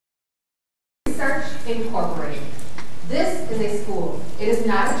Research Incorporated. This is a school. It is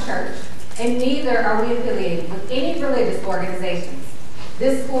not a church, and neither are we affiliated with any religious organizations.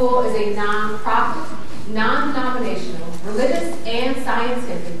 This school is a non-profit, non-denominational, religious, and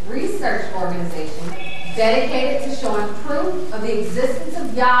scientific research organization dedicated to showing proof of the existence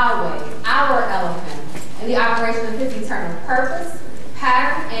of Yahweh, our Elohim, and the operation of his eternal purpose,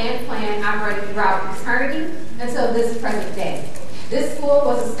 pattern, and plan operating throughout eternity until this present day. This school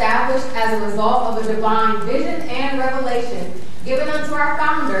was established as a result of a divine vision and revelation given unto our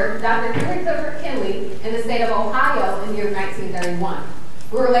founder, Dr. Henry Clifford Kinley, in the state of Ohio in the year of 1931.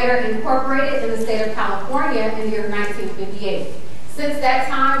 We were later incorporated in the state of California in the year of 1958. Since that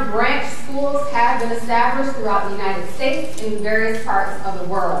time, branch schools have been established throughout the United States and in various parts of the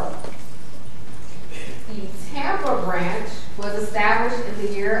world. The Tampa branch was established in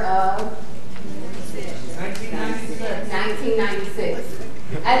the year of 1996.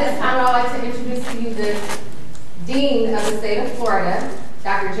 At this time, I would like to introduce to you the Dean of the state of Florida,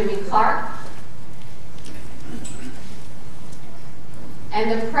 Dr. Jimmy Clark,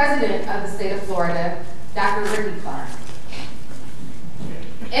 and the President of the state of Florida, Dr. Ricky Clark.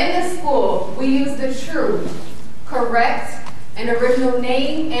 In this school, we use the true, correct, and original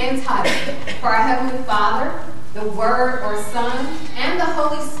name and title for our Heavenly Father, the Word or Son, and the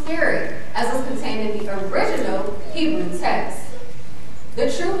Holy Spirit, as was contained in the original Hebrew text.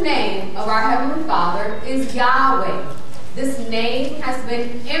 The true name of our Heavenly Father is Yahweh. This name has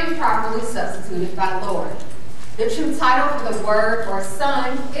been improperly substituted by Lord. The true title for the Word or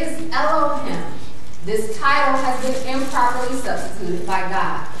Son is Elohim. This title has been improperly substituted by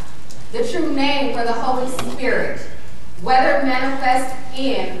God. The true name for the Holy Spirit, whether manifest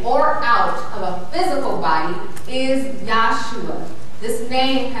in or out of a physical body, is Yahshua. This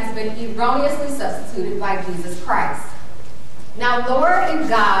name has been erroneously substituted by Jesus Christ. Now, Lord and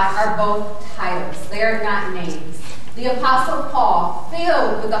God are both titles. They are not names. The Apostle Paul,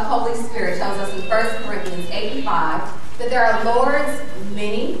 filled with the Holy Spirit, tells us in 1 Corinthians 8:5 that there are Lord's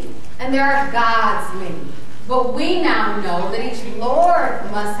many and there are God's many. But we now know that each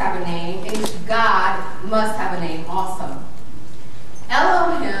Lord must have a name and each God must have a name also.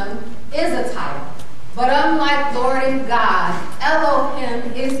 Elohim is a title, but unlike Lord and God,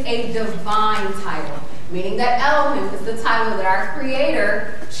 Elohim is a divine title, meaning that Elohim is the title that our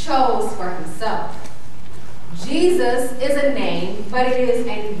Creator chose for himself. Jesus is a name, but it is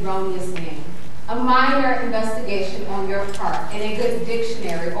an erroneous name. A minor investigation on your part in a good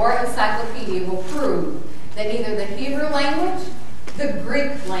dictionary or encyclopedia will prove that neither the Hebrew language, the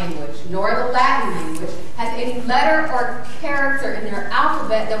Greek language, nor the Latin language has any letter or character in their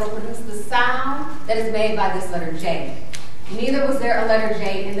alphabet that will produce the sound that is made by this letter J. Neither was there a letter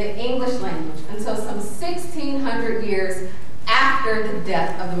J in the English language until some 1,600 years after the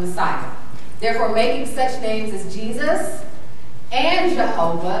death of the Messiah. Therefore, making such names as Jesus and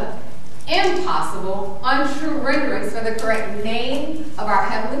Jehovah impossible, untrue renderings for the correct name of our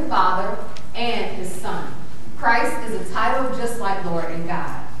Heavenly Father and his Son. Christ is a title just like Lord and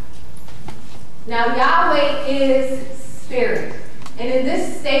God. Now, Yahweh is Spirit, and in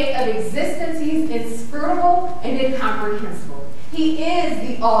this state of existence, he's inscrutable and incomprehensible. He is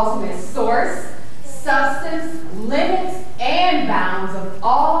the ultimate source, substance, limits, and bounds of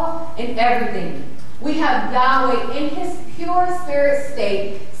all and everything. We have Yahweh in his pure spirit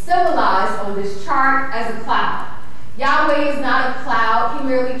state symbolized on this chart as a cloud. Yahweh is not a cloud. He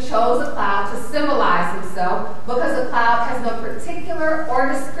merely chose a cloud to symbolize himself because a cloud has no particular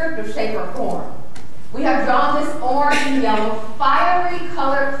or descriptive shape or form. We have drawn this orange and yellow fiery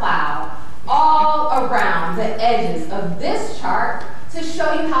colored cloud all around the edges of this chart to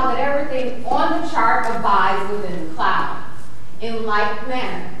show you how that everything on the chart abides within the cloud. In like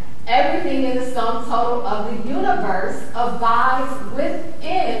manner, everything in the sum total of the universe abides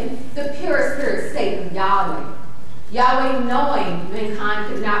within the pure spirit state of Yahweh. Yahweh, knowing mankind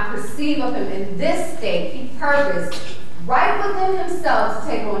could not perceive of him in this state, he purposed right within himself to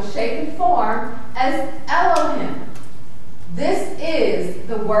take on shape and form as Elohim. This is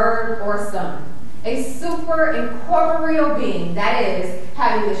the Word or Son, a super incorporeal being, that is,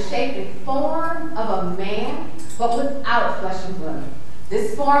 having the shape and form of a man, but without flesh and blood.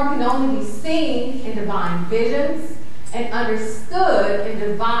 This form can only be seen in divine visions and understood in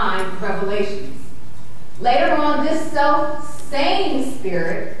divine revelations. Later on, this self-same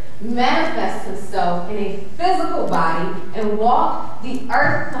spirit manifests himself in a physical body and walked the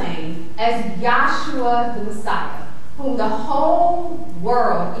earth plane as Yahshua the Messiah, whom the whole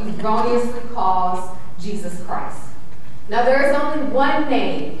world erroneously calls Jesus Christ. Now, there is only one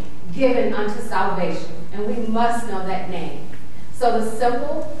name given unto salvation, and we must know that name. So the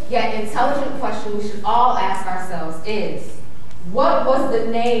simple yet intelligent question we should all ask ourselves is, what was the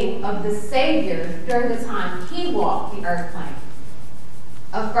name of the Savior during the time he walked the earth plane?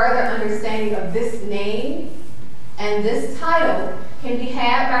 A further understanding of this name and this title can be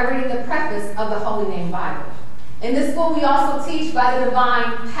had by reading the preface of the Holy Name Bible. In this school, we also teach by the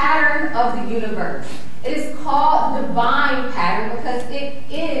divine pattern of the universe. It is called the divine pattern because it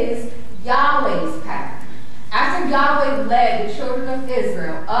is Yahweh's pattern. After Yahweh led the children of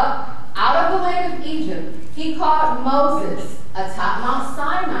Israel up out of the land of Egypt, he called Moses atop Mount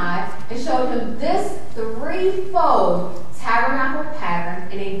Sinai and showed him this threefold tabernacle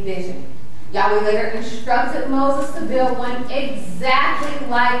pattern in a vision. Yahweh later instructed Moses to build one exactly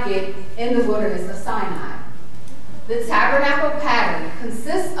like it in the wilderness of Sinai. The tabernacle pattern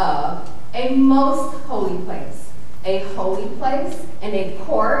consists of a most holy place, and a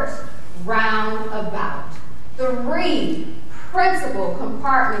court round about. 3 principal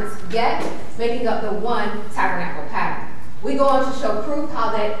compartments yet making up the one tabernacle pattern. We go on to show proof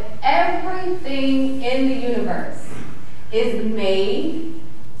how that everything in the universe is made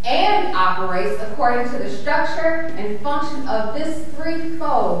and operates according to the structure and function of this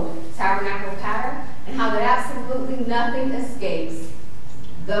threefold tabernacle pattern, and how that absolutely nothing escapes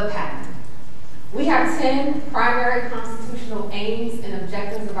the pattern. We have 10 primary constitutional aims and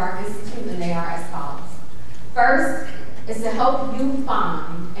objectives of our institute, and they are as follows. First is to help you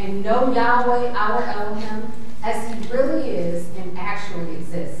find and know Yahweh, our Elohim, as he really is and actually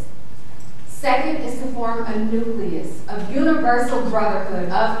exists. Second is to form a nucleus of universal brotherhood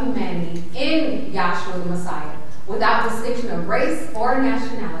of humanity in Yahshua the Messiah, without distinction of race or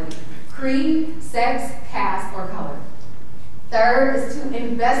nationality, creed, sex, caste, or color. Third is to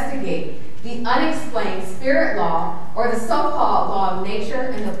investigate the unexplained spirit law, or the so-called law of nature,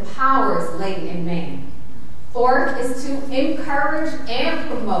 and the powers latent in man. Fourth is to encourage and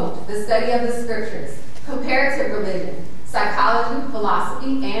promote the study of the scriptures, comparative religion, psychology,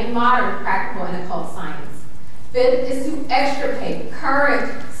 philosophy, and modern practical and occult science. Fifth is to extirpate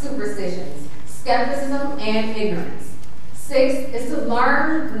current superstitions, skepticism, and ignorance. Sixth is to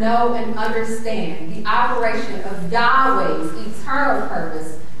learn, know, and understand the operation of Yahweh's eternal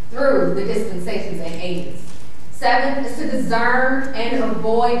purpose through the dispensations and ages. Seventh is to discern and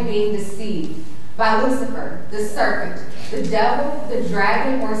avoid being deceived by Lucifer, the serpent, the devil, the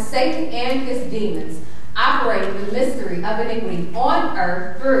dragon, or Satan and his demons, operating the mystery of iniquity on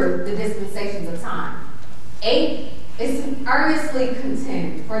earth through the dispensations of time. 8 is to earnestly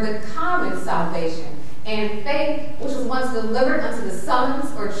contend for the common salvation and faith which was once delivered unto the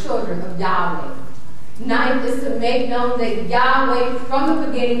sons or children of Yahweh. 9th is to make known that Yahweh from the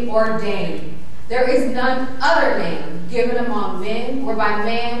beginning ordained there is none other name given among men whereby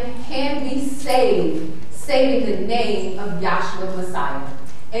man can be saved, saving the name of Yahshua the Messiah.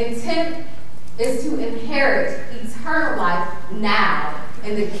 And 10th is to inherit eternal life now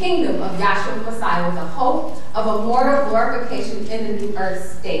in the kingdom of Yahshua the Messiah with the hope of immortal glorification in the new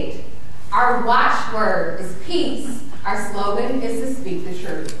earth state. Our watchword is peace. Our slogan is to speak the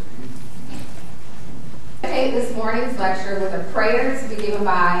truth. I take this morning's lecture with a prayer to be given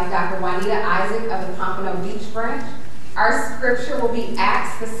by Dr. Juanita Isaac of the Pompano Beach branch. Our scripture will be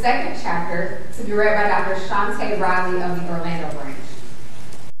Acts, the 2nd chapter, to be read by Dr. Shante Riley of the Orlando branch.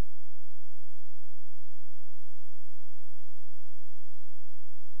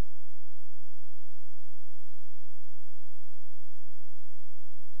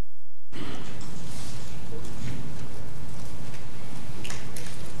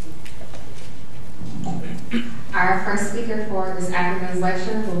 Our first speaker for this afternoon's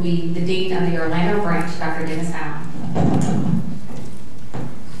lecture will be the Dean of the Orlando branch, Dr. Dennis Allen.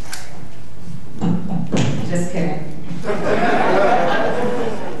 Just kidding.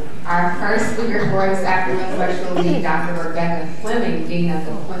 Our first speaker for this afternoon's lecture will be Dr. Rebecca Fleming, Dean of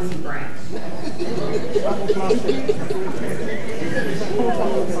the Quincy branch.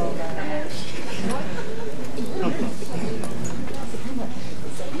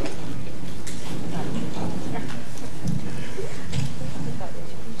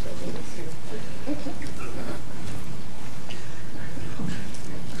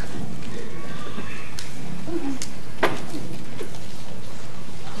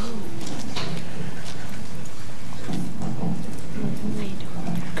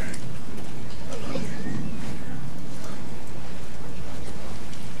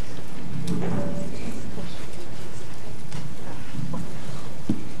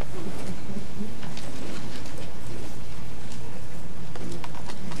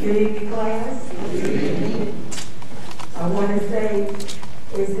 Good evening, class. I want to say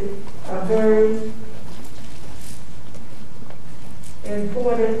it's a very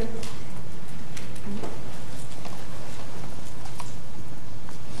prayer.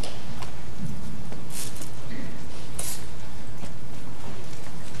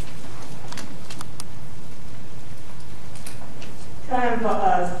 Time for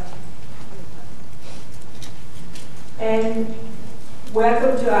us. And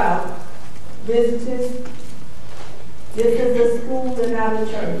welcome to our visitors. This is a school and not a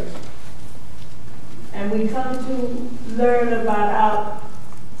church. And we come to learn about our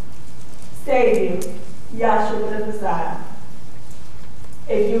Savior, Yahshua the Messiah.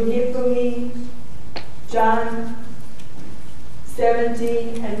 If you get from me, John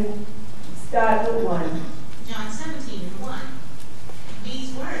 17 and start with 1. John 17:1.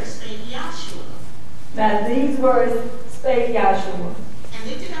 These words spake Yahshua. Now these words spake Yahshua, And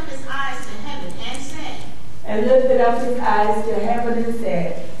lifted up his eyes to heaven and said, and lifted up his eyes to heaven and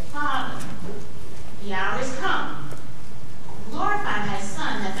said, Father, the hour is come. Glorify thy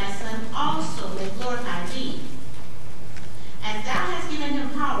Son, that thy Son also may glorify thee. As thou hast given him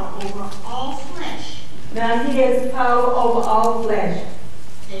power over all flesh, now he has power over all flesh,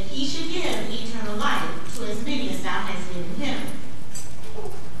 that he should give eternal life to as many as thou hast given him.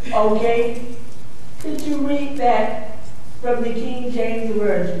 Okay? Could you read that from the King James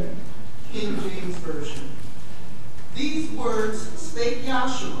Version? King James Version. These words spake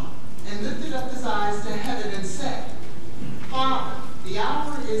Yahshua, and lifted up his eyes to heaven and said, Father, the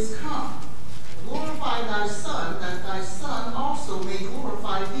hour is come. Glorify thy Son, that thy Son also may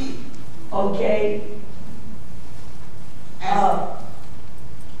glorify thee. Okay? As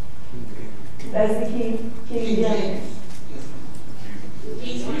That's the King James. Yes.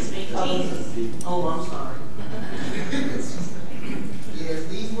 These words spake Jesus. Oh, I'm sorry. Yes,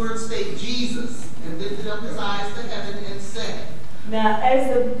 these words spake Jesus, and lifted up his eyes to heaven and said. Now,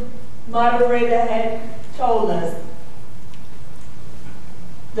 as the moderator had told us,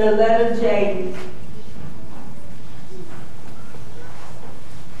 the letter J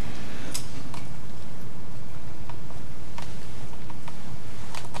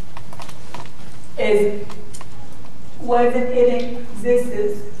wasn't in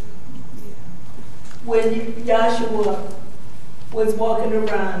existence when Joshua was walking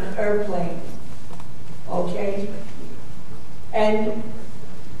around the airplane. Okay? And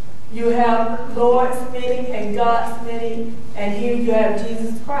you have Lord's meaning and God's meaning, and here you have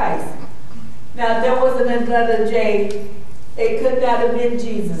Jesus Christ. Now, there wasn't a letter J. It could not have been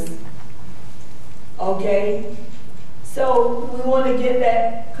Jesus. Okay? So we want to get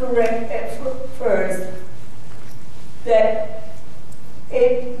that correct at first, that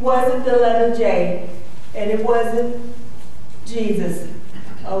it wasn't the letter J, and it wasn't Jesus.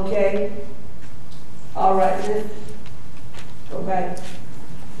 Okay? All right, let's go back.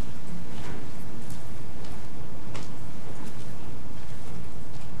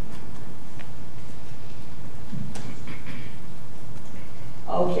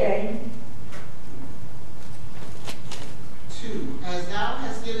 Okay. 2. As thou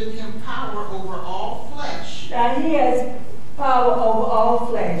hast given him power over all flesh, Now he has power over all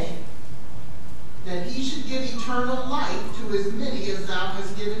flesh, that he should give eternal life to as many as thou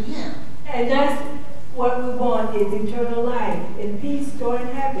hast given him. and that's what we want, is eternal life in peace, joy, and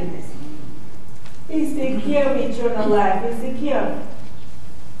happiness. He's the gift of eternal life. He's the gift.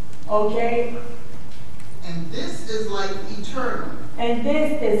 Okay? And this is life eternal, And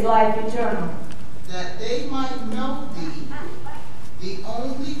this is life eternal, that they might know thee, the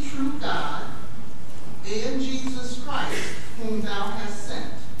only true God, and Jesus Christ, whom thou hast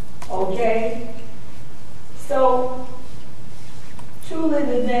sent. okay? So, truly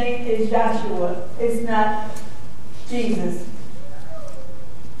the name is Joshua. It's not Jesus.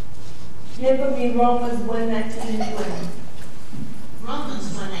 Give me Romans 1:19 and 20.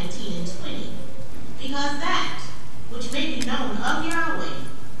 Romans 1:19 and 20. Because that which may be known of Yahweh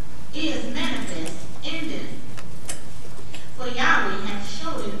is manifest in them. For Yahweh hath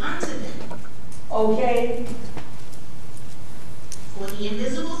showed it unto them. Okay? For the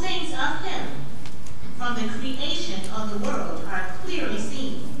invisible things of him from the creation of the world are clearly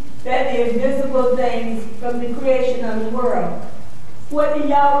seen. That the invisible things from the creation of the world. What did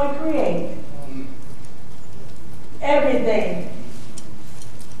Yahweh create? Everything.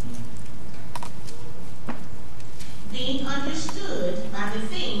 Being understood by the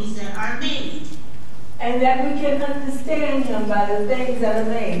things that are made, And that we can understand him by the things that are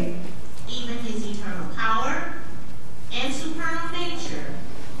made. even his eternal power and supernal nature,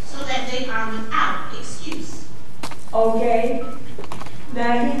 so that they are without excuse. Okay?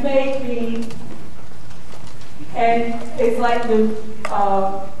 Now he made me, and it's like the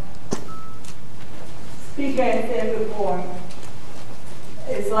speaker had said before,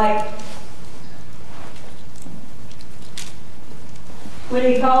 it's like,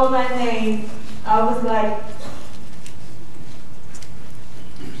 when he called my name, I was like,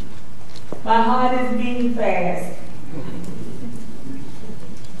 my heart is beating fast.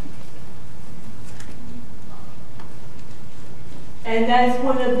 And that's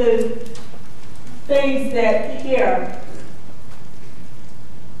one of the things that here,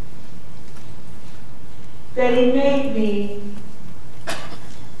 that he made me.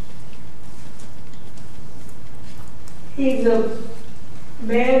 He's a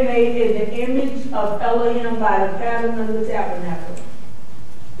man made in the image of Elohim by the pattern of the tabernacle.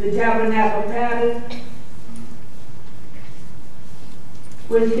 The tabernacle pattern,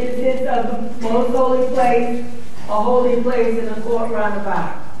 which consists of the most holy place, a holy place, and a court round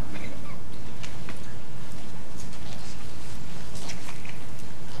about.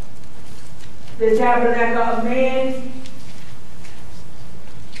 The tabernacle of man,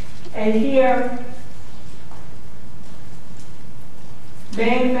 and here,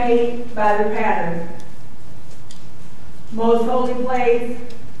 man made by the pattern. Most holy place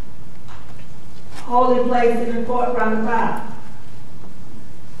in the court round about.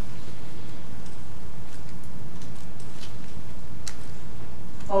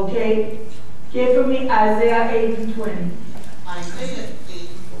 Okay, get for me Isaiah 8:20. Isaiah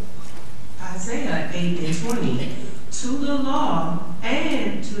 8:20. To the law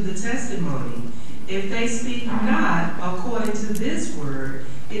and to the testimony, if they speak not according to this word,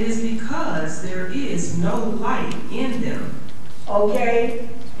 it is because there is no light in them. Okay,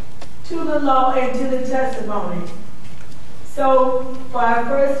 to the law and to the testimony. So, for our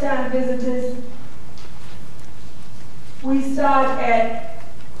first time visitors, we start at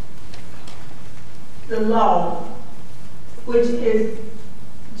the law, which is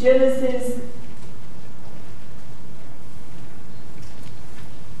Genesis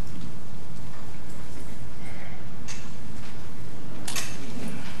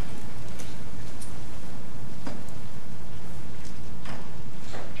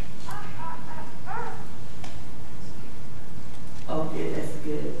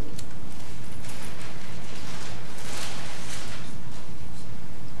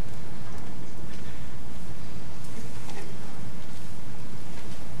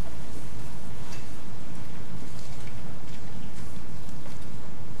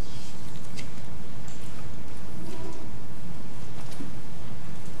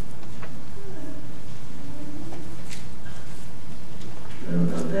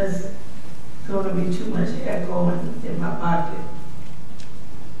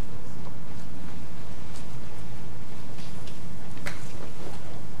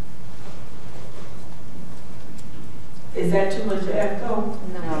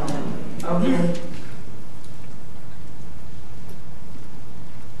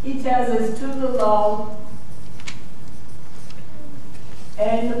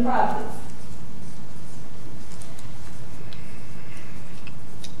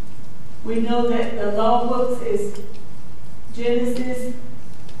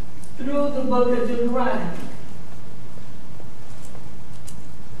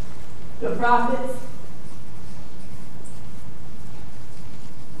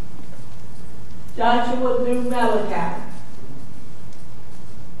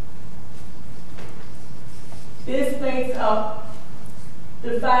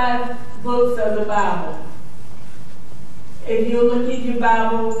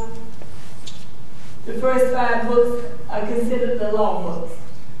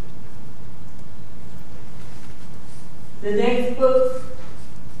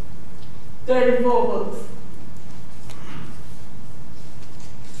 34 books.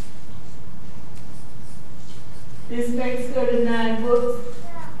 This makes 39 books.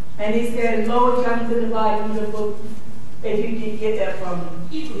 And he said, Lord, come to the volume of the book, if you can get that from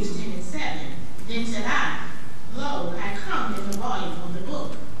me. Hebrews 10:7. Then said I, Lo, I come in the volume of the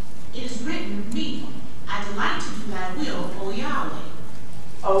book. It is written of me, I delight to do thy will, O Yahweh.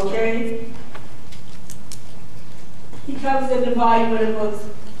 Okay. He comes in the volume of the books.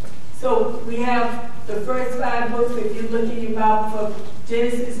 So we have the first 5 books. If you look in your Bible from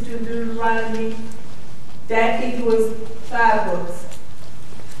Genesis to Deuteronomy, that equals 5 books.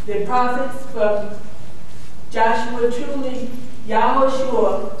 The prophets from Joshua, truly,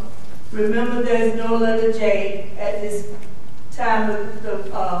 Yahushua, remember there's no letter J at this time of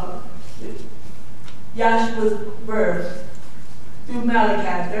Yahshua's birth, through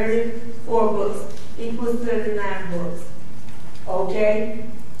Malachi, 34 books equals 39 books. Okay?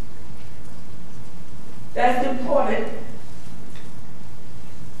 That's important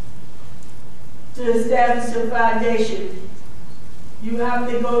to establish a foundation you have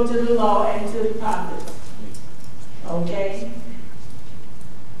to go to the law and to the prophets. Okay?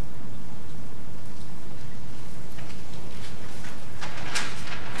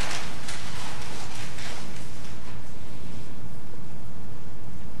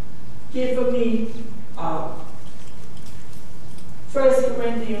 Get for me 1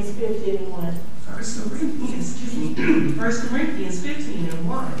 Corinthians 15:1. 1 Corinthians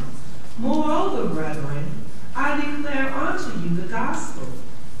 15:1. Moreover, brethren, I declare unto you the gospel,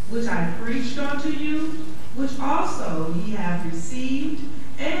 which I preached unto you, which also ye have received,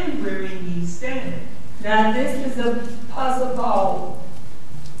 and wherein ye stand. Now this is Apostle Paul.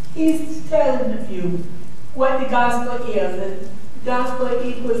 He's telling you what the gospel is. The gospel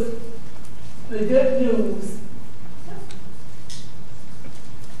equals the good news.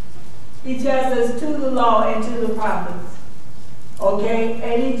 He tells us to the law and to the prophets. Okay?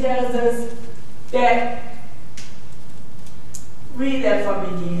 And he tells us that, read that for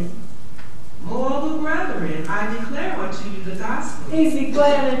me again. Moreover, brethren, I declare unto you the gospel. He's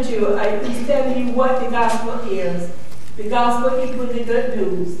declaring unto you, he's telling you what the gospel is. The gospel equals the good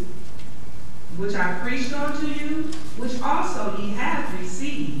news. Which I preached unto you, which also ye have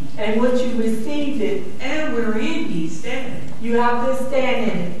received. And what you received it, and wherein ye stand. you have to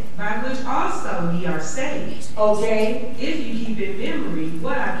stand in it. By which also ye are saved. Okay? If you keep in memory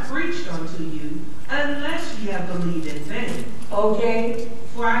what I preached unto you, unless ye have believed in vain. Okay?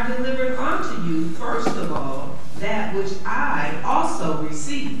 For I delivered unto you, first of all, that which I also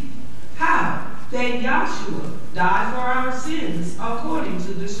received. How? That Yahshua died for our sins according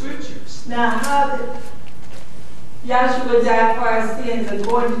to the Scriptures. Now, how did Yahshua die for our sins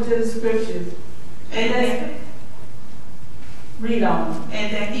according to the Scriptures? And read on.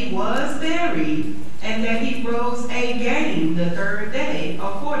 And that he was buried, and that he rose again the third day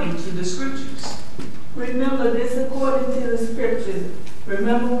according to the Scriptures. Remember this according to the Scriptures.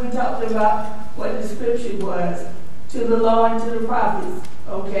 Remember we talked about what the Scripture was. To the law and to the prophets.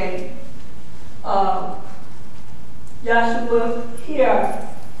 Okay? Yahshua here,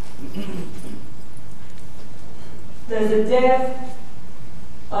 there's a death,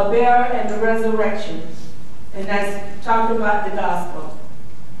 a burial, and a resurrection. And that's talking about the gospel.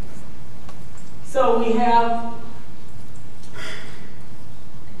 So we have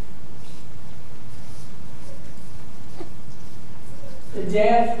the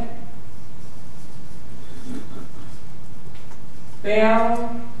death,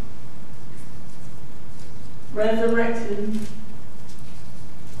 burial, resurrection,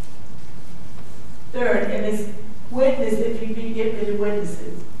 third, and it's witness if you can get to the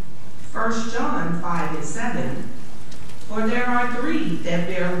witnesses. 1 John 5:7. For there are three that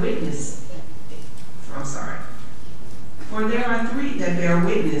bear witness. For there are three that bear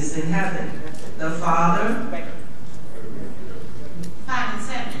witness in heaven: the Father. 5 and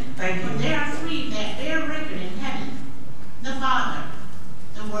 7. Thank you. For there are three that bear record in heaven: the Father,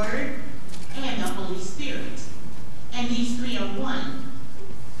 the Word, and the Holy Spirit. And these three are one.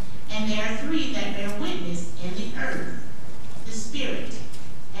 And there are three that bear witness in the earth: the Spirit,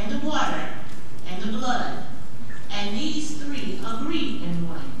 and the water, and the blood. And these three agree in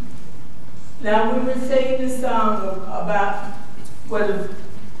one. Now we were singing this song about what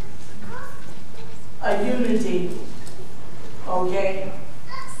a unity, okay?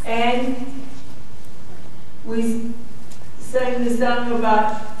 And we sang the song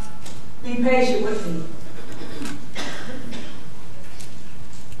about be patient with me.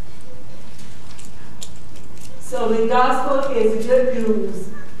 So the gospel is good news.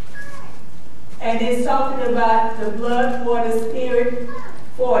 And it's talking about the blood, water, spirit,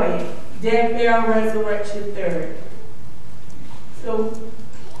 40. Death, burial, resurrection, third. So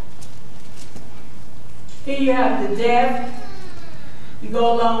here you have the death. You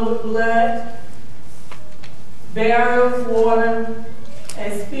go along with blood, burial, water,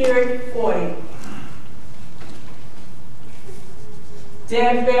 and spirit, 40.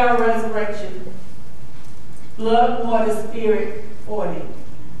 Death, burial, resurrection. Blood, water, spirit, 40.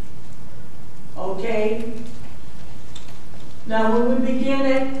 Okay? Now when we begin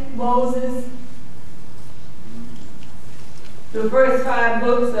at Moses, the first 5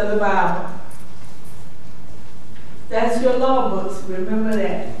 books of the Bible, that's your law books, remember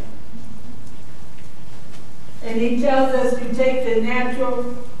that. And he tells us to take the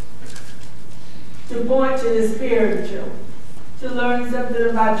natural to point to the spiritual, to learn something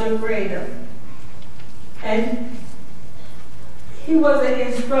about your Creator. And he was an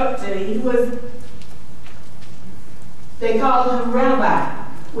instructor. They called him rabbi,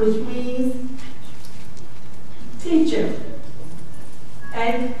 which means teacher.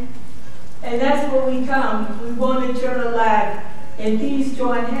 And that's where we come. We want eternal life. in peace,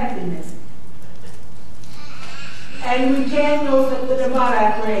 joy, and happiness. And we can know something about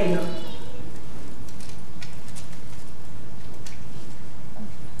our Creator.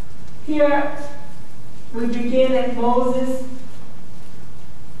 Here, we begin at Moses.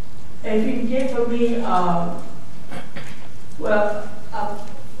 If you can get for me,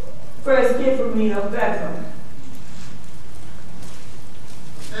 first get for me Becca.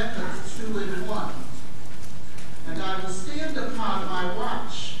 Becca 2:1. And I will stand upon my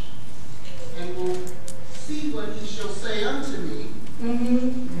watch, and will see what he shall say unto me.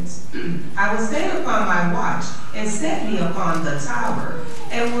 I will stand upon my watch and set me upon the tower,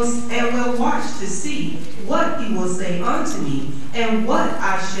 and will watch to see what he will say unto me, and what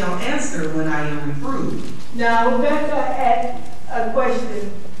I shall answer when I am reproved. Now, Rebecca had a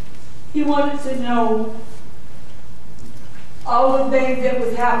question. He wanted to know all the things that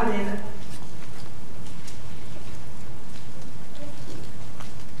was happening.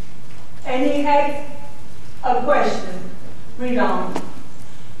 And he asked a question. Read on.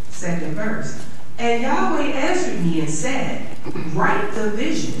 Second verse. And Yahweh answered me and said, write the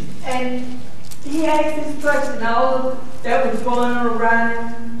vision. And he asked this question, all that was going on around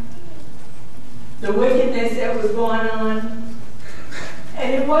him, the wickedness that was going on.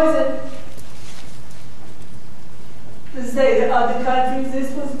 And it wasn't to say the other countries,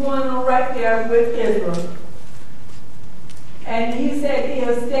 this was going on right there with Israel. And he said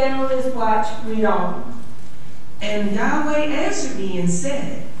he'll stand on his watch, read on. And Yahweh answered me and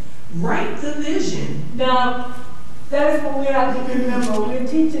said, write the vision. Now, that's what we have to remember. We're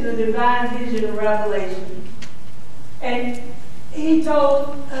teaching the divine vision of Revelation. And he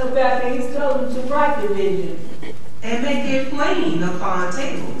told Habakkuk, he's told him to write the vision. And make it plain upon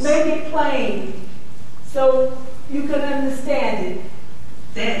tables. Make it plain so you can understand it.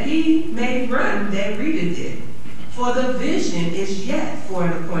 That he may run that readeth it. For the vision is yet for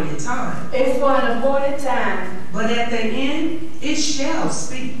an appointed time. It's for an appointed time. But at the end it shall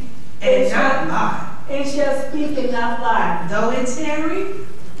speak and not lie. It shall speak and not lie. Though it tarry,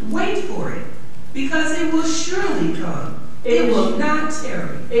 wait for it, because it will surely come. It will not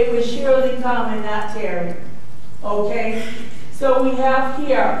tarry. It will surely come and not tarry. Okay? So we have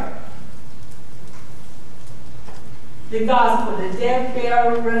here the gospel, the death,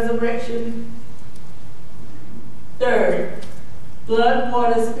 burial, resurrection. Third, blood,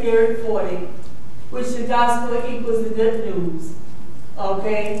 water, spirit, 40, which the gospel equals the good news.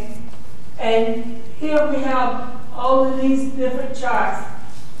 Okay? And here we have all of these different charts.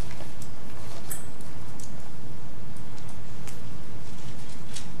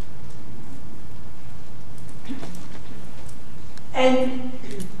 And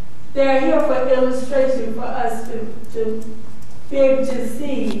they're here for illustration for us to be able to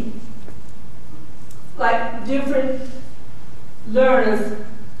see, like, different learners.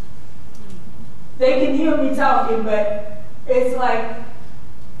 They can hear me talking, but it's like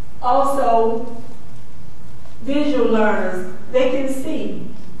also visual learners. They can see.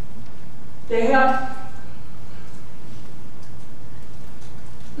 They help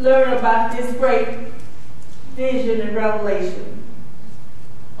learn about this great vision and revelation.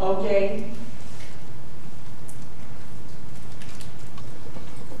 Okay?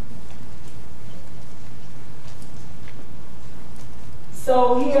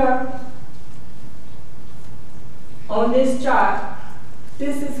 So here, on this chart,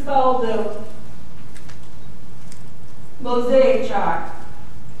 this is called the mosaic chart.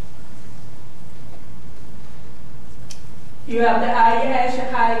 You have the Ayah,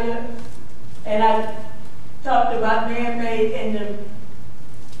 Ashahaya, and I talked about man-made and the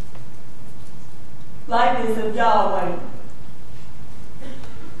likeness of Yahweh,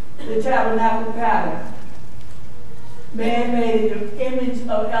 the tabernacle pattern. Man made the image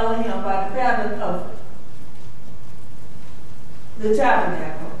of Elohim by the pattern of the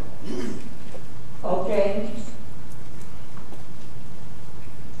tabernacle. Okay?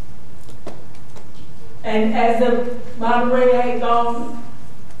 And as the moderator had gone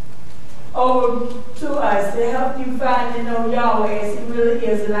over to us to help you find and know Yahweh as He really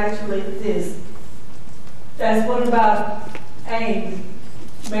is and actually exists. That's one of our aims,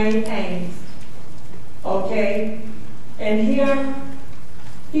 main aims. Okay? And here,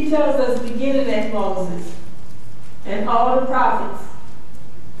 he tells us, beginning at Moses and all the prophets,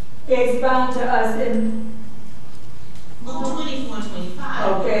 he expounded to us in Luke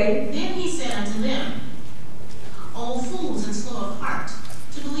 24:25. Okay. Then he said unto them, O fools and slow of heart,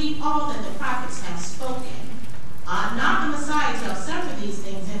 to believe all that the prophets have spoken. Ought not the Messiah to have suffered these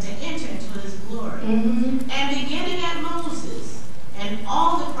things and to enter into his glory? And beginning at Moses and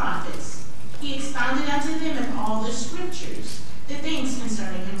all the prophets, he expounded unto them in all the scriptures the things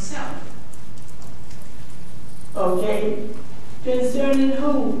concerning himself. Okay? Concerning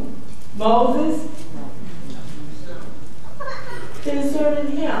who? Moses?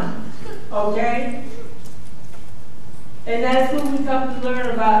 Concerning him. Okay? And that's what we come to learn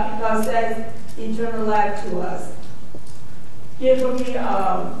about, because that's eternal life to us. Here for me,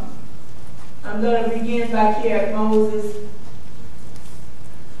 I'm going to begin back here at Moses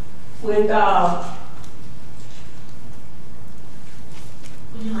with,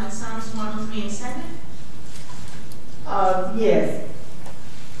 Would you like Psalms 103 and 7? yes.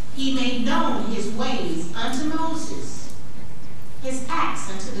 He made known his ways unto Moses, his acts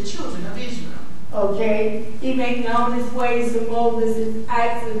unto the children of Israel. Okay? He made known his ways to Moses, his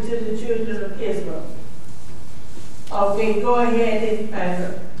acts unto the children of Israel. Okay, go ahead and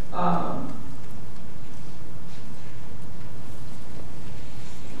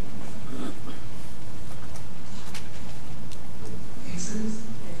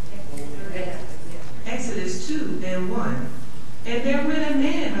Exodus 2 and 1. And there went a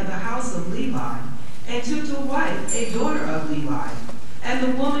man of the house of Levi, and took to wife a daughter of Levi. And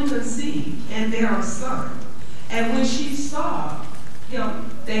the woman conceived, and bare a son. And when she saw him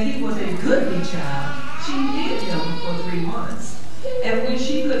that he was a goodly child, she hid him for 3 months. And when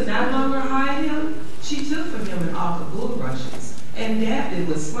she could no longer hide him, she took from him an ark of bulrushes, and dabbed it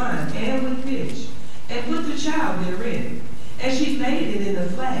with slime and with pitch, and put the child therein. And she laid it in the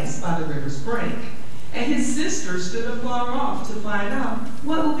flags by the river's brink. And his sister stood afar off to find out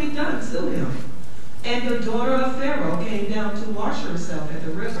what would be done to him. And the daughter of Pharaoh came down to wash herself at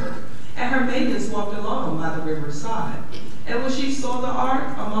the river, and her maidens walked along by the river's side. And when she saw the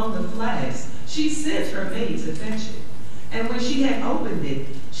ark among the flags, she sent her maid to fetch it. And when she had opened it,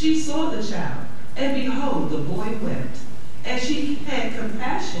 she saw the child, and behold, the boy wept. And she had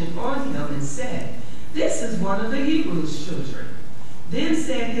compassion on him and said, This is one of the Hebrews' children. Then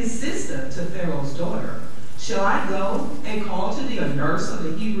said his sister to Pharaoh's daughter, Shall I go and call to thee a nurse of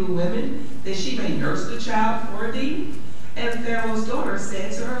the Hebrew women, that she may nurse the child for thee? And Pharaoh's daughter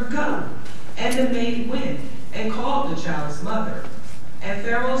said to her, Go. And the maid went and called the child's mother. And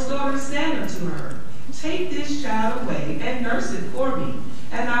Pharaoh's daughter said unto her, Take this child away and nurse it for me,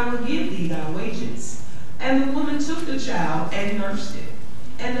 and I will give thee thy wages. And the woman took the child and nursed it.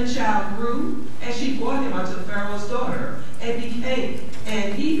 And the child grew, and she brought him unto Pharaoh's daughter, and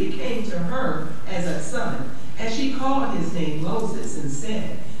he became to her as a son. And she called his name Moses, and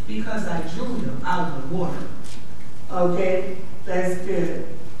said, Because I drew him out of the water. okay, that's good.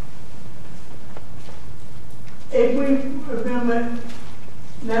 If we remember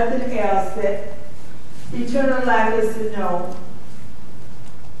nothing else, that eternal life is to know,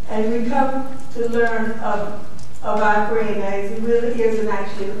 and we come to learn of our Creator, as it really is and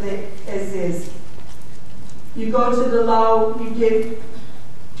actually exists. You go to the law, you get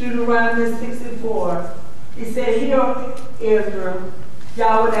Deuteronomy 64. He said, Hear, Israel,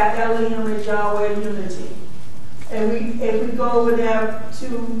 Yahweh our Elohim is Yahweh unity. And if we go over there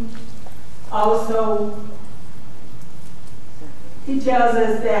to also, he tells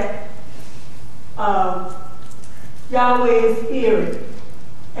us that Yahweh is spirit,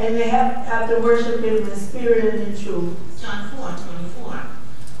 and they have to worship him in spirit and in truth. John 4:24.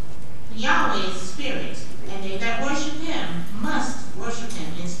 Yahweh is spirit, and they that worship him must worship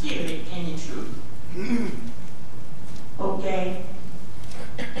him in spirit and in truth. Okay.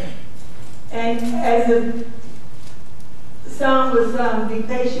 And as the song was sung, be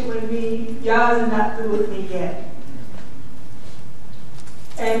patient with me, y'all are not through with me yet.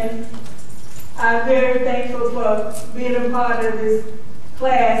 And I'm very thankful for being a part of this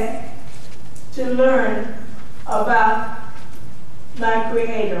class to learn about my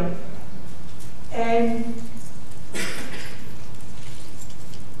Creator. And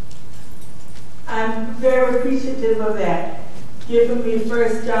I'm very appreciative of that, giving me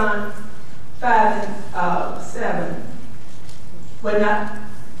 1 John 5 and 7, but not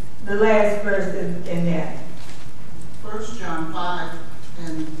the last verse in that. 1 John 5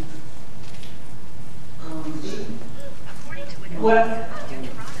 and 8. What?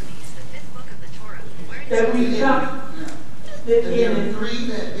 That we come, That there are 3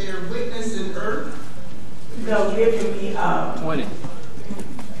 that bear witness in earth. no, giving me 20.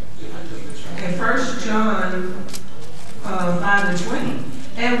 Okay, 1 John 5 and 20.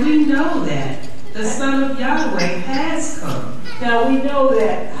 And we know that the Son of Yahweh has come. Now we know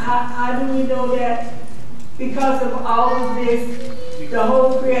that. How do we know that? Because of all of this, the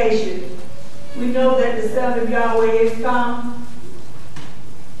whole creation. We know that the Son of Yahweh is come.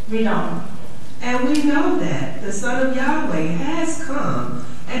 We know. And we know that the Son of Yahweh has come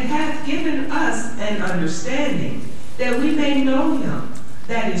and hath given us an understanding that we may know him.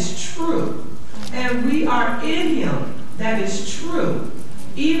 That is true. And we are in him. That is true.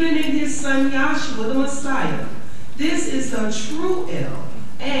 Even in his son Yahshua, the Messiah. This is the true L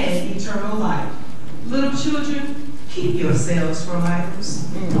and eternal life. Little children, keep yourselves from idols.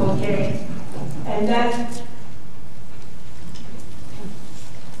 Okay? And that's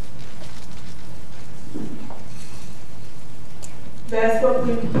what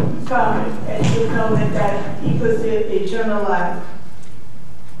we found, and you know that he puts it eternal life.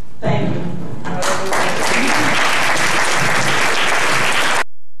 Thank you.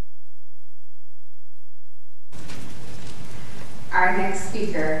 Our next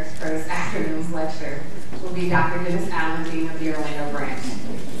speaker for this afternoon's lecture will be Dr. Dennis Allen, Dean of the Orlando branch.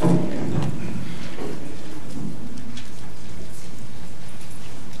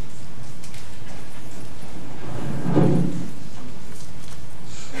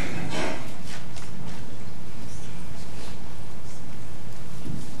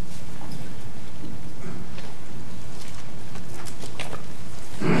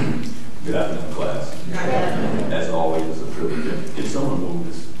 Good afternoon, class. As always, it's a privilege. Can someone move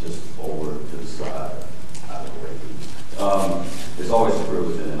this just over to the side, out of the way? It's always a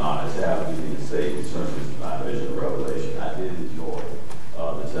privilege and an honor to have anything to say concerning this divine vision of revelation. I did enjoy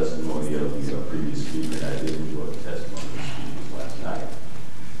the testimony of the previous speaker, and I did enjoy the testimony of the speakers last night.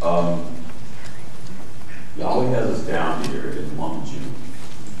 Yahweh has us down here in the month of June,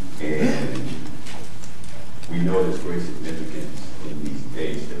 and we know there's great significance in these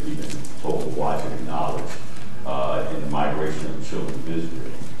days that we've been told to watch and acknowledge in the migration of the children of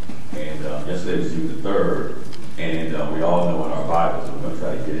Israel. And yesterday was June the 3rd, and we all know in our Bibles, and we're going to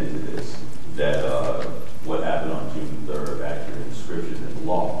try to get into this, that what happened on June the 3rd, actually in the scriptures and the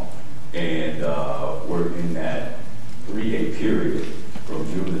law. And we're in that 3-day period from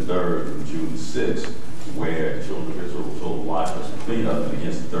June the 3rd to June the 6th, where the children of Israel were told to watch us and clean up, and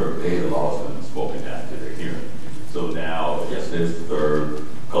against the 3rd day, the law has been spoken down to their hearing. So now, yesterday's the 3rd, a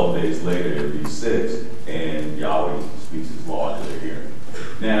couple days later, it'll be 6th, and Yahweh speaks his law to their hearing.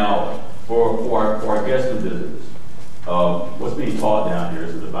 Now, for our guests and visitors, what's being taught down here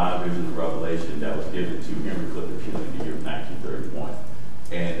is the divine vision of revelation that was given to Henry Clifford Kinley in the year of 1931,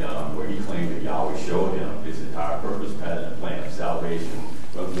 and where he claimed that Yahweh showed him his entire purpose, pattern, and plan of salvation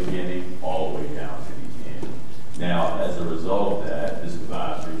from the beginning all the way down to the end. Now, as a result of that, this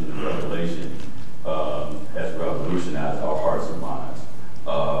divine vision of revelation has revolutionized our hearts and minds.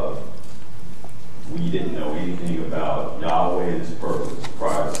 We didn't know anything about Yahweh and his purpose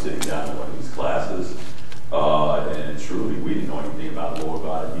prior to sitting down in one of these classes. And truly, we didn't know anything about the Lord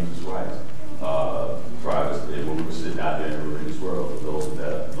God and Jesus Christ prior to when we were sitting out there in the religious world, those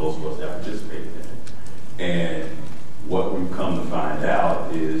of us that participated in it. And what we've come to find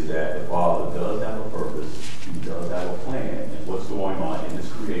out is that the Father does have a purpose, he does have a plan, and what's going on in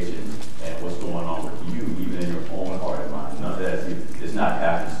this creation and what's going on with you, even in your own heart and mind. None of that is not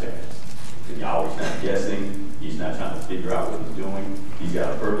happenstance. Yahweh's not guessing. He's not trying to figure out what he's doing. He's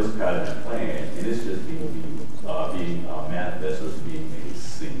got a purpose, pattern, and plan, and it's just being manifested as being made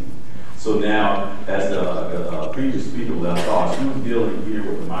seen. So now, as the previous speaker left off, she was dealing here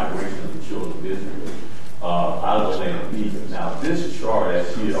with the migration of the children of Israel out of the land of Egypt. Now, this chart,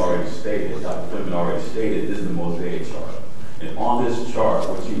 as she had already stated, Dr. Clement already stated, is the Mosaic chart. And on this chart,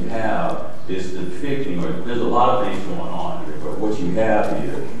 what you have is depicting, or there's a lot of things going on here, but what you have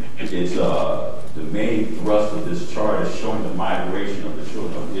here is the main thrust of this chart is showing the migration of the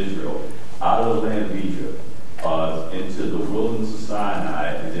children of Israel out of the land of Egypt into the wilderness of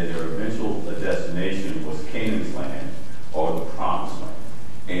Sinai, and then their eventual destination was Canaan's land, or the Promised Land.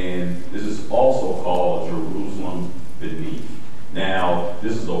 And this is also called Jerusalem beneath. Now,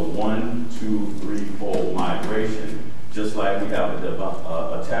 this is a 1, 2, 3-fold migration, just like we have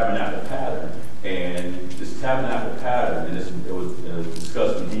a tabernacle pattern. And this tabernacle pattern, and it was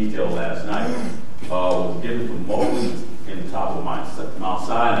discussed in detail last night, was given to Moses in the top of Mount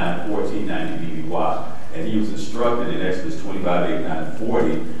Sinai in 1490 BBY. And he was instructed in Exodus 25, 8, 9, and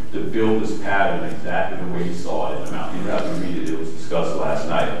 40 to build this pattern exactly the way he saw it in the mountain. You have to read it. It was discussed last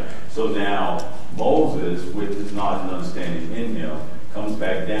night. So now Moses, with his knowledge and understanding in him, comes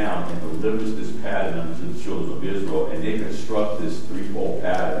back down and delivers this pattern unto the children of Israel, and they construct this 3-fold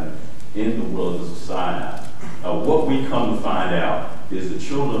pattern in the wilderness of Sinai. Now, what we come to find out is the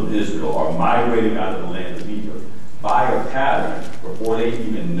children of Israel are migrating out of the land of Egypt by a pattern before they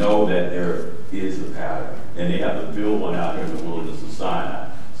even know that there is a pattern, and they have to build one out here in the wilderness of Sinai.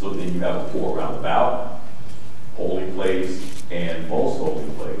 So then you have a 4 roundabout, holy place, and most holy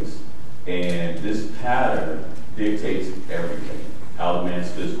place, and this pattern dictates everything. how the man's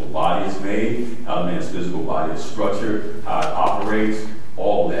physical body is made, how the man's physical body is structured, how it operates,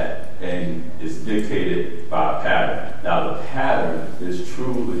 all that. And it's dictated by a pattern. Now the pattern is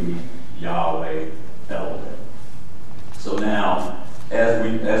truly Yahweh Elohim. So now, as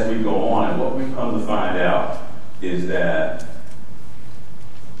we go on, and what we've come to find out is that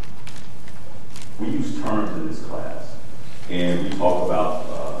we use terms in this class, and we talk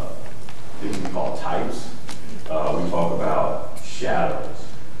about things we call types. We talk about shadows.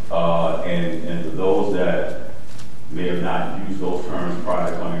 And for those that may have not used those terms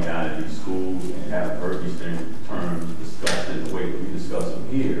prior to coming down to these schools and haven't heard these terms discussed in the way that we discuss them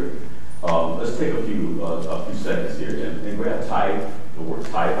here, let's take a few seconds here and grab type, the word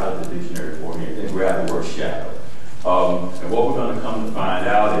type out of the dictionary for me, and grab the word shadow. And what we're going to come to find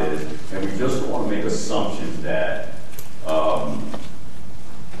out is, and we just want to make assumptions that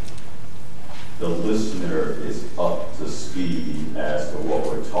the listener is up to speed as to what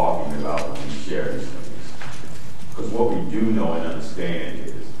we're talking about when we share these things. Because what we do know and understand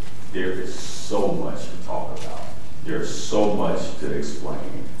is there is so much to talk about. There's so much to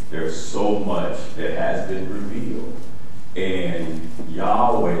explain. There's so much that has been revealed. And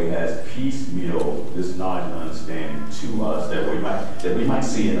Yahweh has piecemealed this knowledge and understanding to us that we might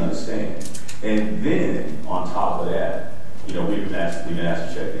see and understand. And then on top of that, we've been asked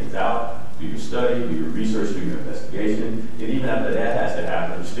to check things out. Do your study, do your research, do your investigation. And even after that has to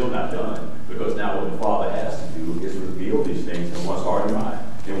happen, it's still not done. Because now what the Father has to do is reveal these things in one's heart and mind,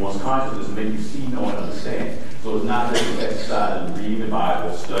 in one's consciousness, and make you see, know, and understand. So it's not just an exercise in reading the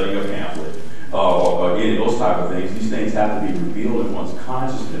Bible, studying a pamphlet, or any of those type of things. These things have to be revealed in one's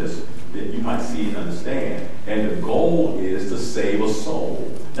consciousness that you might see and understand. And the goal is to save a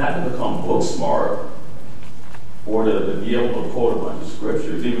soul, not to become book smart, or to be able to quote a bunch of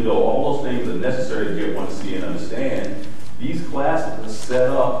scriptures, even though all those things are necessary to get one to see and understand. These classes are set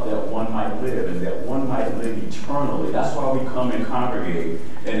up that one might live, and that one might live eternally. That's why we come and congregate,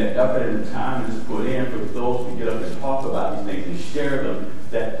 and the effort and the time is put in for those to get up and talk about these things and share them,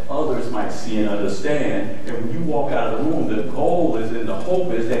 that others might see and understand. And when you walk out of the room, the goal is, and the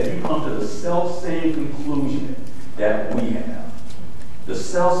hope is, that you come to the self-same conclusion that we have. The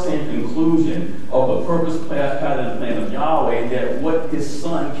self-same conclusion of the purpose, pattern, and plan of Yahweh, that what his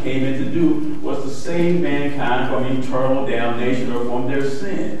son came in to do was to save mankind from eternal damnation or from their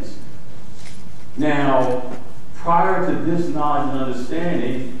sins. Now, prior to this knowledge and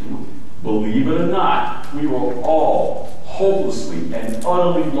understanding, believe it or not, we were all hopelessly and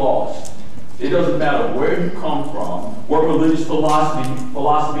utterly lost. It doesn't matter where you come from, what religious philosophy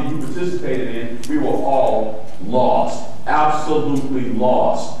you participated in, we were all lost. Absolutely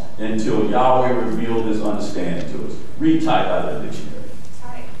lost until Yahweh revealed his understanding to us. Read type out of the dictionary.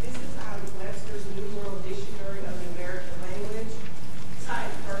 Type. This is out of Webster's New World Dictionary of the American Language.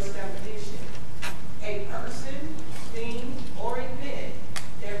 Type. First definition. A person, thing, or event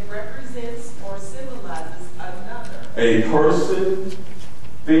that represents or symbolizes another. A person,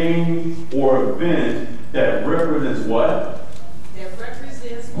 thing, or event that represents what? That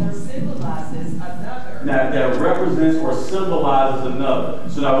represents or symbolizes another. Now, that represents or symbolizes another.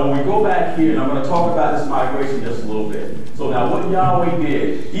 So now when we go back here, and I'm going to talk about this migration just a little bit. So now what Yahweh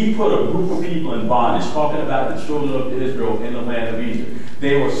did, he put a group of people in bondage, talking about the children of Israel in the land of Egypt.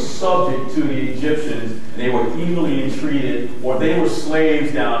 They were subject to the Egyptians, and they were evilly entreated, or they were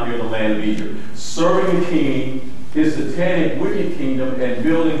slaves down here in the land of Egypt, serving the king, his satanic wicked kingdom, and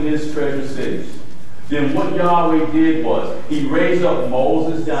building his treasure cities. Then what Yahweh did was, he raised up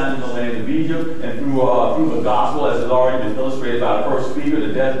Moses down in the land of Egypt, and through the gospel, as has already been illustrated by the first speaker,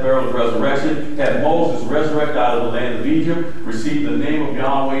 the death, burial, and resurrection, had Moses resurrect out of the land of Egypt, received the name of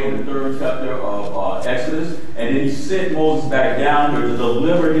Yahweh in the 3rd chapter of Exodus, and then he sent Moses back down here to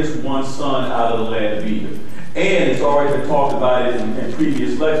deliver his one son out of the land of Egypt. And it's already been talked about in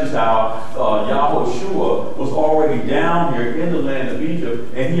previous lectures how Yahushua was already down here in the land of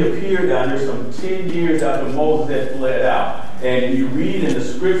Egypt, and he appeared down there some 10 years after Moses had fled out. And you read in the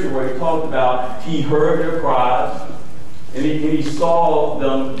scripture where he talked about he heard their cries, and he saw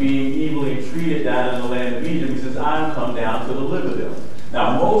them being evilly treated down in the land of Egypt. He says, I'm come down to deliver them.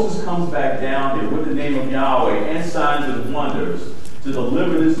 Now Moses comes back down here with the name of Yahweh and signs and wonders to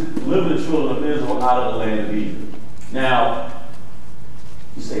deliver the children of Israel out of the land of Egypt. Now,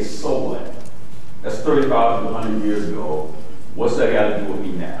 you say, so what? That's 35 to 100 years ago. What's that got to do with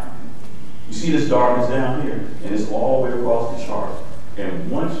me now? You see this darkness down here, and it's all the way across the chart.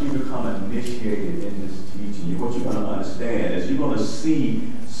 And once you become initiated in this teaching, what you're going to understand is you're going to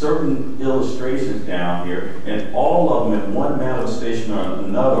see certain illustrations down here, and all of them in one manifestation or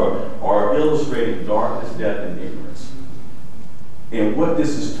another are illustrating darkness, death, and ignorance. And what this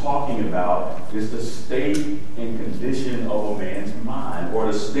is talking about is the state and condition of a man's mind,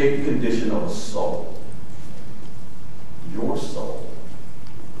 or the state and condition of a soul. Your soul.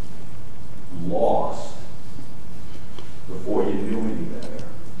 Lost before you knew any better,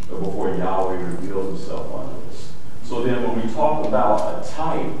 or before Yahweh revealed himself unto us. So then when we talk about a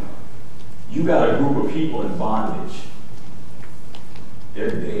type, you got a group of people in bondage. They're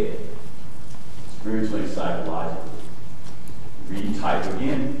dead, spiritually and psychologically. Read type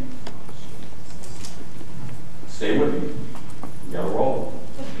again. Stay with me. You gotta roll.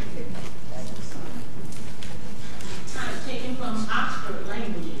 Type taken from Oxford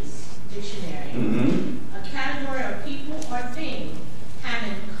Languages Dictionary. A category of people or thing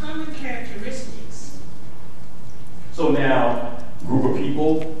having common characteristics. So now, group of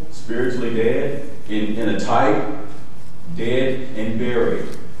people, spiritually dead, in a type, dead and buried.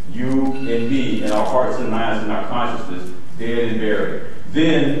 You and me, in our hearts and minds and our consciousness, dead and buried.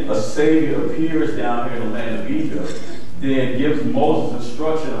 Then a Savior appears down here in the land of Egypt, then gives Moses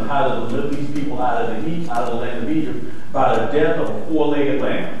instruction on how to deliver these people out of the heat, out of the land of Egypt, by the death of a four-legged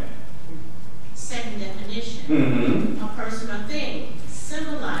lamb. Second definition. A person or thing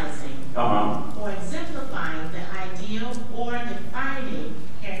symbolizing or exemplifying the ideal or defining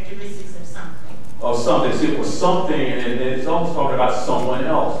characteristics of something. Of something. See, it was something, and it's almost talking about someone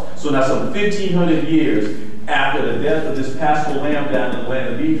else. So now some 1,500 years after the death of this paschal lamb down in the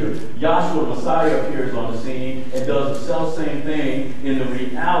land of Egypt, Yahshua the Messiah appears on the scene and does the self-same thing in the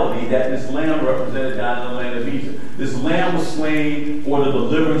reality that this lamb represented down in the land of Egypt. This lamb was slain for the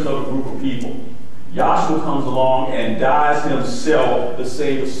deliverance of a group of people. Yahshua comes along and dies himself to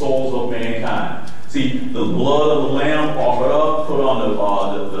save the souls of mankind. See, the blood of the lamb offered up, put on the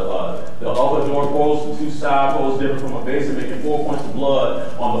upper doorpost, the two side posts, different from a basin, making 4 points of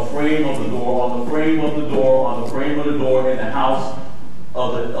blood on the frame of the door, on the frame of the door, on the frame of the door in the house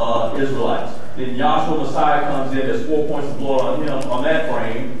of the Israelites. Then Yahshua Messiah comes in, there's 4 points of blood on him, on that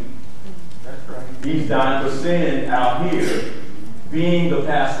frame. That's right. He's dying for sin out here, being the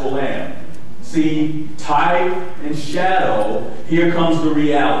paschal lamb. See, type and shadow, here comes the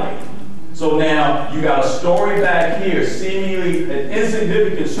reality. So now you got a story back here, seemingly an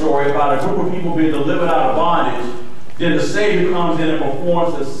insignificant story about a group of people being delivered out of bondage. Then the Savior comes in and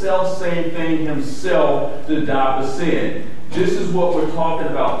performs the self-same thing himself to die for sin. This is what we're talking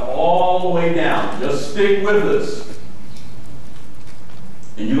about all the way down. Just stick with us.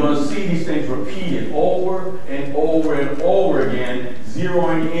 And you're going to see these things repeated over and over and over again,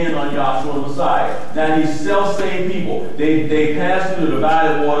 zeroing in on Yahshua the Messiah. Now these self-same people, they passed through the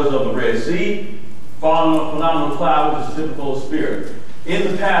divided waters of the Red Sea, following a phenomenal cloud, which is typical of spirit.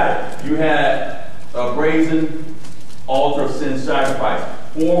 In the pattern, you had a brazen altar of sin sacrifice.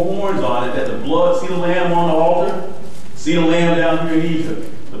 4 horns on it, that the blood, see the lamb on the altar? See the lamb down here in Egypt.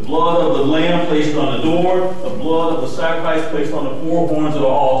 The blood of the lamb placed on the door, the blood of the sacrifice placed on the 4 horns of the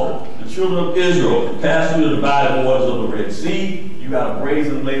altar. The children of Israel passed through the divided waters of the Red Sea. You got a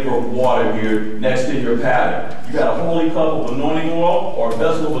brazen laver of water here next to your pattern. You got a holy cup of anointing oil, or a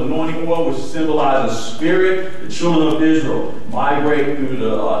vessel of anointing oil, which symbolizes spirit. The children of Israel migrate through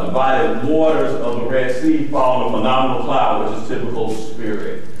the divided waters of the Red Sea, following a phenomenal cloud, which is typical of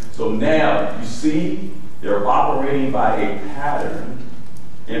spirit. So now, you see, they're operating by a pattern.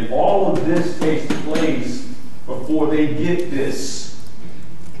 And all of this takes place before they get this.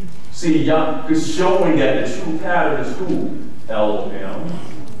 See, it's showing that the true pattern is who? Elohim.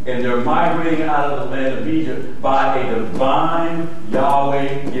 And they're migrating out of the land of Egypt by a divine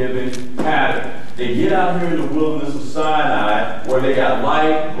Yahweh-given pattern. They get out here in the wilderness of Sinai, where they got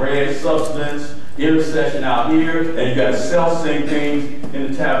light, bread, substance, intercession out here, and you got self-same things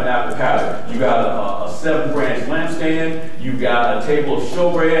in the tabernacle pattern. You got a 7-branch lampstand, you got a table of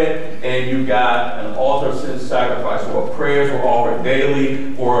showbread, and you got an altar of sin sacrifice where prayers were offered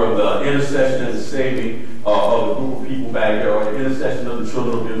daily for the intercession and the saving of the group of people back there, or the intercession of the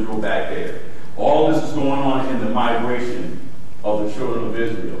children of Israel back there. All this is going on in the migration of the children of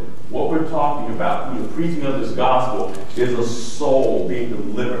Israel. What we're talking about through the preaching of this gospel is a soul being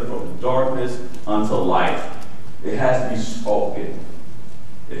delivered from darkness unto light. It has to be spoken.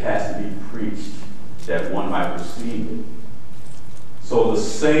 It has to be preached that one might receive it. So the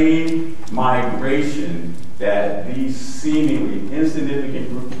same migration that these seemingly insignificant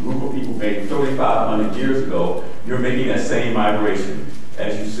group of people made 3,500 years ago, you're making that same migration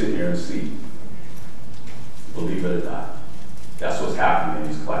as you sit here and see. Believe it or not. That's what's happening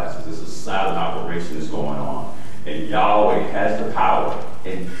in these classes. This is silent operation that's going on. And Yahweh has the power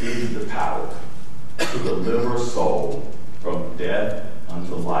and is the power to deliver a soul from death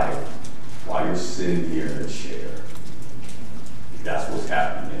unto life while you're sitting here in a chair. That's what's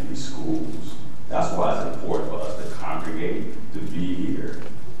happening in these schools. That's why it's important for us to congregate, to be here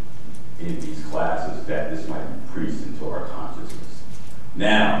in these classes, that this might be preached into our consciousness.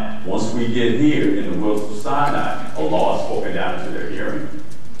 Now, once we get here in the wilderness of Sinai, a law is spoken down into their hearing.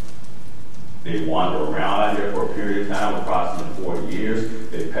 They wander around out here for a period of time, approximately 40 years.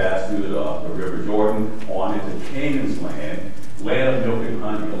 They pass through the River Jordan on into Canaan's land, land of milk and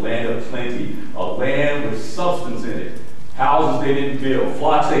honey, a land of plenty, a land with substance in it. Houses they didn't build,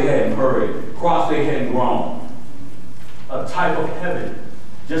 flocks they hadn't herded, crops they hadn't grown. A type of heaven,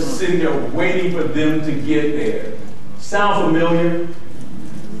 just sitting there waiting for them to get there. Sound familiar?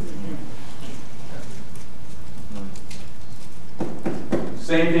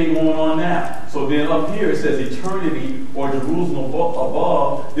 Same thing going on now. So then up here it says eternity, or Jerusalem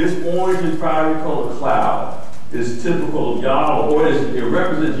above. This orange and fiery colored cloud is typical of Yahweh, or it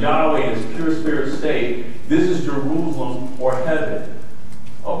represents Yahweh in his pure spirit state. This is Jerusalem, or heaven,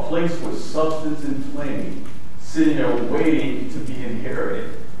 a place with substance and plenty, sitting there waiting to be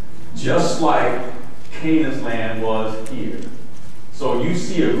inherited, just like Canaan's land was here. So you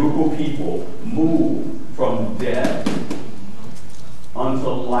see a group of people move from death unto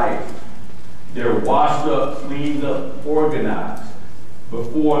life. They're washed up, cleaned up, organized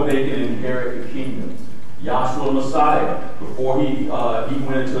before they can inherit the kingdom. Yahshua the Messiah, before he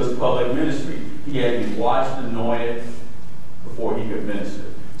went into his public ministry, he had to be washed, anointed before he could minister,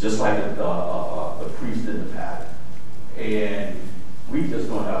 just like the priest in the pattern. And we just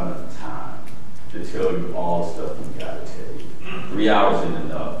don't have enough time to tell you all the stuff we got to tell you. 3 hours isn't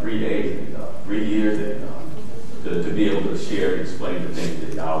enough, 3 days isn't enough, 3 years isn't enough to be able to share and explain the things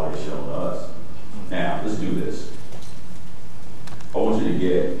that Yahweh has shown us. Now, let's do this. I want you to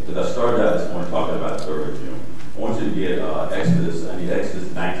get, because I started out this morning talking about the 3rd of June. I want you to get Exodus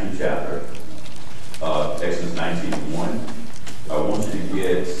 19 chapter, Exodus 19:1. I want you to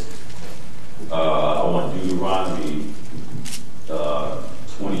get, I want Deuteronomy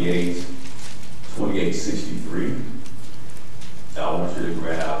 28:63. I want you to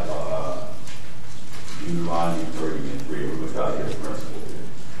grab Deuteronomy 30:3. We're going to try to get a principle here.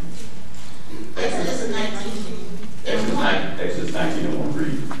 Exodus 19. Exodus 19:1.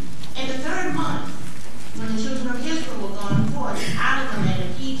 Read. In the 3rd month, when the children of Israel were gone forth out of the land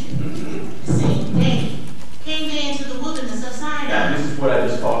of Egypt, the same day came they into the wilderness of Sinai. Now, this is what I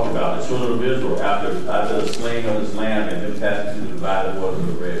just talked about. The children of Israel, after the slaying of this lamb and them passing through the divided waters of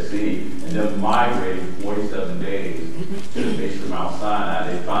the Red Sea, and them migrating 47 days to the base of Mount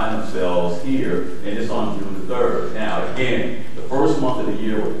Sinai, they find themselves here, and it's on June the 3rd. Now, again, the first month of the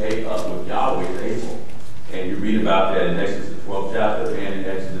year with Yahweh is April. And you read about that in Exodus the 12th chapter and in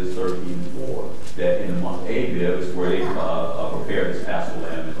Exodus 13:4, that in the month Abib is where they prepared this Passover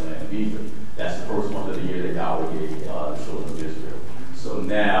lamb in the land of Egypt. That's the first month of the year that Yahweh gave the children of Israel. So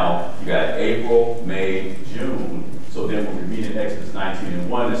now you got April, May, June. So then when we read in Exodus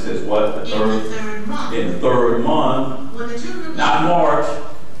 19:1, it says what? In the 3rd month. In the 3rd month. When the children of Not March,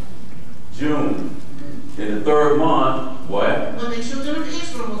 June. In the 3rd month, what? When the children of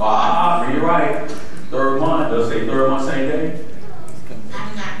Israel were gone. Read it right. 3rd month. Does it say 3rd month, same day? I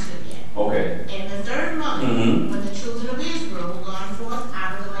did not to it yet. Okay. In the 3rd month, when the children of Israel were gone forth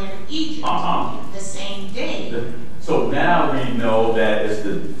out of the land of Egypt, the same day. So now we know that it's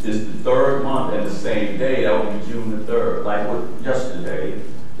the 3rd month and the same day. That would be June the 3rd. Like what yesterday,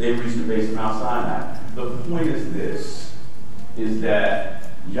 they reached the base of Mount Sinai. The point is this, is that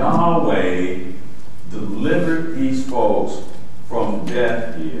Yahweh delivered these folks from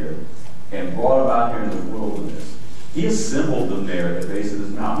death here and brought them out here in the wilderness. He assembled them there at the base of this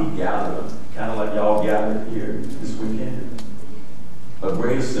mountain. He gathered them, kind of like y'all gathered here this weekend. A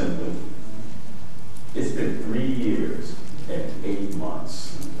great assembly. It's been 3 years and 8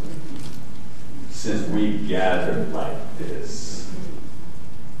 months since we gathered like this.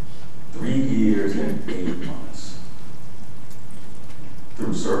 3 years and 8 months.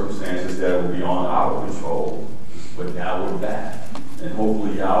 Through circumstances that will be on our control, but now we're back. And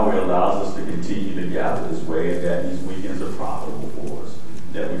hopefully Yahweh allows us to continue to gather this way, and that these weekends are profitable for us.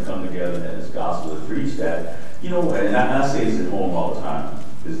 That we come together and this gospel is preached. That, you know, and I say this at home all the time,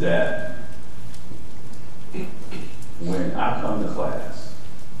 is that when I come to class,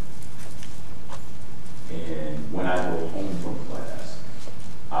 and when I go home from class,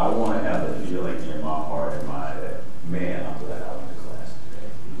 I want to have a feeling in my heart and mind that, man, I'm glad I went to class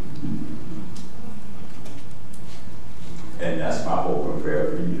today. And that's my hope and prayer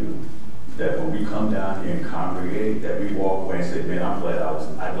for you, that when we come down here and congregate, that we walk away and say, man, I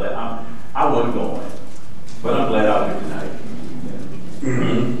wasn't going, but I'm glad I went tonight.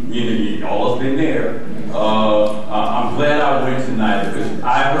 You know, all of us been there. I'm glad I went tonight because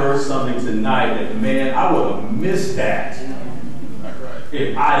I heard something tonight that, man, I would have missed that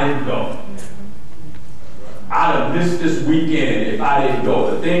if I didn't go. I'd have missed this weekend if I didn't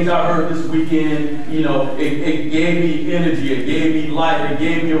go. The things I heard this weekend, you know, it gave me energy, it gave me life, it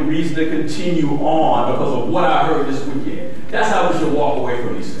gave me a reason to continue on because of what I heard this weekend. That's how we should walk away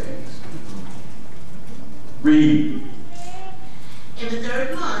from these things. Read. In the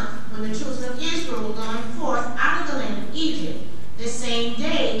 3rd month, when the children of Israel were gone forth out of the land of Egypt, the same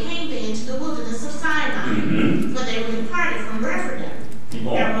day came they into the wilderness of Sinai, for they were departed from Rephidim,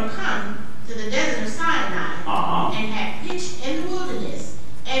 and were come to the desert of Sinai, and had pitched in the wilderness,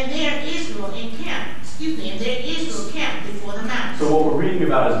 and there Israel camped before the mountain. So what we're reading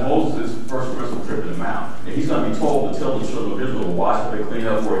about is Moses' first principal trip to the mount. And he's going to be told to tell the children of Israel to wash up and clean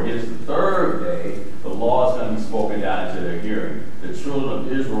up, for against the 3rd day, the law is going to be spoken down into their hearing. The children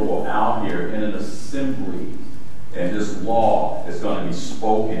of Israel were out here in an assembly, and this law is going to be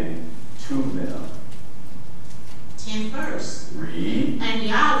spoken to them. 10th verse. Read. And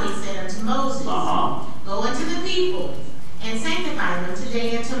Yahweh said unto Moses, Go unto the people, and sanctify them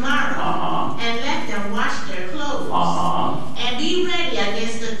today and tomorrow, and let them wash their clothes, and be ready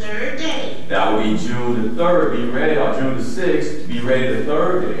against the 3rd day. That will be June the 3rd, be ready, or June the 6th, be ready the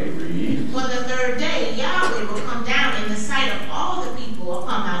 3rd day. Read. For the 3rd day, Yahweh will come down in the sight of all the people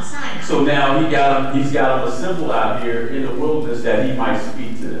upon Mount Sinai. So now he's got them assembled out here in the wilderness that he might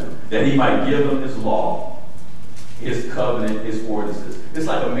speak to them, that he might give them his law, his covenant, his ordinances. It's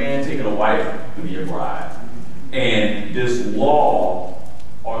like a man taking a wife to be a bride. And this law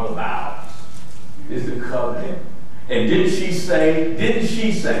are the vows, is the covenant. And didn't she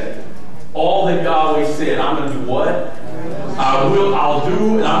say, all that Yahweh said, I'm going to do what? I'll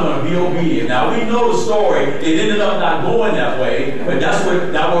do, and I'm going to be obedient. Now we know the story. It ended up not going that way, but that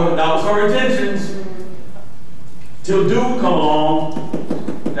was her intentions. Till dude come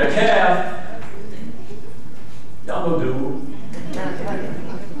along, that calf, y'all know dude.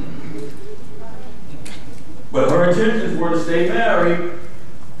 But her intentions were to stay married.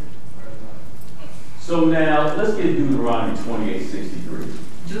 So now, let's get Deuteronomy 28:63.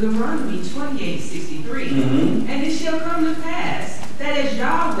 Deuteronomy 28:63. And it shall come to pass that as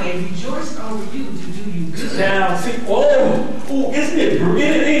Yahweh rejoiced over you to do you good. Now, see, isn't it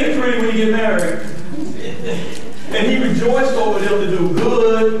pretty when you get married? And he rejoiced over them to do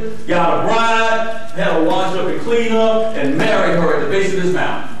good, got a bride, had her wash up and clean up, and married her at the base of this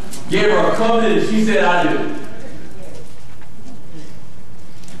mountain. Gave her a covenant, and she said, I do.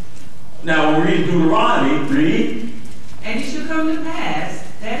 Now, when we read Deuteronomy, read. And it shall come to pass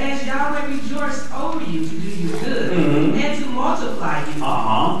that as Yahweh rejoiced over you to do you good, and to multiply you,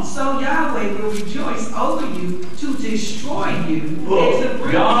 so Yahweh will rejoice over you to destroy you, and to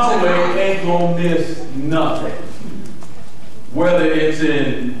bring Yahweh you to life. ain't gonna miss nothing. Whether it's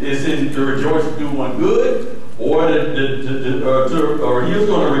in the rejoice to do one good, or he's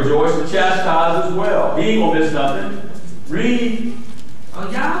going to rejoice to chastise as well. He ain't gonna miss nothing. Read.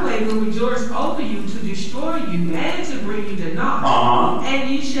 Yahweh will rejoice over you to destroy you and to bring you to naught. And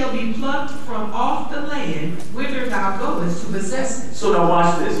ye shall be plucked from off the land whither thou goest to possess it. So now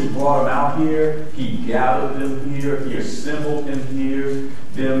watch this. He brought them out here. He gathered them here. He assembled them here,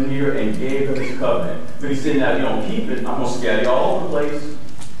 and gave them his covenant. But he said, now if you don't keep it, I'm going to scatter you all over the place.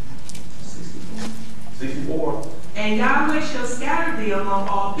 64. And Yahweh shall scatter thee among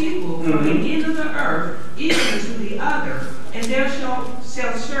all people from the end of the earth even to the other. And there shall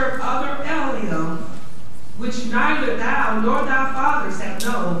serve other Elohim, which neither thou nor thy fathers have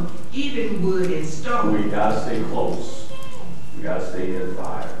known, even wood and stone. We got to stay close. We got to stay near the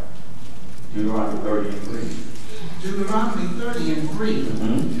fire. Deuteronomy 30:3. Deuteronomy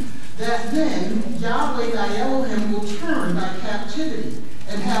 30:3. That then Yahweh thy Elohim will turn thy captivity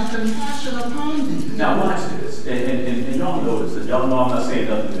and have compassion upon thee. Now watch this. And y'all know this. Y'all know I'm not saying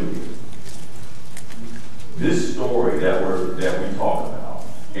nothing to you. This story that we talk about,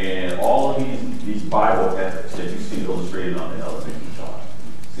 and all of these Bible ethics that you see illustrated on the elementary chart.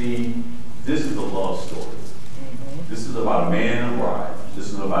 See, this is a love story. This is about a man and a bride. This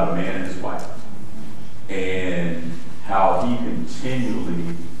is about a man and his wife. And how he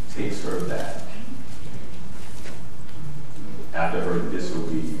continually takes her back after her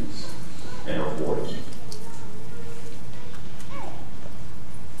disobedience and her whoredom.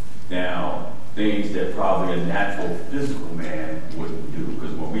 Now, things that probably a natural physical man wouldn't do,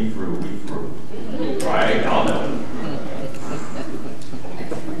 because when we threw. Right? Y'all know.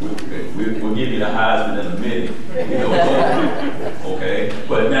 We'll give you the Heisman in a minute. Okay?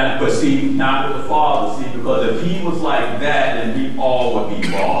 But see, not with the Father. See, because if he was like that, then we all would be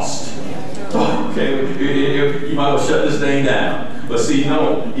lost. Okay, you might well shut this thing down. But see,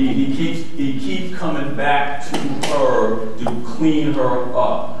 no, he keeps coming back to her to clean her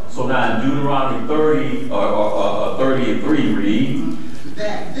up. So now in Deuteronomy 30 or 30 and 3 read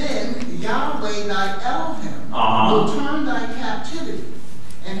that then Yahweh thy Elohim will turn thy captivity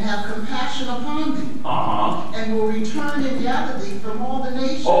and have compassion upon thee, and will return and gather thee from all the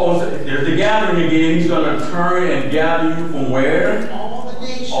nations. Oh, so there's the gathering again. He's going to turn and gather you from where? All the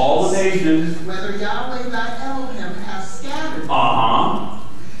nations. All the nations. Whether Yahweh thy Elohim has scattered thee.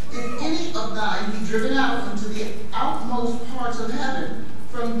 If any of thine be driven out into the outmost parts of heaven,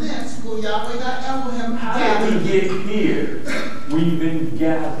 from thence will Yahweh thy Elohim How did we get here? We've been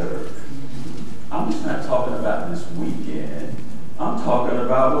gathered. I'm just not talking about this weekend. I'm talking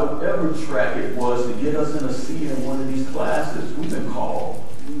about whatever track it was to get us in a seat in one of these classes. We've been called.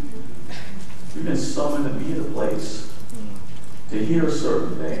 We've been summoned to be at a place to hear a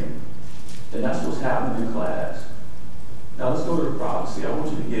certain thing. And that's what's happening in class. Now let's go to the prophecy. I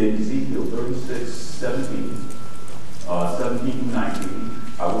want you to get Ezekiel 36, 17 through 19.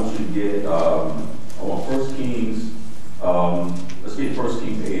 I want you to get, I want 1 Kings, let's get 1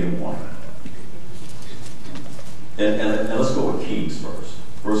 Kings 8 and 1. And let's go with Kings first.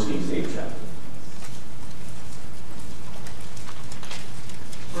 1 Kings 8 chapter.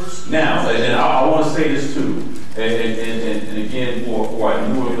 Now, and I want to say this too, and again for our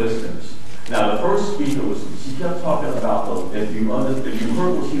newer listeners. Now, the first speaker she kept talking about if you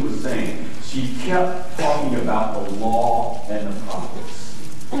heard what she was saying, she kept talking about the law and the prophets.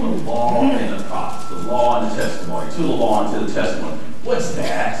 The law and the prophets. The law and the testimony. To the law and to the testimony. What's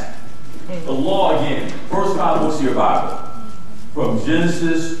that? The law again. First 5 books of your Bible. From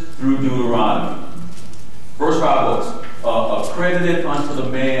Genesis through Deuteronomy. First 5 books. Accredited unto the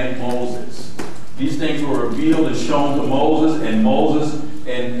man Moses. These things were revealed and shown to Moses, and Moses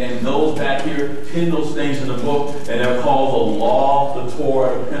and those back here pin those things in the book, and they're called the law, the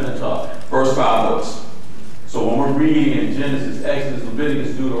Torah, the Pentateuch. First 5 books. So when we're reading in Genesis, Exodus,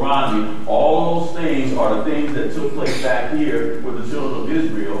 Leviticus, Deuteronomy, all those things are the things that took place back here with the children of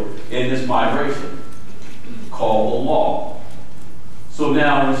Israel in this migration, called the law. So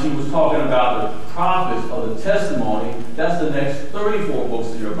now when she was talking about the prophets of the testimony, that's the next 34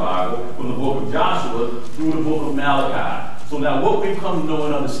 books of your Bible, from the book of Joshua through the book of Malachi. So now what we've come to know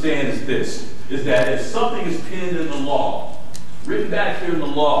and understand is this, is that if something is penned in the law, written back here in the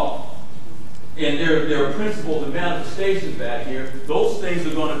law, and there are principles and manifestations back here, those things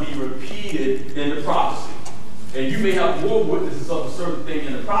are going to be repeated in the prophecy. And you may have more witnesses of a certain thing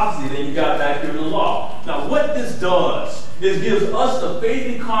in the prophecy than you got back here in the law. Now what this does is gives us the faith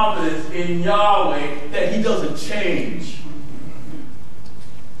and confidence in Yahweh that he doesn't change.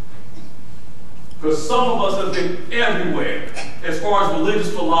 Because some of us have been everywhere as far as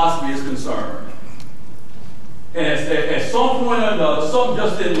religious philosophy is concerned. And at some point or another, something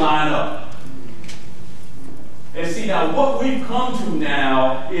just didn't line up. And see, now what we've come to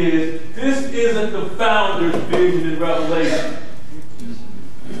now is this isn't the founder's vision and revelation.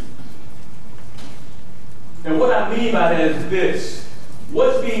 And what I mean by that is this.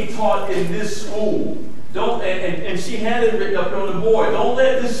 What's being taught in this school, and she had it written up on the board, don't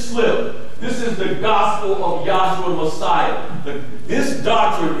let this slip. This is the gospel of Yahshua Messiah. This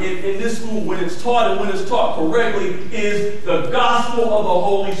doctrine in this school, when it's taught and when it's taught correctly, is the gospel of the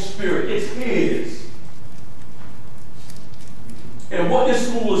Holy Spirit. It's his. And what this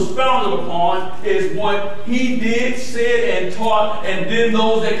school is founded upon is what he did, said, and taught, and then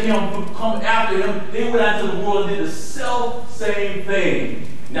those that come after him, they went out to the world and did the self-same thing.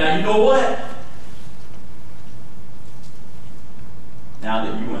 Now, you know what? Now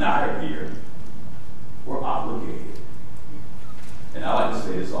that you and I are here, we're obligated. And I like to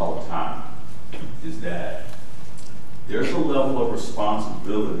say this all the time, is that there's a level of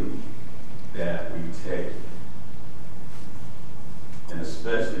responsibility that we take. And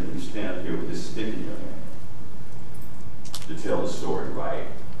especially when you stand up here with this stick in your hand to tell the story right.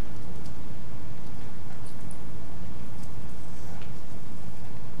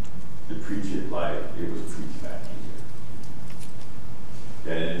 To preach it like it was preached back here.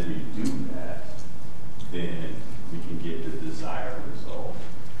 That if we do that, then we can get the desired result.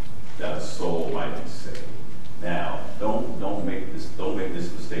 That a soul might be saved. Now, don't make this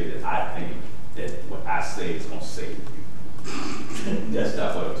mistake that I think that what I say is going to save you. That's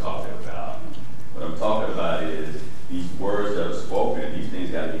not what I'm talking about. What I'm talking about is these words that are spoken, these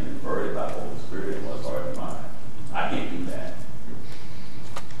things got to be converted by the Holy Spirit in one's heart and mind. I can't do that.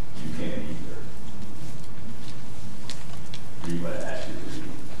 You can't either. Read what I asked you to read.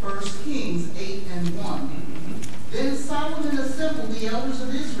 1 Kings 8 and 1. Then Solomon assembled the elders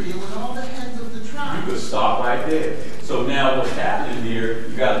of Israel and all the heads of the You tribes. could stop right there. So now what's happening here,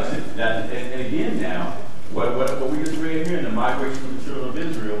 you got to, and again now, what we just read here in the migration of the children of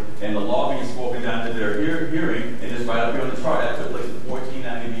Israel and the law being spoken down to their hearing, and it's right up here on the chart, that took place in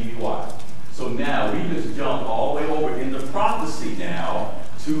 1490 BBY. So now we just jump all the way over into prophecy now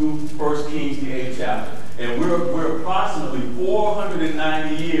to 1 Kings, the 8th chapter. And we're approximately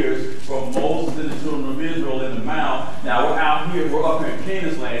 490 years from Moses and the children of Israel in the Mount. Now we're out here, we're up here in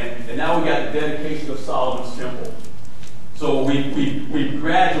Canaan's land, and now we got the dedication of Solomon's temple. So we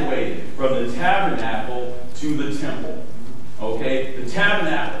graduated from the tabernacle to the temple. Okay? The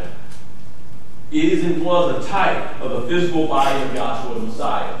tabernacle is and was a type of the physical body of Yahshua the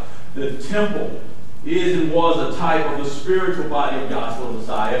Messiah. The temple is and was a type of the spiritual body of Yahshua the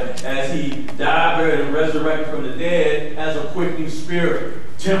Messiah, as he died, buried, and resurrected from the dead as a quickening spirit.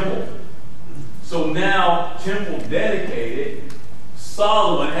 Temple. So now, temple dedicated,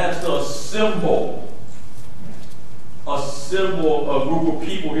 Solomon has to assemble a group of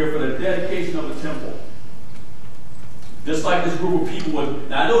people here for the dedication of the temple. Just like this group of people would,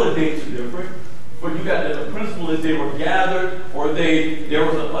 now I know the dates are different, but you got the principle is they were gathered, or there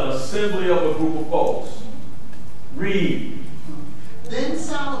was an assembly of a group of folks. Read. Then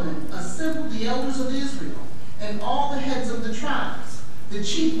Solomon assembled the elders of Israel and all the heads of the tribes, the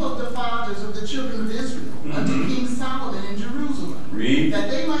chief of the fathers of the children of Israel, unto King Solomon in Jerusalem, Read.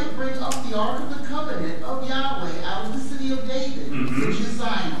 that they might bring up the ark of the covenant of Yahweh out of the city of David, which is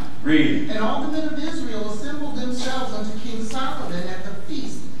Zion. Read. And all the men of Israel assembled themselves unto King Solomon at the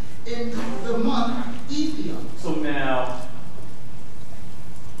feast in the month Ethiop. So now,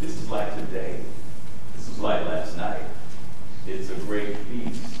 this is like today. This is like last night. It's a great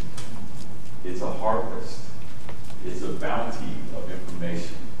feast. It's a harvest. It's a bounty of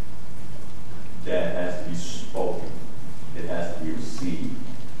information that has to be spoken. It has to be received.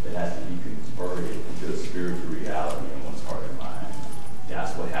 It has to be converted into a spiritual reality in one's heart and mind.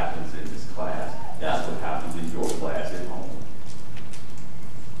 That's what happens in this class. That's what happens in your class at home.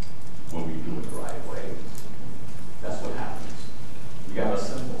 When we do it the right way. That's what happens. You gotta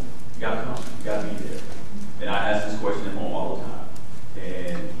assemble. You gotta come. You gotta be there. And I ask this question at home all the time.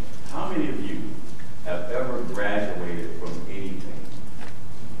 And how many of you have ever graduated from anything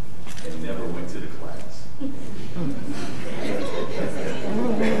and never went to the class?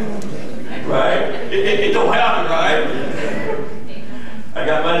 Right? It don't happen, right? I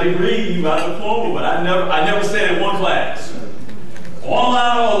got my degree, my diploma, but I never sat in one class.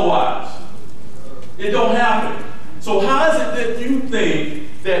 Online or otherwise. It don't happen. So how is it that you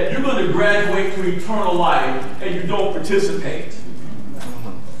think that you're going to graduate to eternal life and you don't participate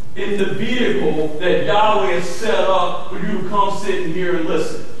in the vehicle that Yahweh has set up for you to come sit in here and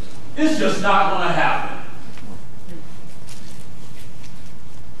listen? It's just not going to happen.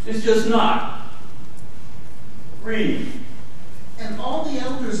 It's just not. Read. And all the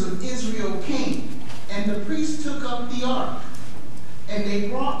elders of Israel came, and the priests took up the ark. And they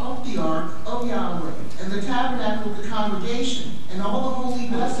brought up the ark of Yahweh, and the tabernacle of the congregation, and all the holy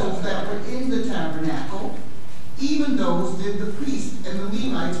vessels that were in the tabernacle, even those did the priests and the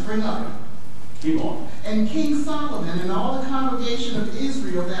Levites bring up. Keep on. And King Solomon and all the congregation of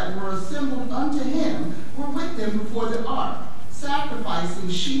Israel that were assembled unto him were with them before the ark, sacrificing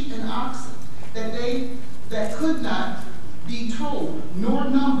sheep and oxen, that could not be told nor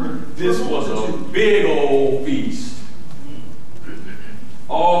numbered. This was a big old feast.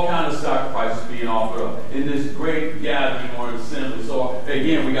 All kinds of sacrifices being offered up in this great gathering or assembly. So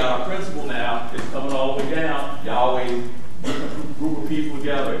again, we got our principle now. It's coming all the way down. Yahweh getting a group of people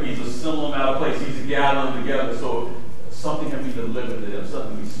together. He's assembling them out of place. He's gathering them together. So something can be delivered to them.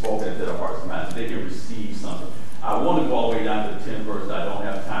 Something can be spoken into their hearts and minds. They can receive something. I want to go all the way down to the 10th verse. I don't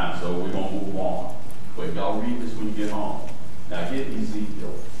have time, so we're going to move on. But y'all read this when you get home. Now get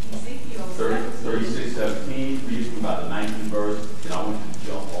Ezekiel. Ezekiel 36, 17, read from about the 19th verse, and I want you to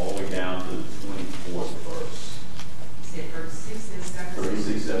jump all the way down to the 24th verse. You said 36 and 17.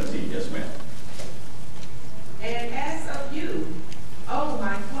 36, 17, yes ma'am. And as of you, O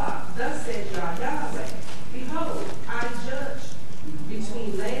my flock, thus said Yahweh, behold, I judge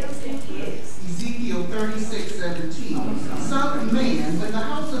between lambs and kids. Ezekiel 36, 17. Son of man, when the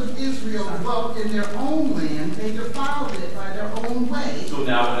house of Israel dwelt in their own land, they defiled it by their own way. So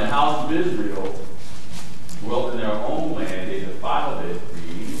now when the house of Israel dwelt in their own land, they defiled it,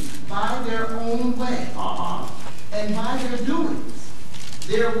 read. By their own way. And by their doings.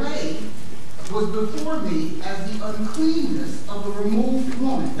 Their way was before me as the uncleanness of a removed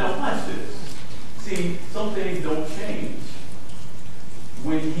woman. Now watch this. See, some things don't change.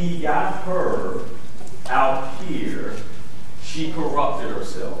 When he got her out here, she corrupted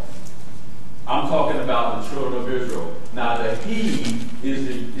herself. I'm talking about the children of Israel. Now the he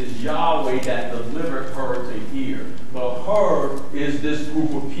is Yahweh that delivered her to here. But her is this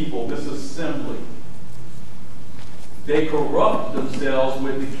group of people, this assembly. They corrupt themselves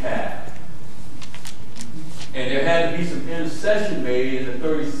with the calf. And there had to be some intercession made in the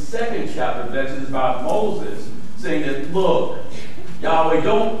 32nd chapter of Exodus by Moses, saying that, look, Yahweh,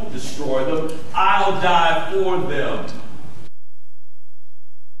 don't destroy them. I'll die for them.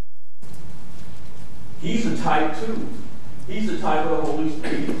 He's a type too. He's a type of the Holy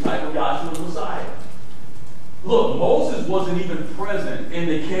Spirit. He's a type of Yahshua the Messiah. Look, Moses wasn't even present in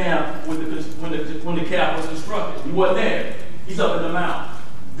the camp when the calf was constructed. He wasn't there. He's up in the mountain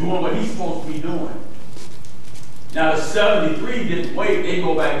doing what he's supposed to be doing. Now the 73 didn't wait. They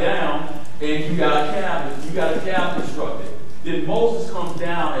go back down, and you got a calf constructed. Then Moses comes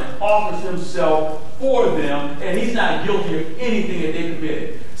down and offers himself for them, and he's not guilty of anything that they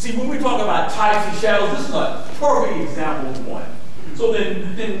committed. See, when we talk about types and shadows, this is a perfect example of one. So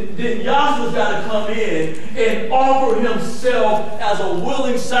then Yahshua's got to come in and offer himself as a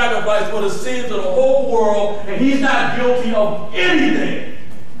willing sacrifice for the sins of the whole world, and he's not guilty of anything.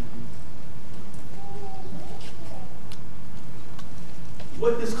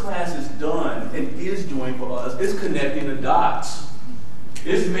 What this class has done and is doing for us is connecting the dots.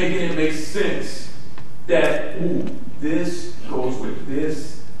 It's making it make sense that, ooh, this goes with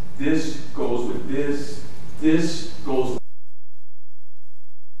this goes with this goes with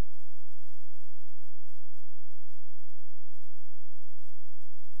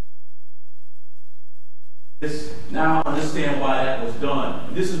this. Now I understand why that was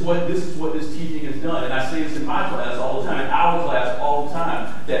done. This is what this teaching has done. And I say this in my class all the time, in our class all the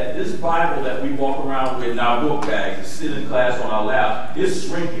time, that this Bible that we walk around with in our book bags and sit in class on our lap is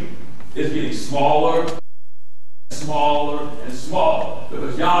shrinking. It's getting smaller, smaller, and smaller.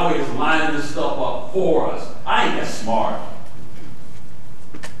 Because Yahweh is lining this stuff up for us. I ain't that smart.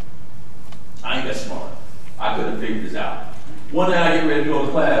 I couldn't figure this out. One day I get ready to go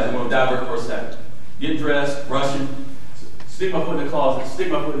to class. I'm going to divert for a second. Get dressed, brushing, stick my foot in the closet, stick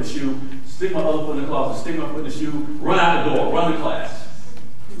my foot in the shoe, stick my other foot in the closet, stick my foot in the shoe, run out the door, run to class.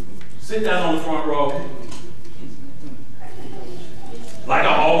 Sit down on the front row, like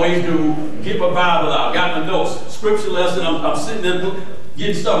I always do, get my Bible out, got my notes, scripture lesson, I'm sitting there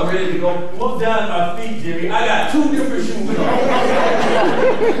getting stuff ready to go. Look down at my feet, Jimmy, I got 2 different shoes on.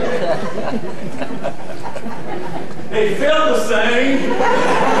 They felt the same.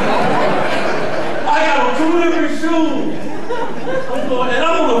 I got on 2 different shoes. I'm going, and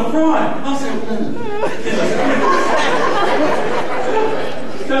I'm on the front. I'm saying,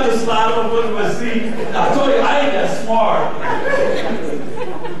 trying to slide up under my seat. I told you, I ain't that smart.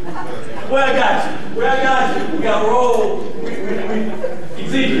 Where I got you? We got to roll.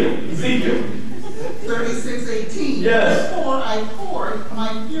 Ezekiel. 36:18. Yes. Therefore I poured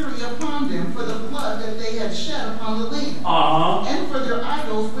my fury upon them for the blood that they had shed upon the land, and for their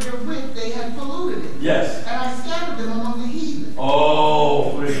idols wherewith they had polluted it. Yes. And I scattered them among the heathen.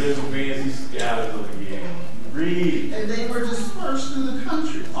 Oh, for his disobedience, he scattered them again. Read. And they were dispersed through the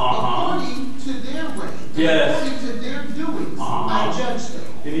country, according to their way, according to their doings. I judged them.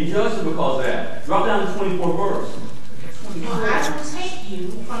 And he judged them because of that. Drop down to the 24th verse. For I will take you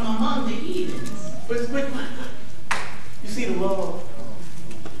from among the heathens. But you see the love.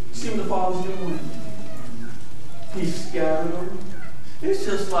 You see what the Father's doing? He scattered them. It's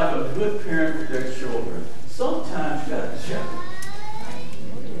just like a good parent with their children. Sometimes you gotta check them.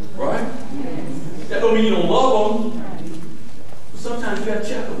 Right? That don't mean you don't love them. But sometimes you gotta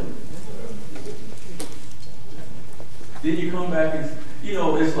check them. Then you come back and,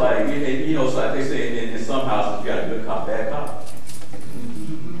 it's like, it's like they say in some houses, you got a good cop, bad cop.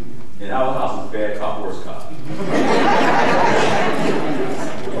 In our house, it's bad cop, worse cop.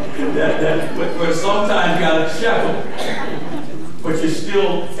 But sometimes you gotta check them. But you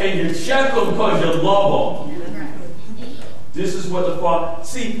check them because you love them. This is what the Father,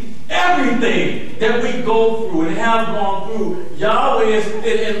 see, everything that we go through and have gone through, Yahweh is,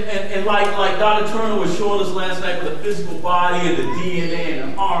 and like Dr. Turner was showing us last night with the physical body and the DNA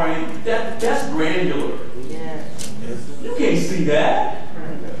and the RNA, that's granular. You can't see that.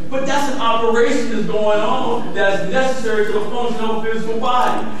 But that's an operation that's going on that's necessary to the function of a physical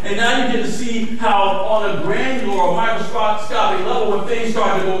body. And now you get to see how on a granular or microscopic level when things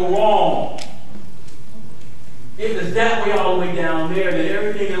start to go wrong. If it's that way all the way down there, then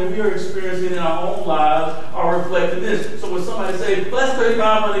everything that we are experiencing in our own lives are reflecting this. So when somebody says, well, that's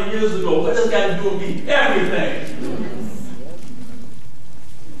 3,500 years ago, what does that got to do with me? Everything.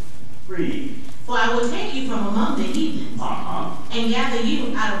 Breathe. For I will take you from among the heathens, and gather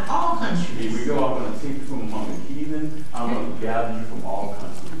you out of all countries. Here we go. I'm going to take you from among the heathen. I'm going to gather you from all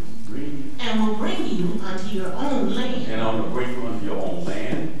countries. Read. And will bring you unto your own land. And I'm going to bring you unto your own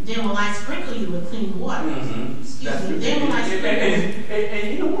land. Then will I sprinkle you with clean water. Excuse me. Then will I sprinkle you.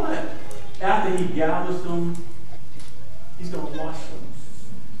 And you know what? After he gathers them, he's going to wash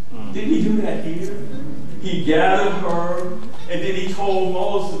them. Didn't he do that here? He gathered her, and then he told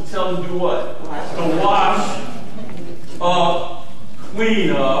Moses to tell him to do what? To wash, clean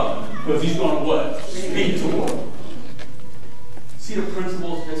up, because he's going to what? Speak to her. See the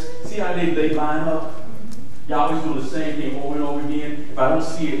principles? See how they line up? Yahweh's doing the same thing over and over again. If I don't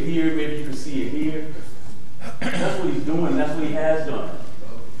see it here, maybe you can see it here. That's what he's doing. That's what he has done.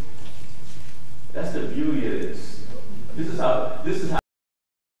 That's the beauty of this. This is how he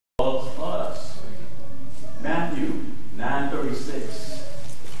loves us. Matthew 9:36.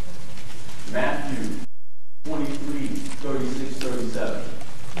 Matthew 23:36-37.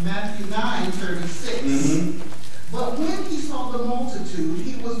 Matthew 9:36. But when he saw the multitude,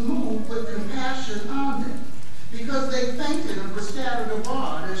 he was moved with compassion on them, because they fainted and were scattered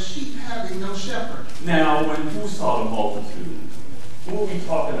abroad as sheep having no shepherd. Now, when who saw the multitude? Who are we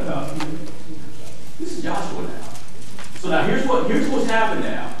talking about here? This is Joshua now. So now here's what's happened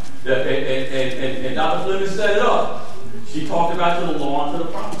now. And Dr. Fleming set it up. She talked about to the law and to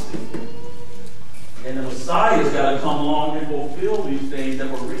the prophecy. And the Messiah's got to come along and fulfill these things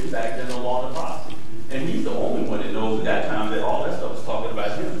that were written back in the law and the prophecy. And he's the only one that knows at that time that all that stuff was talking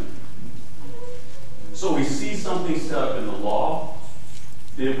about him. So we see something set up in the law.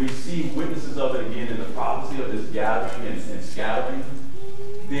 Then we see witnesses of it again in the prophecy of this gathering and scattering.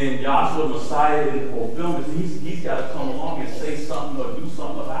 Then Joshua, the Messiah, in fulfillment, he's got to come along and say something or do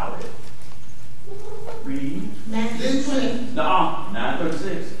something about it. Read. Matthew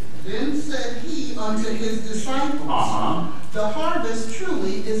 9:36. Then said he unto his disciples, The harvest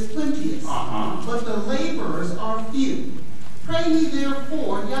truly is plenteous, but the laborers are few. Pray ye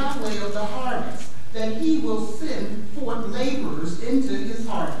therefore Yahweh of the harvest, that he will send forth laborers into his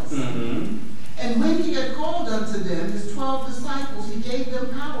harvest. And when he had called unto them his 12 disciples, he gave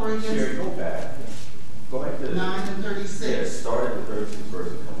them power against... Sherry, go back. Go back to 9:36. Yeah, start at the 36 verse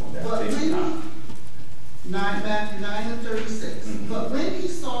and come on down. But Matthew 9:36. But when he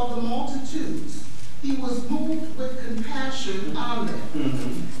saw the multitudes, he was moved with compassion on them,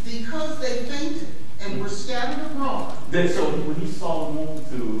 because they fainted and were scattered abroad. So when he saw the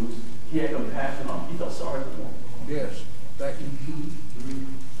multitudes, he had compassion on them. He felt sorry for them. Yes. Thank you.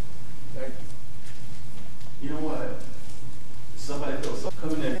 Thank you. You know what? Somebody feels sorry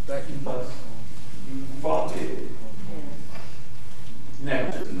coming in. Thank you. Us. You fought it. Now,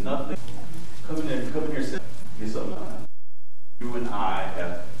 there's nothing. Come in here, sit. Get something. You and I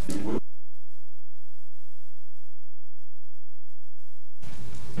have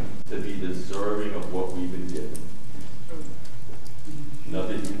to be deserving of what we've been given.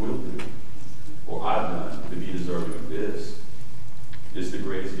 Nothing you will do, or I've done, to be deserving of this. It's the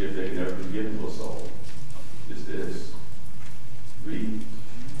greatest gift that can ever be given to a soul. It's this. Read.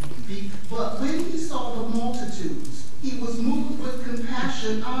 But when he saw the multitudes, he was moved with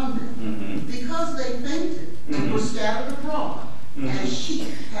compassion on them, because they fainted and were scattered abroad, as sheep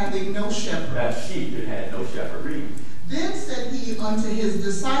having no shepherd. As sheep that had no shepherd. Read. Then said he unto his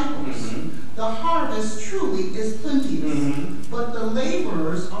disciples, The harvest truly is plenteous, but the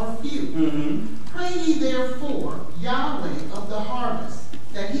laborers are few. Pray ye therefore Yahweh of the harvest,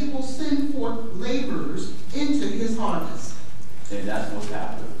 that he will send forth laborers into his harvest. And that's what's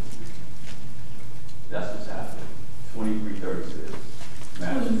happening. That's what's happening. 23:36.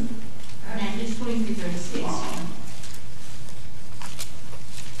 Matthew 23:36.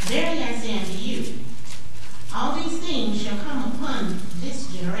 Verily I say unto you, all these things shall come upon this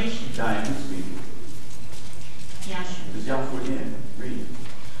generation. Diane, who's speaking? Joshua. It's Joshua again. Read.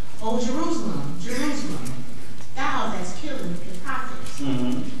 O Jerusalem, Jerusalem, thou that killest the prophets,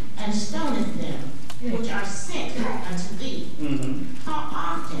 and stonest them which are sent unto thee. How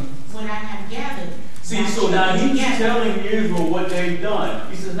often would I have gathered? See, so now he's telling Israel what they've done.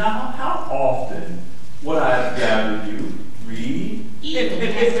 He says, now how often would I have gathered you? Read.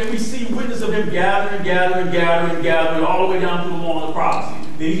 And we see witness of him gathering all the way down through the law and the prophecy.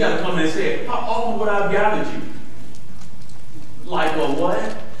 Then he's got to come in and say, how often would I have gathered you? Like a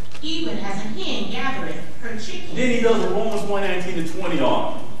what? Even as a hen gathereth her chickens. Then he does a Romans 1:19-20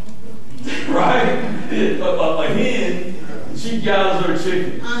 on them. Right? A hen, she gathers her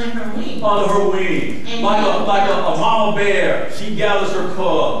chickens. Under her wings. Under her wings. Like a mama bear, she gathers her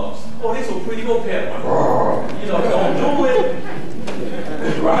cubs. Oh, they're so pretty, go pet one. You know, don't do it.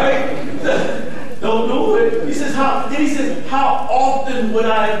 Right? says, how often would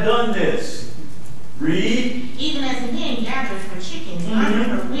I have done this? Read. Even as a hen gathers for chickens under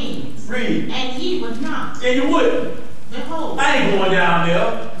her wings. Read. And ye would not. And you wouldn't. Behold. I ain't going down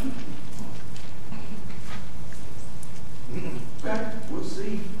there. Okay, we'll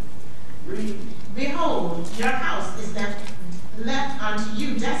see. Read. Behold, your house is left unto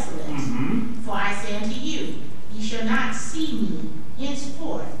you desolate. For I say unto you, ye shall not see me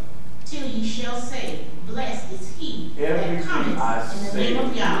henceforth, till ye shall say, blessed is he that cometh in the name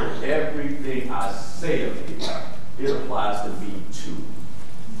of Yahweh. Everything I say of you, it applies to me too.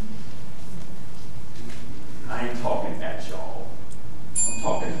 I ain't talking at y'all. I'm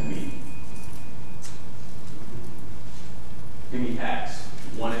talking to me. Give me Acts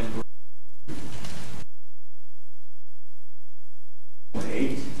 1 and 3.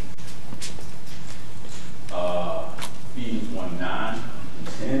 8. Ephesians 1, 9 and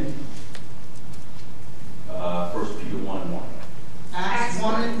 10. 1 Peter 1, 1. Acts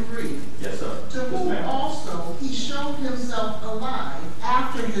 1 and 3. Yes, sir. To Yes, whom ma'am. also he showed himself alive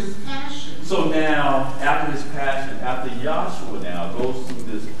after his passion. So now, after his passion, after Yahshua now goes through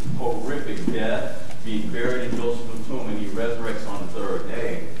this horrific death, being buried in Joseph's tomb, and he resurrects on the third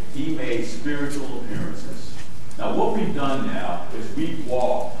day, he made spiritual appearances. Now, what we've done now is we've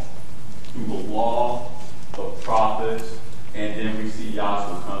walked through the law, the prophets, and then we see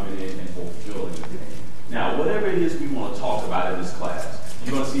Yahshua coming in and fulfilling the thing. Now, whatever it is we want to talk about in this class,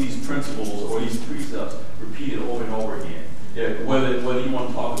 you're going to see these principles or these precepts repeated over and over again. Whether you want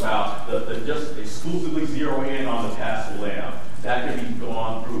to talk about the just exclusively zero in on the Paschal Lamb, that can be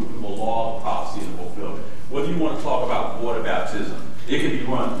gone through the law, the prophecy, and the fulfillment. Whether you want to talk about water baptism, it can be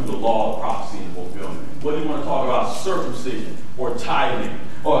run through the law, the prophecy, and the fulfillment. Whether you want to talk about circumcision or tithing,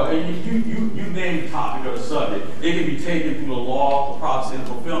 or you name the topic or the subject, it can be taken through the law, the prophecy, and the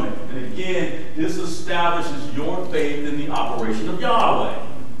fulfillment. And again, this establishes your faith in the operation of Yahweh.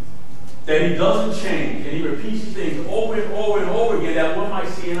 That he doesn't change, and he repeats things over and over and over again that one might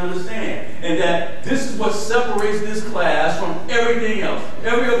see and understand. And that this is what separates this class from everything else.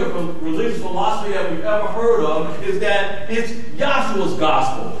 Every other religious philosophy that we've ever heard of is that it's Yahshua's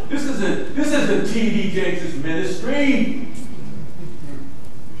gospel. This isn't T.D. Jakes' ministry.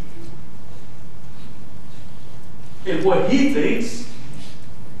 It's what he thinks,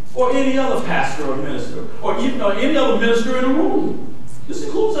 or any other pastor or minister, or even any other minister in the room. This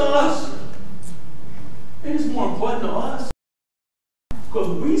includes us. And it's more important to us.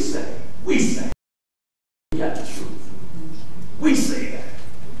 Because we say, we got the truth. We say that.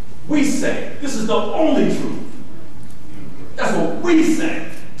 We say, this is the only truth. That's what we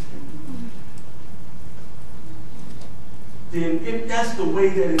say. Then if that's the way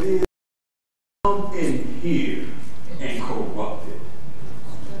that it is, come in here and corrupt it.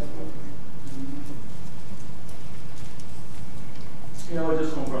 You know, it's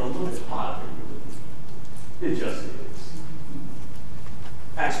just going to run a little bit hotter than you. It just is.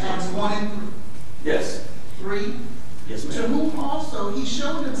 Acts 1 and 3. Yes. 3. Yes, ma'am. To whom also he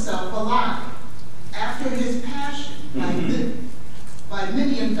showed himself alive after his passion by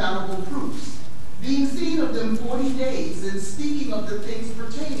many infallible proofs, being seen of them 40 days, and speaking of the things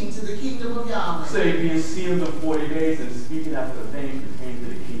pertaining to the kingdom of Yahweh. Say, being seen of them 40 days and speaking after the things pertaining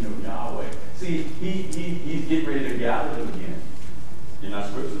to the kingdom of Yahweh. See, he's getting ready to gather them again. You're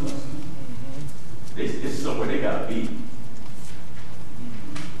not scriptureless. It's somewhere they got to be.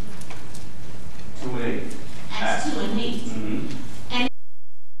 2 and 8. Acts 2 and 8. Mm-hmm.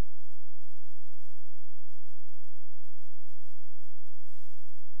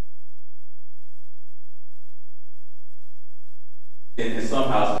 In some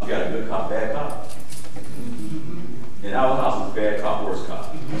houses, you got a good cop, bad cop. In our house, it's bad cop, worse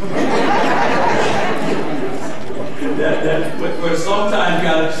cop. Where sometimes you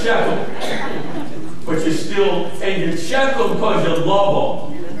got to check them, but you check them because you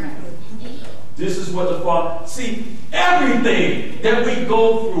love them. This is what the Father, see, everything that we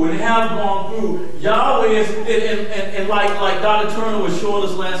go through and have gone through, Yahweh is, and like Dr. Turner was showing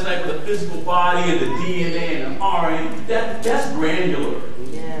us last night with the physical body and the DNA and the RNA, that's granular.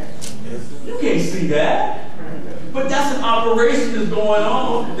 You can't see that. But that's an operation that's going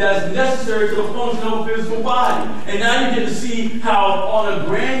on that's necessary to the function of a physical body. And now you get to see how on a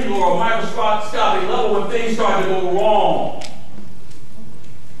granular or microscopic level when things start to go wrong.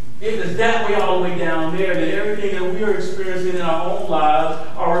 If it's that way all the way down there, then everything that we are experiencing in our own lives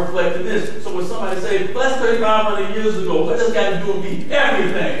are reflecting this. So when somebody says, well, that's 3,500 years ago, what does that got to do with me?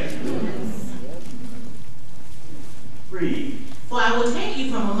 Everything. Read. For I will take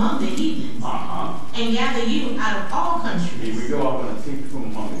you from among the heathens, and gather you out of all countries. Here we go. I'm going to take you from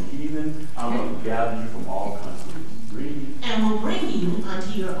among the heathen. I'm going to gather you from all countries. and will bring you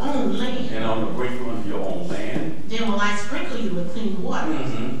unto your own land. And I'm going to bring you unto your own land. Then will I sprinkle you with clean water.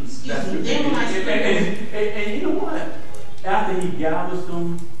 Excuse me. Then will I sprinkle you. And you know what? After he gathers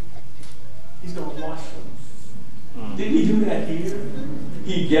them, he's going to wash them. Didn't he do that here?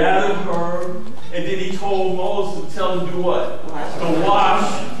 He gathered her, and then he told Moses to tell him to do what? To wash,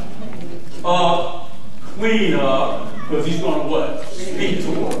 clean up, because he's going to what? Speak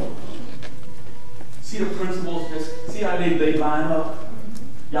to her. See the principles? Just see how they line up?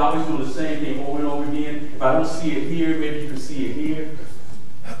 Yahweh's doing the same thing over and over again. If I don't see it here, maybe you can see it here.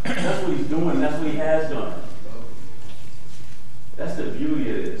 That's what he's doing. That's what he has done. That's the beauty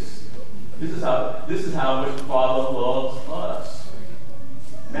of this. This is how much the Father loves us.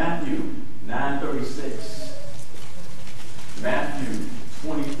 Matthew 9:36. Matthew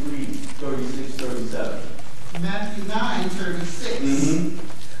 23:36-37. Matthew 9:36.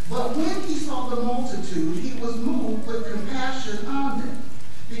 But when he saw the multitude, he was moved with compassion on them,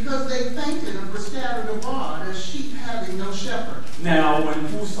 because they fainted and were scattered abroad as sheep having no shepherd. Now, when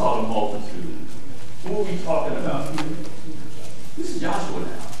who saw the multitude? Who are we talking about here? This is Joshua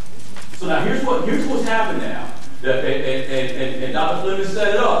now. So now here's what's happened now. And Dr. Fleming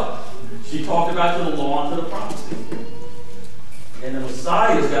set it up. She talked about to the law and to the prophecy. And the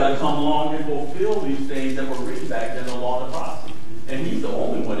Messiah's got to come along and fulfill these things that were written back then in the law and the prophecy. And he's the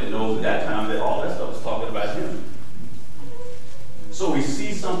only one that knows at that time that all that stuff was talking about him. So we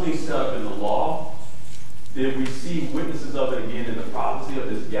see something set up in the law. Then we see witnesses of it again in the prophecy of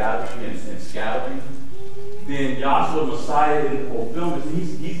this gathering and scattering. Then Joshua, the Messiah, in fulfillment,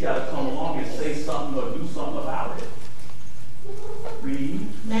 he's got to come along and say something or do something about it. Read.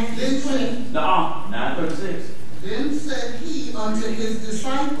 Matthew 20. 9:36. Then said he unto his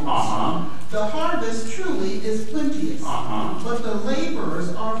disciples, The harvest truly is plenteous, but the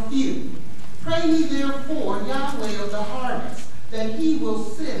laborers are few. Pray ye therefore Yahweh of the harvest, that he will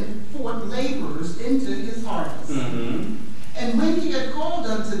send forth laborers into his harvest. And when he had called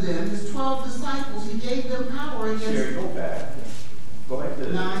unto them his 12 disciples, he gave them power against... Sherry, go back. Go back to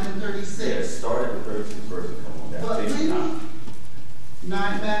 9:36. Yeah, start at the 36 verse and come on down. But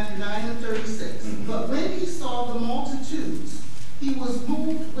Matthew 9:36. But when he saw the multitudes, he was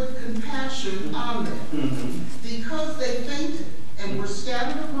moved with compassion on them, because they fainted and were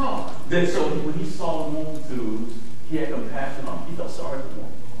scattered abroad. Then, so when he saw the multitudes, he had compassion on them. He felt sorry for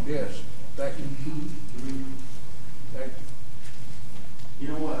them. Yes. Thank you. Thank you. You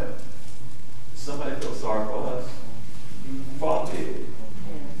know what? Somebody felt sorry for us. Father did.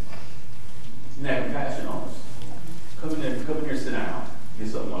 And had compassion on us. Come in here, sit down. Get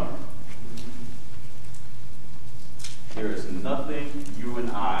something learned. There is nothing you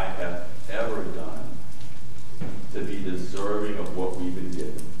and I have ever done to be deserving of what we've been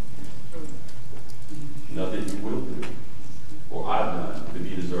given. Nothing you will do or I've done to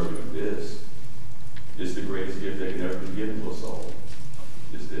be deserving of this. It's the greatest gift that can ever be given to a soul.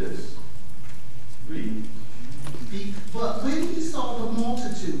 It's this. Read. But when he saw the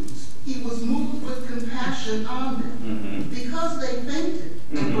multitudes, he was moved with compassion on them, because they fainted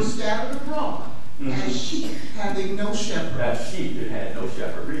and were scattered abroad, as sheep having no shepherd. As sheep that had no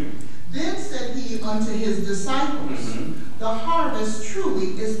shepherd. Read. Then said he unto his disciples, The harvest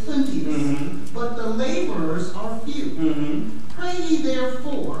truly is plenteous, but the laborers are few. Pray ye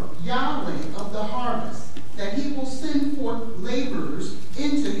therefore Yahweh of the harvest, that he will send forth laborers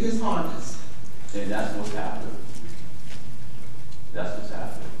into his harvest. And that's what's happening. That's what's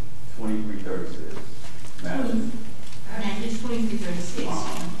happening. 23:36. Matthew 23:36.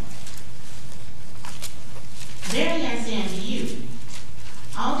 Verily I say unto you,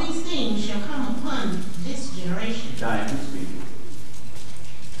 all these things shall come upon this generation. Diane, who's speaking?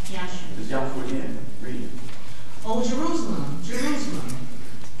 Yahshua. It's Yahshua again. Read. O Jerusalem, Jerusalem,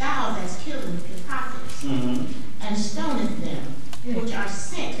 thou that killest the prophets, and stonest them which are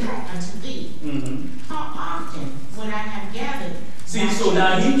sent unto thee. How often would I have gathered? See, so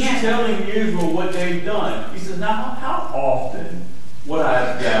now he's telling Israel what they've done. He says, now how often would I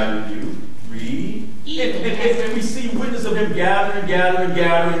have gathered you? Read. And we see witness of him gathering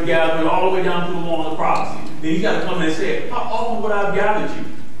all the way down to the law and the prophecy. Then he's got to come in and say, how often would I have gathered you?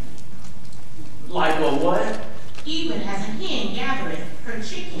 Like a what? Even as a hen gathereth her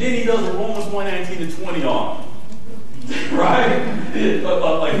chicken. Then he does a Romans 1:19-20 on them. Right?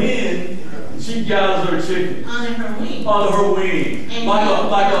 A hen, she gathers her chicken. Under her wings. Under her wings. And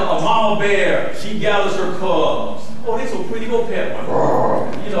like a mama bear, she gathers her cubs. Oh, they're so pretty, go pet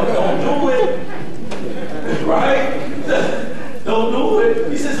one. You know, don't do it. Right? Don't do it.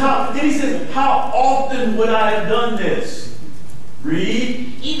 He says, how often would I have done this?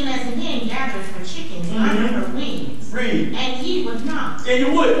 Read. Even as a hen gathers her chickens under her wings, Read. And ye would not. And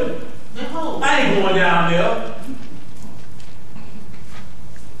you wouldn't. Behold. I ain't going down there.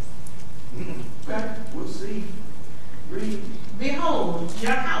 Okay, we'll see. Read. Behold,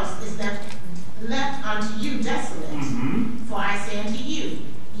 your house is left unto you desolate. For I say unto you,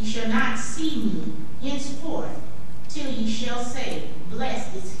 ye shall not see me henceforth, till ye shall say,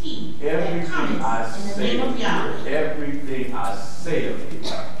 blessed is he that cometh in the name of Yahweh. Everything I say of you,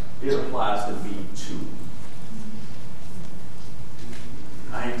 it applies to me too.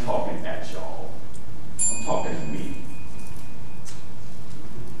 I ain't talking at y'all. I'm talking to me.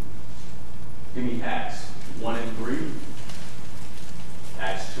 Give me Acts 1 and 3.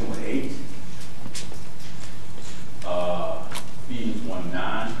 Acts 2 and 8. Ephesians 1,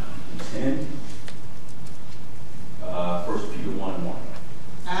 9 and 10. 1 Peter 1, 1.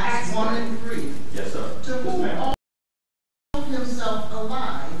 Acts 1 and 3. Yes, sir. To Yes, whom ma'am. also himself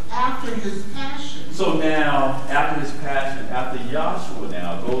alive after his passion. So now, after his passion, after Joshua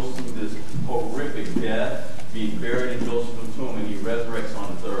now goes through this horrific death, being buried in Joseph's tomb, and he resurrects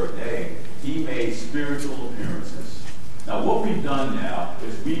on the third day, he made spiritual appearances. Now, what we've done now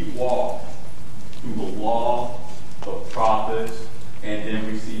is we've walked through the law, the prophets, and then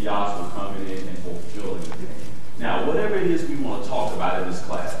we see Joshua coming in and fulfilling the thing. Now, whatever it is we want to talk about in this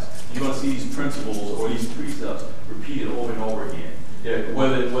class, you're going to see these principles or these precepts repeated over and over again. Yeah,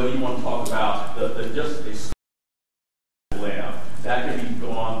 whether you want to talk about just a lamb, that can be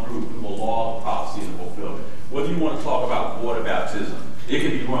gone through the law, the prophecy, and the fulfillment. Whether you want to talk about water baptism, it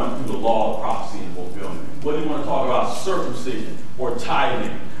can be run through the law, the prophecy, and the fulfillment. Whether you want to talk about circumcision or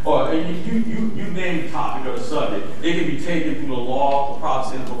tithing, or you name the topic or the subject, it can be taken through the law, the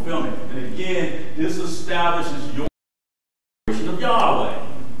prophecy, and the fulfillment. And again, this establishes your version of Yahweh.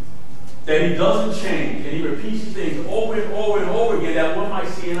 That he doesn't change, and he repeats things over and over and over again that one might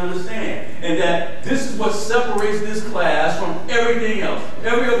see and understand. And that this is what separates this class from everything else.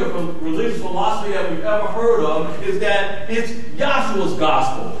 Every other religious philosophy that we've ever heard of is that it's Yahshua's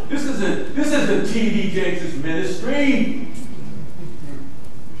gospel. This isn't T.D. Jakes' ministry.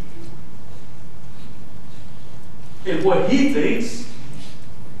 And what he thinks,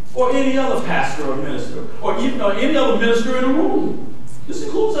 or any other pastor or minister, or even any other minister in the room. This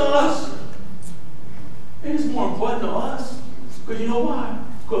includes us. And it's more important to us. Because you know why?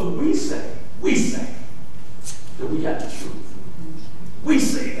 Because we say that we got the truth. We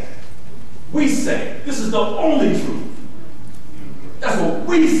say that. We say this is the only truth. That's what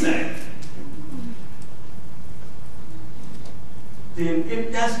we say. Then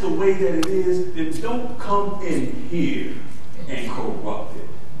if that's the way that it is, then don't come in here and corrupt it.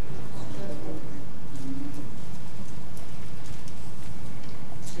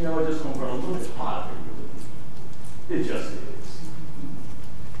 You know, it's just going to run a little bit hotter. It just is.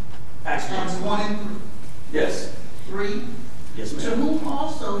 Acts 1 and 3. Yes. 3. Yes, ma'am. To whom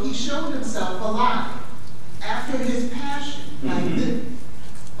also he showed himself alive after his passion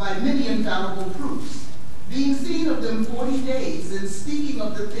by many infallible proofs, being seen of them 40 days, and speaking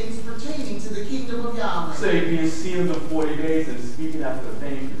of the things pertaining to the kingdom of Yahweh. Say, being seen of them 40 days and speaking after the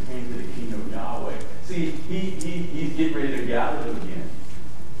things pertaining to the kingdom of Yahweh. See, he's getting ready to gather them again.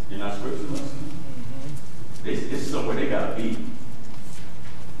 You're not scriptureless. This is somewhere they got to be.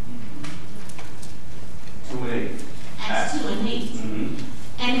 2 and 8. Acts 2 and 8.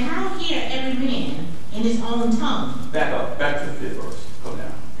 And how hear every man in his own tongue? Back up. Back to the 5th verse. Come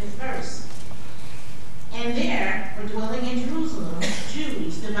down. 5th verse. And there were dwelling in Jerusalem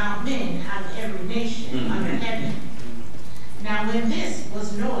Jews, devout men out of every nation under heaven. Now when this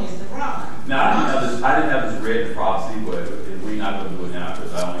was noised abroad. Now I didn't have this read in prophecy, but we're not going to do it now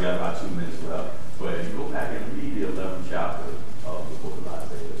because I only got about 2 minutes left. But if you go back and read the 11th chapter of the book of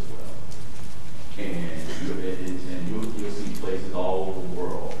Isaiah as well, and you'll see places all over the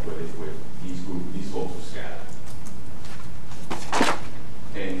world where these folks are scattered.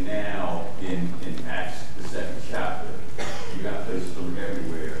 And now in Acts the 2nd chapter, you got places from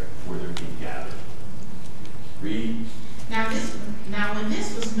everywhere where they're being gathered. Read. Now when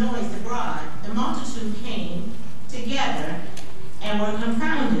this was noised abroad, the multitude came together and were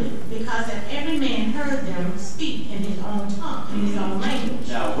confounded, because that every man heard them speak in his own tongue, in his own language.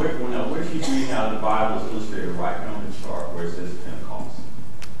 Now where she's reading out of the Bible is illustrated right here on the chart where it says Pentecost.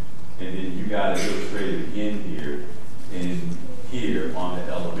 And then you got it illustrated again here, and here on the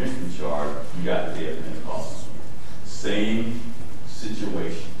elementary chart, you got the day of Pentecost. Same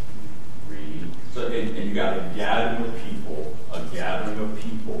situation. Read. So, and you got a gathering of people,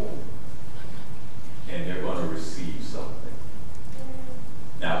 and they're going to receive something.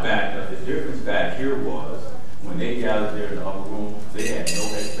 Now, the difference back here was when they gathered there in the upper room, they had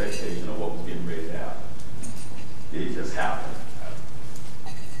no expectation of what was getting ready to happen. They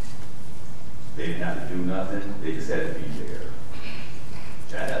have to do nothing. They just had to be there.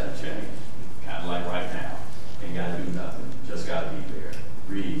 That hasn't changed. Kind of like right now. Ain't got to do nothing. Just got to be there.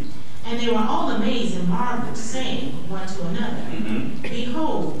 Read. And they were all amazed and marveled, saying one to another,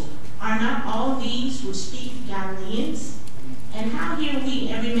 Behold, are not all these which speak Galileans? And how hear we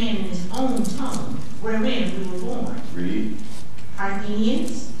every man in his own tongue, wherein we were born? Read.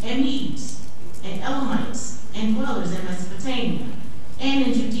 Parthians, and Medes, and Elamites, and dwellers in Mesopotamia, and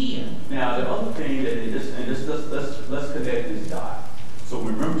in Judea. Now, the other thing that it is, and this, let's connect this dot. So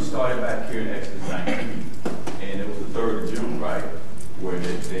remember, we started back here in Exodus 19, and it was the 3rd of June, right? Where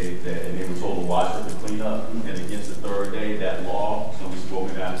they were told to wash up and clean up, and against the 3rd day, that law was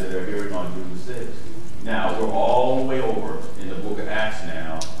spoken down to their hearing on June the 6th. Now, we're all the way over in the book of Acts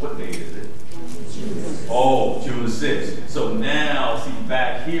now. What day is it? Oh, June the 6th. So now, see,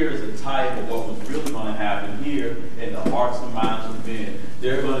 back here is a type of what was really going to happen here in the hearts and minds of men.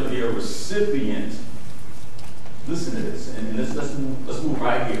 They're going to be a recipient. Listen to this, and let's move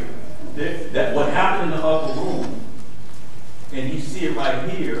right here. That what happened in the upper room, and you see it right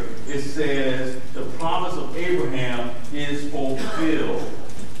here, it says the promise of Abraham is fulfilled.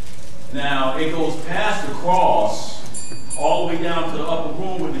 Now, it goes past the cross, all the way down to the upper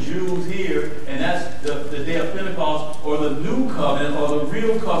room with the Jews here, and that's the day of Pentecost, or the new covenant, or the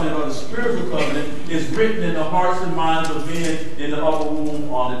real covenant, or the spiritual covenant, is written in the hearts and minds of men in the upper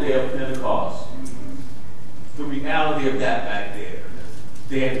room on the day of Pentecost. The reality of that back there.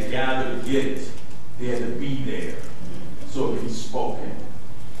 They had to gather to get it. They had to be there. So it can be spoken.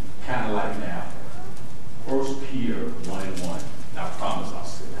 Kind of like now. 1 Peter 1:1. Now I promise I'll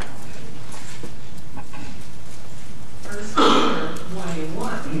sit down. 1 Peter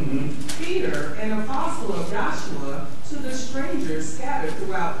 1:1. Peter, an apostle of Joshua, to the strangers scattered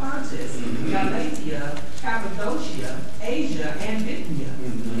throughout Pontus, Galatia, Cappadocia, Asia, and Bithynia,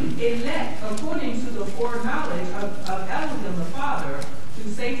 elect according to the foreknowledge of Elohim the Father, to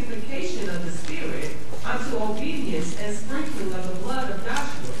sanctification of the Spirit, unto obedience and sprinkling of the blood of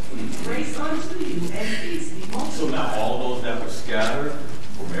Joshua. Grace unto you and peace be multiplied. So now all those that were scattered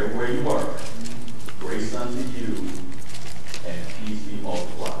from everywhere you were, grace unto you and peace be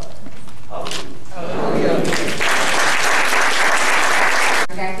multiplied. Hallelujah. Hallelujah.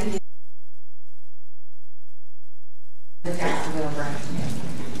 Jackie, the Jacksonville branch.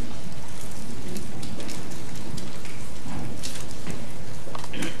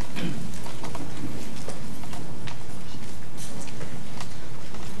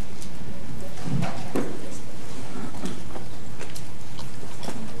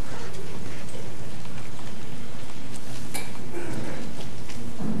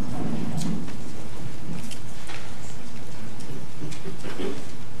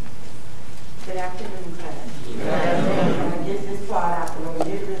 Good afternoon, class. Good afternoon. I'm going to get this part out, but I'm going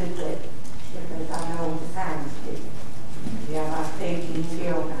to get really quick because I know the time is ticking. Yeah, my stage in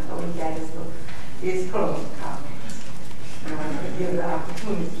here, I know we got his closing comments. And I'm going to give the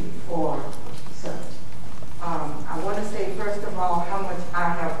opportunity for such. I want to say, first of all, how much I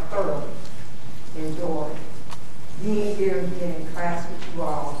have thoroughly enjoyed being here and being in class with you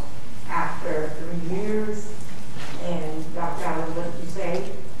all after 3 years. And Dr. Allen, what did you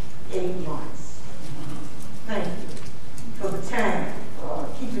say? 8 months. Thank you for the time, for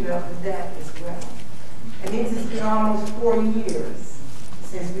keeping up with that as well. And it has been almost 4 years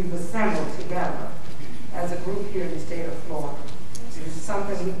since we've assembled together as a group here in the state of Florida. It is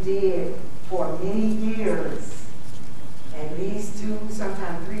something we did for many years, at least 2,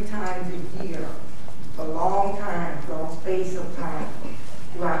 sometimes 3 times a year, for a long time, for a space of time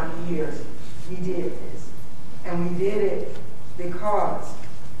throughout the years. We did this. And we did it because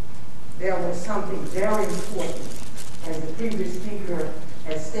there was something very important, as the previous speaker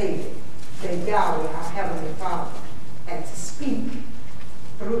has stated, that Yahweh, our Heavenly Father, had to speak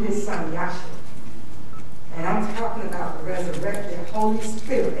through his son Yahshua. And I'm talking about the resurrected Holy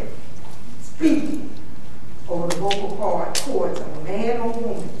Spirit speaking over the vocal cords of a man or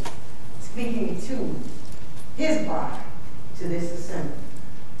woman, speaking to his body, to this assembly.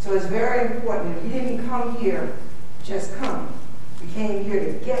 So it's very important that we didn't come here just come. We came here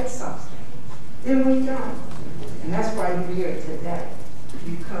to get something. Then we don't. And that's why you're here today.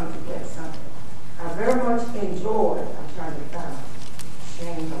 You come to get something. I very much enjoyed, I'm trying to find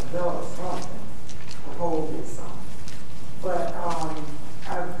Shane of Bell or something to hold this on. But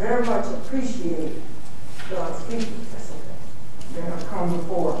I very much appreciate the speakers that have come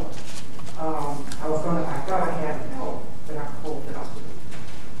before. I thought I had it held, but I pulled it up.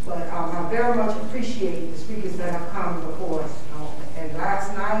 But I very much appreciate the speakers that have come before us. And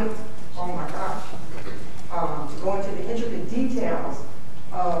last night, oh my gosh, to go into the intricate details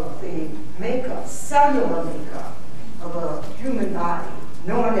of the makeup, cellular makeup of a human body,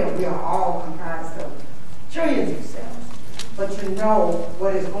 knowing that we are all comprised of trillions of cells, but to know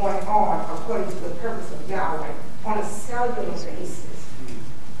what is going on according to the purpose of Yahweh on a cellular basis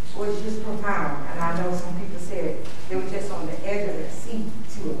was just profound. And I know some people said they were just on the edge of their seat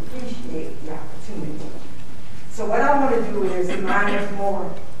to appreciate the opportunity. So what I want to do is remind us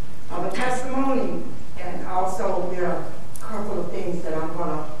more of a testimony, and also there are a couple of things that I'm going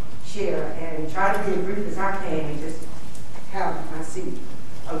to share and try to be as brief as I can and just have my seat.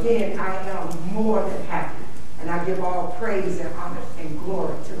 Again, I am more than happy, and I give all praise and honor and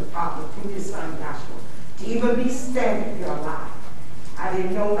glory to the Father through His Son Joshua to even be standing here alive. I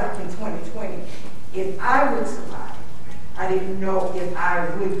didn't know back in 2020 if I would survive. I didn't know if I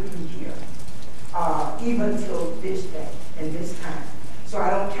would be here, even till this day and this time. So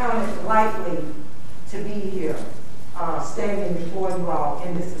I don't count it lightly to be here, standing before you all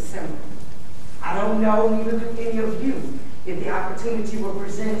in this assembly. I don't know, neither do any of you, if the opportunity will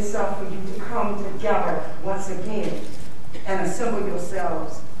present itself for you to come together once again and assemble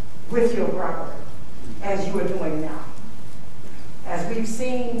yourselves with your brother as you are doing now. As we've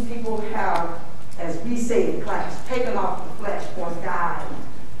seen, people have, as we say in class, taken off the flesh or died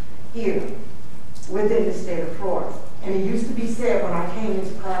here within the state of Florida. And it used to be said when I came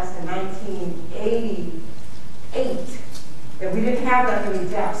into class in 1988 that we didn't have that many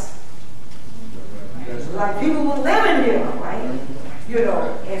deaths. Like people were living here, right? You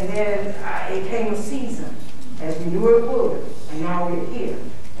know, and then it came a season, as we knew it would, and now we're here,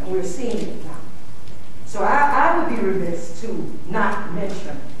 and we're seeing it now. So I would be remiss to not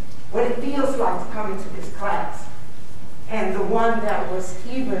mention what it feels like to come into this class. And the one that was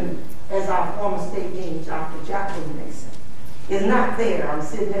even as our former state dean, Dr. Jacqueline Mason, is not there. I'm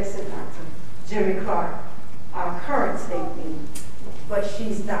sitting next to Dr. Jimmy Clark, our current state dean, but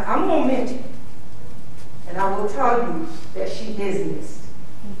she's not. I'm going to mention, and I will tell you that she is missed.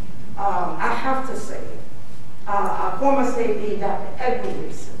 I have to say, our former state dean, Dr. Edward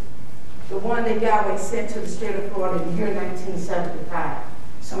Mason, the one that Yahweh sent to the state of Florida in the year 1975,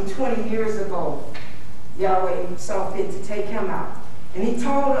 some 20 years ago, Yahweh saw fit to take him out. And he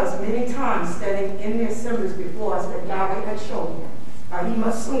told us many times, standing in the assemblies before us, that Yahweh had shown him he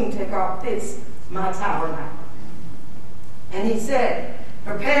must soon take off this, my tabernacle. And he said,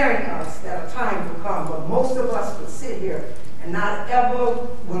 preparing us that a time would come, but most of us would sit here and not ever,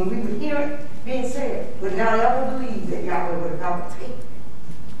 when we would hear it being said, would not ever believe that Yahweh would have ever taken it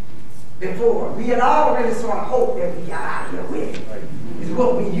before. We had already sort of hoped that we got out of here with it, is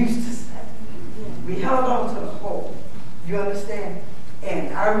what we used to say. We held on to the hope. You understand?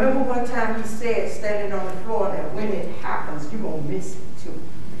 And I remember one time he said, standing on the floor, that when it happens, you're going to miss it too.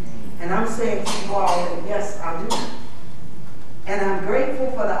 And I'm saying to you all that yes, I do. And I'm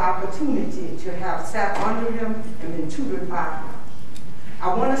grateful for the opportunity to have sat under him and been tutored by him.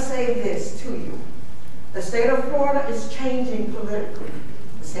 I want to say this to you. The state of Florida is changing politically.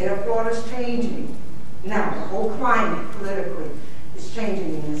 The state of Florida is changing now. The whole climate politically is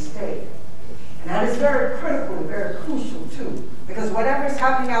changing in this state. And that is very critical and very crucial too. Because whatever is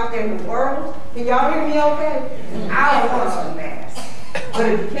happening out there in the world, can y'all hear me okay? I don't want to unmask. But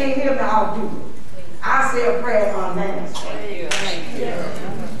if you can't hear me, I'll do it. I say a prayer on mask.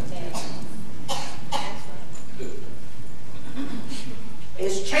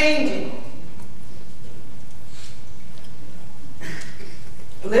 It's changing.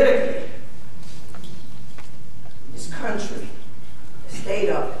 Politically, this country, the state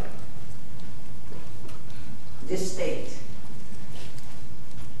of it, this state.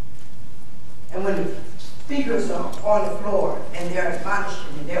 And when the speakers are on the floor and they're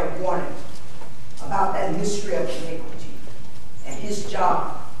admonishing and they're warning about that mystery of iniquity and his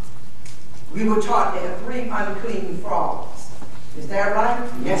job, we were taught there are 3 unclean frogs. Is that right?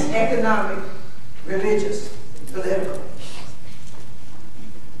 Yes, economic, religious, political.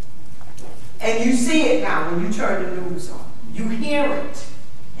 And you see it now when you turn the news on. You hear it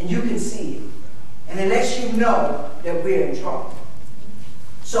and you can see it. And it lets you know that we're in trouble.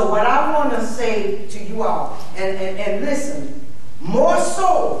 So what I want to say to you all, and listen, more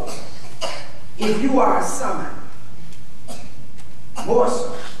so if you are a son, more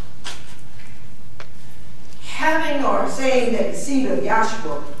so. Having or saying that the seed of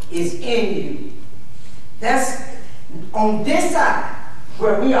Yahshua is in you. That's on this side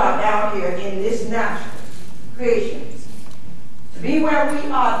where we are down here in this natural creation. To be where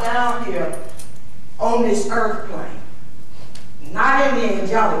we are down here on this earth plane, not in the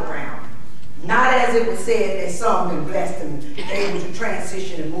angelic realm, not as it was said that some been blessed and able to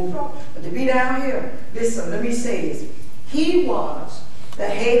transition and move on, but to be down here. Listen, let me say this. He was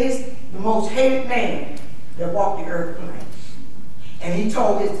the most hated man that walked the earth plane. And he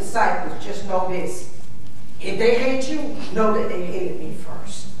told his disciples, just know this. If they hate you, know that they hated me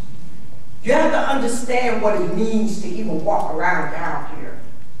first. You have to understand what it means to even walk around down here.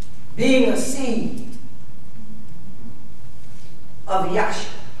 Being a seed of Yahshua.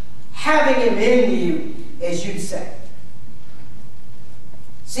 Having him in you, as you say.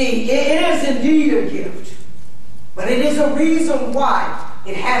 See, it is indeed a gift. But it is a reason why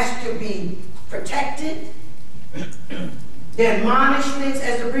it has to be protected. The admonishments,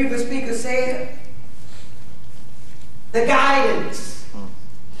 as the previous speaker said. The guidance.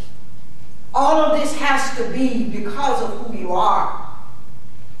 All of this has to be because of who you are.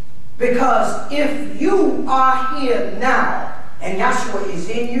 Because if you are here now and Yahshua is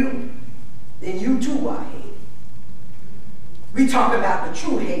in you, then you too are hated. We talk about the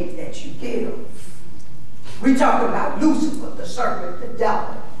true hate that you give. We talk about Lucifer, the serpent, the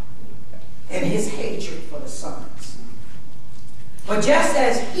devil, and his hatred for the sons. But just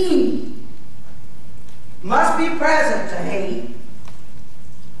as he must be present to hate,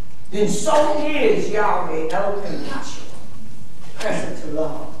 then so is Yahweh Elohim Yahshua, present to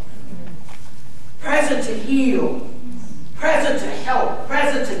love, present to heal, present to help,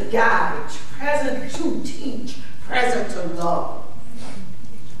 present to guide, present to teach, present to love.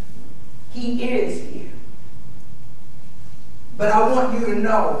 He is here. But I want you to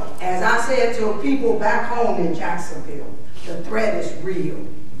know, as I said to people back home in Jacksonville, the threat is real.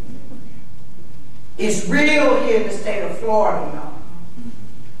 It's real here in the state of Florida, y'all.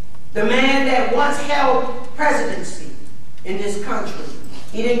 The man that once held presidency in this country,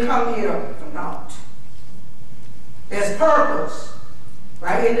 he didn't come here for naught. There's purpose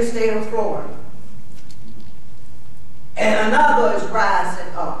right in the state of Florida. And another is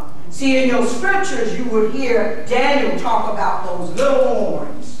rising up. See, in your scriptures, you would hear Daniel talk about those little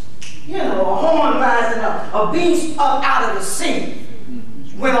horns. You know, a horn rising up, a beast up out of the sea.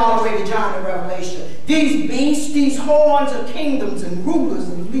 Went all the way to John in Revelation. These beasts, these horns are kingdoms and rulers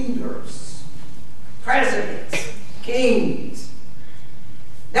and leaders. Presidents, kings.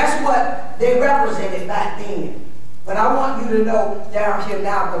 That's what they represented back then. But I want you to know down here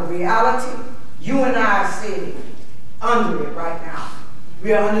now the reality. You and I are sitting under it right now.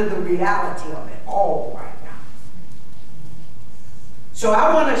 We are under the reality of it all right now. So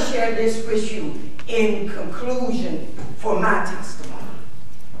I want to share this with you in conclusion for my testimony.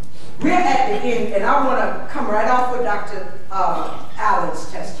 We're at the end, and I want to come right off with Dr. Allen's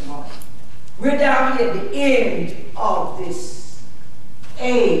testimony. We're down here at the end of this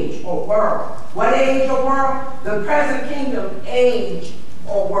age or world. What age or world? The present kingdom age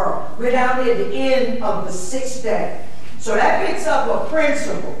or world. We're down here at the end of the 6th day. So that picks up a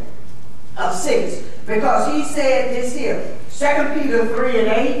principle of 6, because he said this here, 2 Peter 3 and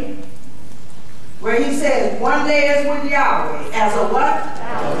 8, where he says, one day is with Yahweh as a what?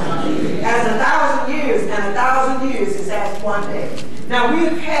 As 1,000 years, and 1,000 years is as one day. Now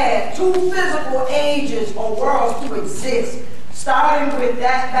we've had 2 physical ages or worlds to exist, starting with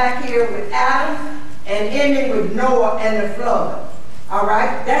that back here with Adam, and ending with Noah and the flood. All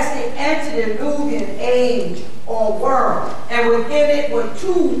right? That's the antediluvian age or world. And within it were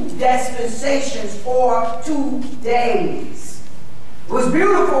 2 dispensations or 2 days. It was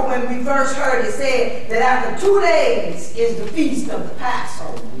beautiful when we first heard it said that after 2 days is the feast of the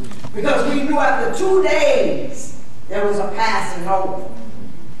Passover. Because we knew after 2 days there was a passing over.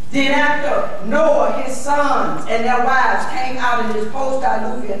 Then after Noah, his sons, and their wives came out in this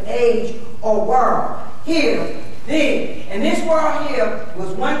post-diluvian age or world. Here, then, and this world here was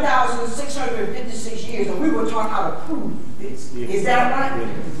 1,656 years, and we were taught how to prove this. Is that right?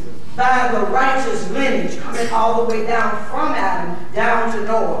 By the righteous lineage coming all the way down from Adam down to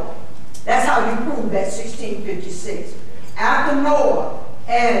Noah. That's how you prove that 1656. After Noah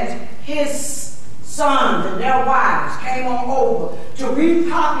and his sons and their wives came on over to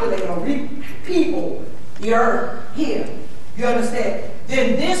repopulate or repeople the earth here, you understand?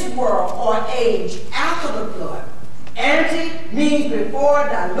 Then this world or age after the flood. Ante means before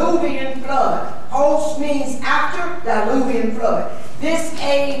diluvian flood. Post means after diluvian flood. This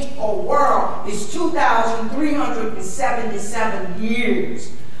age or world is 2,377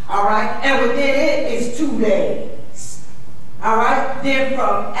 years. All right? And within it is 2 days. All right? Then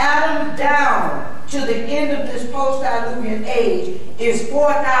from Adam down to the end of this post-diluvian age is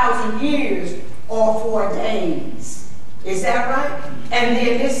 4,000 years or 4 days. Is that right? And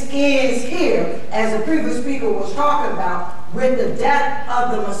then this ends here, as the previous speaker was talking about, with the death of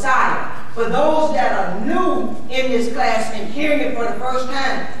the Messiah. For those that are new in this class and hearing it for the first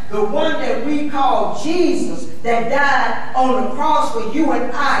time, the one that we call Jesus that died on the cross for you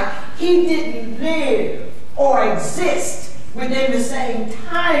and I, he didn't live or exist within the same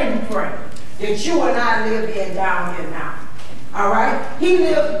time frame that you and I live in down here now. All right? He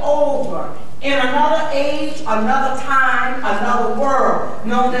lived over in another age, another time, another world,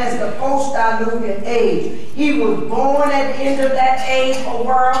 known as the post-diluvian age. He was born at the end of that age or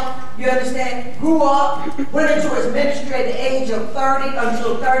world, you understand? Grew up, went into his ministry at the age of 30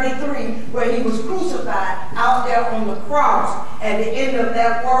 until 33, where he was crucified out there on the cross at the end of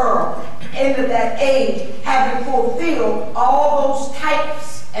that world, end of that age, having fulfilled all those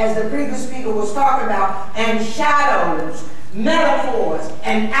types, as the previous speaker was talking about, and shadows, metaphors,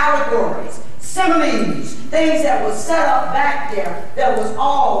 and allegories, similes, things that were set up back there that was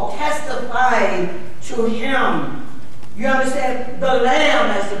all testifying to him. You understand? The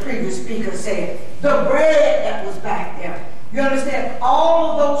lamb, as the previous speaker said, the bread that was back there. You understand?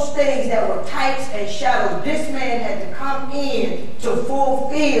 All of those things that were types and shadows, this man had to come in to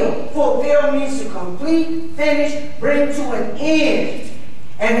fulfill. Fulfill means to complete, finish, bring to an end.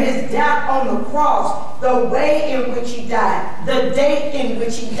 And his death on the cross, the way in which he died, the date in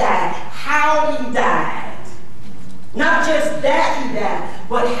which he died, how he died. Not just that he died,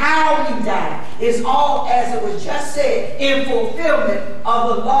 but how he died is all, as it was just said, in fulfillment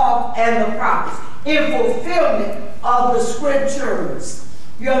of the law and the prophets, in fulfillment of the scriptures.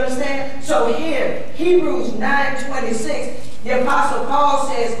 You understand? So here, Hebrews 9:26, the Apostle Paul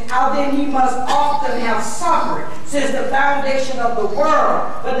says, how then he must often have suffered since the foundation of the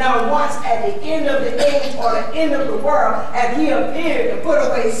world, but now once at the end of the age or the end of the world, as he appeared to put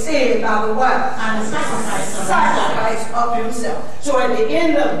away sin by the what? And the Sacrifice of himself. So at the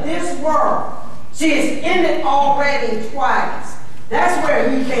end of this world, see, it's ended already twice. That's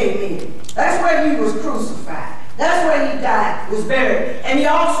where he came in. That's where he was crucified. That's where he died, was buried. And he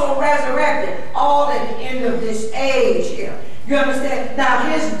also resurrected all at the end of this age here. You understand? Now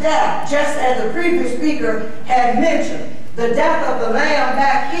his death, just as the previous speaker had mentioned, the death of the lamb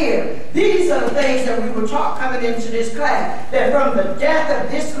back here, these are the things that we were taught coming into this class, that from the death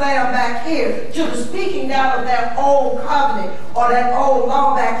of this lamb back here to the speaking down of that old covenant or that old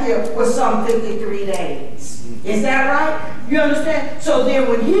law back here was some 53 days. Is that right? You understand? So then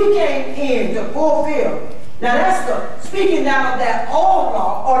when he came in to fulfill, now that's the speaking down of that old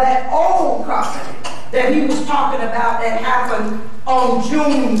law or that old covenant that he was talking about that happened on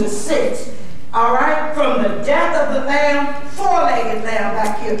June the 6th. All right? From the death of the lamb, four-legged lamb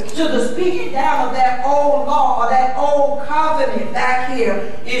back here, to the speaking down of that old law or that old covenant back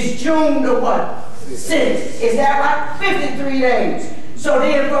here is June the what? 6th. Is that right? 53 days. So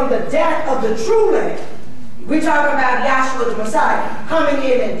then from the death of the true lamb, we talk about Yahshua the Messiah coming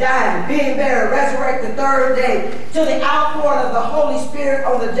in and dying, being buried, resurrected the third day, to the outpouring of the Holy Spirit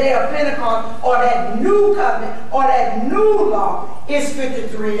on the day of Pentecost, or that new covenant, or that new law, is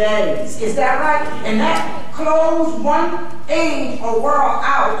 53 days. Is that right? And that closed one age or world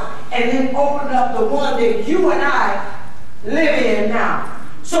out, and then opened up the one that you and I live in now.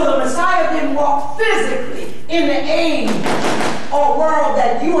 So the Messiah didn't walk physically in the age or world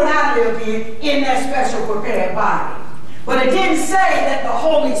that you and I live in that special prepared body. But it didn't say that the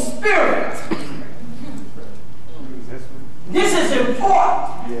Holy Spirit. This is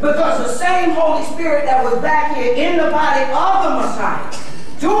important because the same Holy Spirit that was back here in the body of the Messiah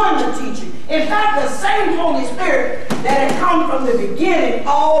doing the teaching, in fact, the same Holy Spirit that had come from the beginning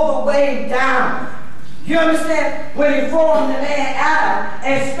all the way down. You understand? When he formed the man Adam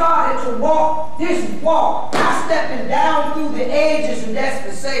and started to walk this walk, not stepping down through the ages and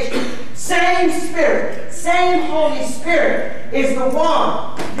dispensation, same Spirit, same Holy Spirit is the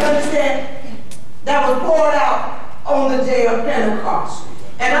one, you understand, that was poured out on the day of Pentecost.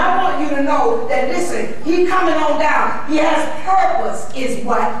 And I want you to know that, listen, he coming on down. He has purpose, is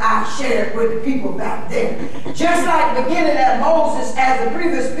what I shared with the people back then. Just like beginning at Moses, as the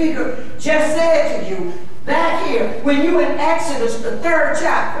previous speaker just said to you, back here, when you in Exodus, the 3rd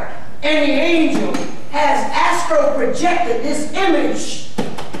chapter, and the angel has astro projected this image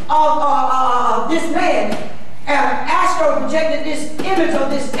of this man, and astro projected this image of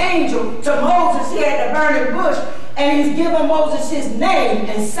this angel to Moses here at the burning bush. And he's given Moses his name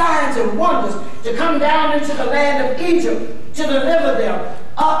and signs and wonders to come down into the land of Egypt to deliver them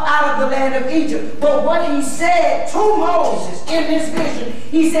up out of the land of Egypt. But what he said to Moses in this vision,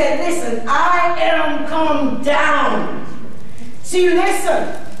 he said, listen, I am come down. See,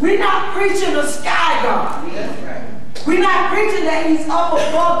 listen, we're not preaching a sky God. We're not preaching that he's up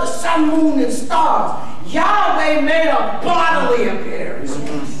above the sun, moon, and stars. Yahweh made a bodily appearance.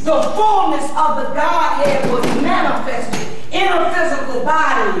 The fullness of the Godhead was manifested in a physical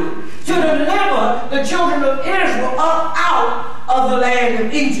body to deliver the the children of Israel up out of the land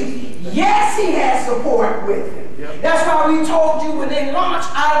of Egypt. Yes, he had support with him. That's why we told you when they launched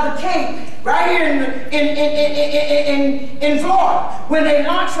out of the Cape, right here in Florida, when they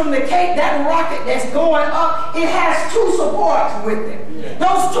launched from the Cape, that rocket that's going up, it has two supports with it.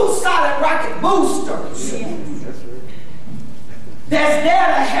 Those two solid rocket boosters that's there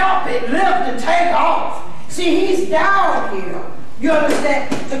to help it lift and take off. See, he's down here, you understand,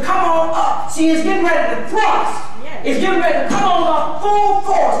 to come on up. See, it's getting ready to thrust. It's getting ready to come on up full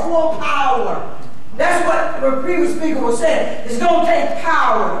force, full power. That's what the previous speaker was saying. It's going to take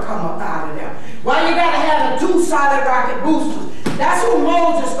power to come up out of there. Why you got to have the two solid rocket boosters? That's who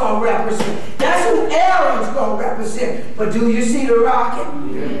Moses is going to represent. That's who Aaron's going to represent. But do you see the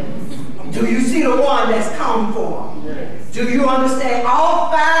rocket? Yes. Do you see the one that's come for them? Yes. Do you understand?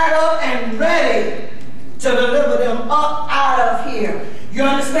 All fired up and ready to deliver them up out of here. You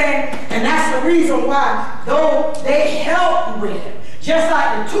understand? And that's the reason why, though they helped with it, just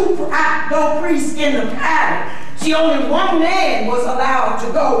like the two priests in the pattern. See, only one man was allowed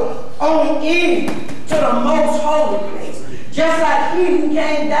to go on in to the most holy place. Just like he who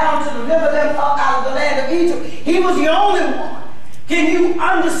came down to deliver them up out of the land of Egypt, he was the only one. Can you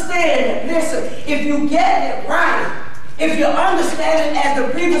understand it? Listen, if you get it right, if you understand it as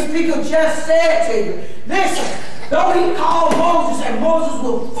the previous speaker just said to you, listen, though he called Moses and Moses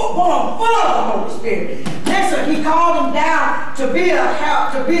was full of the Holy Spirit. Listen, he called him down to be a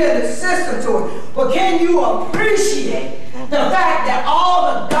help, to be an assistant to him. But can you appreciate the fact that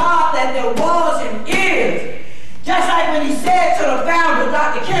all the God that there was and is, just like when he said to the founder,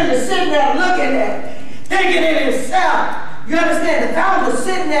 Dr. Kennedy, sitting there looking at it, thinking in himself, you understand, the founder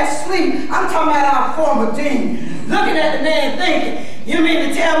sitting there asleep. I'm talking about our former dean, looking at the man thinking, you mean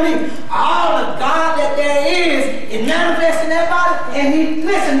to tell me all the God that there is manifesting that body? And he,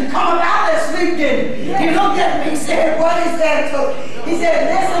 listen, come out of that sleep, didn't he? He looked at me, he said, what is that? So he said,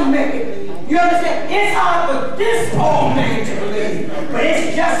 listen, man, you understand? It's hard for this old man to believe, but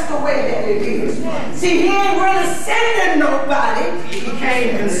it's just the way that it is. See, he ain't really sending nobody. He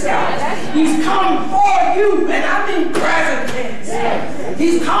came himself. He's come for you, and I mean present tense.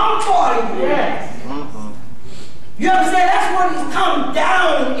 He's come for you. You understand? That's what he's come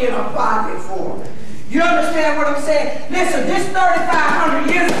down in a body for. You understand what I'm saying? Listen, this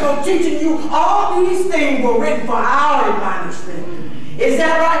 3,500 years ago teaching you all these things were written for our admonishment. Is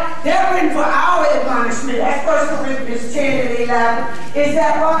that right? They're written for our admonishment. That's 1 Corinthians 10 and 11. Is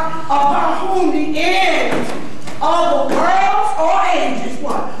that right? Upon whom the end of the worlds or ages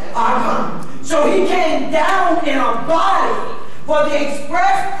are come. So he came down in a body for the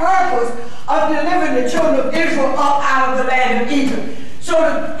express purpose of delivering the children of Israel up out of the land of Egypt. So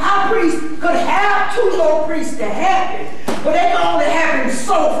the high priest could have two low priests to help him, but they can only have him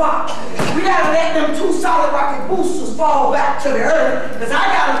so far. We gotta let them two solid rocket boosters fall back to the earth, because I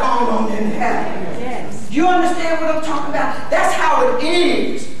gotta go on in heaven. Yes. You understand what I'm talking about? That's how it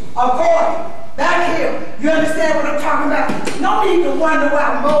is. According back here, you understand what I'm talking about? No need to wonder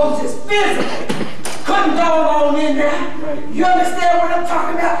why Moses physically couldn't go on in there. You understand what I'm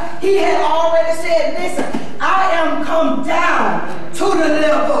talking about? He had already said, listen, I am come down to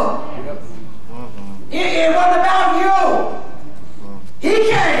deliver. It wasn't about you.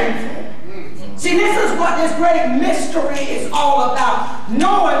 He came. See, this is what this great mystery is all about,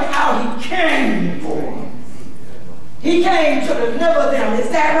 knowing how he came for. He came to deliver them. Is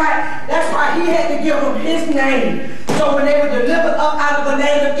that right? That's why he had to give them his name. So when they were delivered up out of the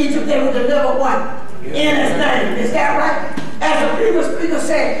land of Egypt, they were delivered what? In his name. Is that right? As the previous speaker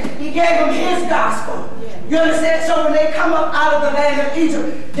said, he gave them his gospel. You understand? So when they come up out of the land of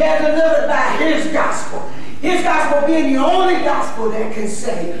Egypt, they're delivered by his gospel. His gospel being the only gospel that can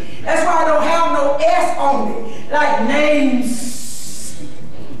save. That's why I don't have no S on it. Like names,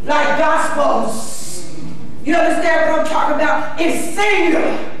 like gospels. You understand what I'm talking about? It's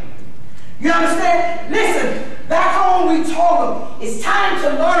singular. You understand? Listen, back home we told them, it's time to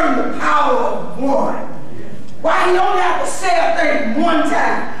learn the power of one. Why he only have to say a thing one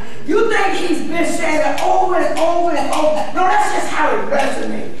time? You think he's been saying it over and over and over? No, that's just how it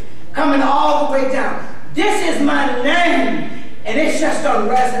resonates, coming all the way down. This is my name, and it's just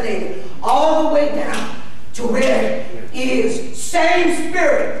unresonated all the way down to where it is. Same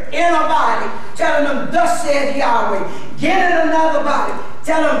spirit in a body, telling them, thus saith Yahweh. Get in another body,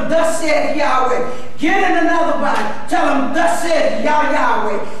 tell them, thus saith Yahweh. Get in another body, tell them, thus saith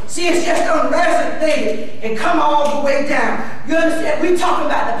Yahweh. See, it's just unresonated and come all the way down. You understand? We talk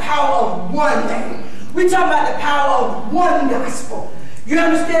about the power of one name. We talk about the power of one gospel. You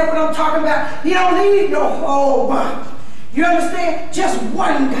understand what I'm talking about? You don't need no whole bunch. You understand? Just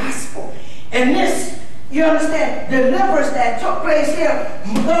one gospel. And this, you understand, deliverance that took place here,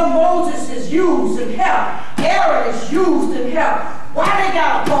 though Moses is used in hell, Aaron is used in hell, why they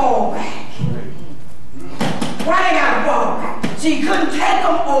got to fall back? Why they got to fall back? See, he couldn't take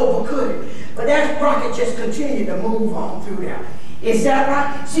them over, could he? But that rocket just continued to move on through there. Is that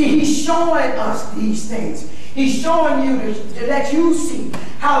right? See, he's showing us these things. He's showing you to let you see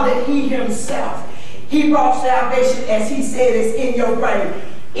how that he himself, he brought salvation, as he said, is in your brain.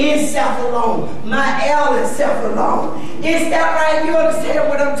 In self alone. My L is self alone. Is that right? You understand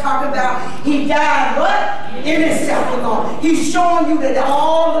what I'm talking about? He died what? In himself alone. He's showing you that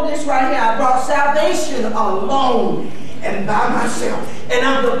all of this right here, I brought salvation alone and by myself. And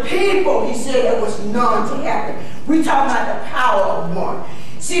of the people, he said, there was none to happen. We talking about the power of one.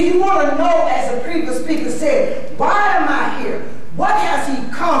 See, you want to know, as the previous speaker said, why am I here? What has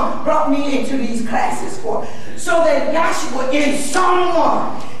he brought me into these classes for? So that Yahshua in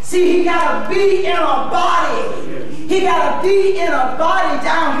someone, see, he got to be in a body. He got to be in a body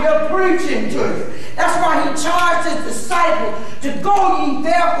down here preaching to you. That's why he charged his disciples to go ye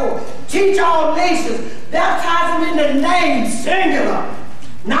therefore, teach all nations, baptize them in the name, singular,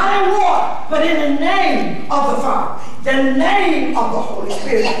 not in water, but in the name of the Father, the name of the Holy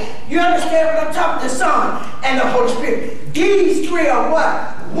Spirit. You understand what I'm talking? The Son and the Holy Spirit. These three are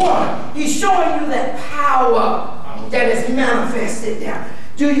what? One. He's showing you that power that is manifested there.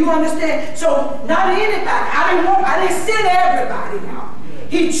 Do you understand? So not anybody. I didn't send everybody out.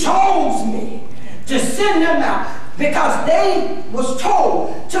 He chose me to send them out because they was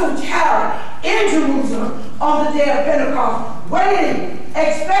told to tarry in Jerusalem on the day of Pentecost, waiting,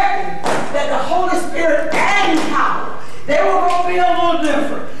 expecting that the Holy Spirit and power, they were going to be a little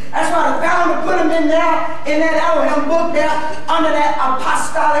different. That's why the founder put them in that Abraham book there under that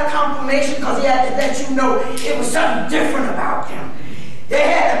apostolic confirmation, because he had to let you know it was something different about them. They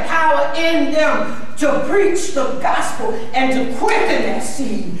had the power in them to preach the gospel and to quicken that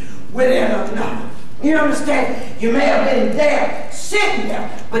seed within another. You understand? You may have been there, sitting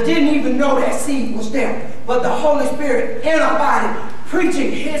there, but didn't even know that seed was there. But the Holy Spirit in a body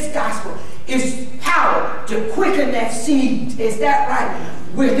preaching his gospel is power to quicken that seed. Is that right?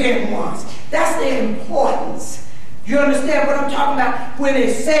 Within ones. That's the importance. You understand what I'm talking about? When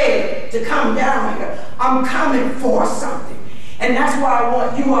it said to come down here, I'm coming for something. And that's why I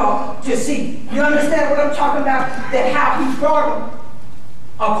want you all to see. You understand what I'm talking about? That how he brought them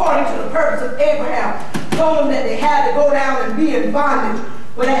according to the purpose of Abraham, told them that they had to go down and be in bondage.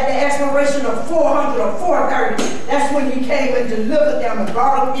 But at the expiration of 400 or 430, that's when he came and delivered them and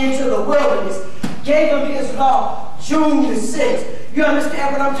brought them into the wilderness, gave them his law, June the 6th. You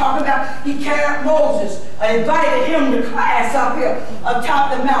understand what I'm talking about? He carried Moses, invited him to class up here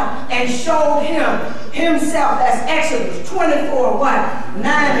atop the mountain, and showed him himself. That's Exodus 24, 9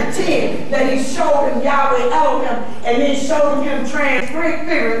 and 10, that he showed him Yahweh Elohim, and then showed him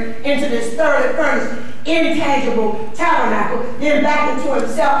transfigured into this third furnace, intangible tabernacle, then back into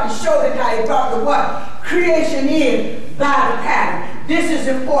himself and showed him how he brought the what? Creation in by the pattern. This is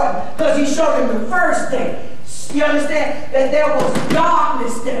important because he showed him the first day. You understand? That there was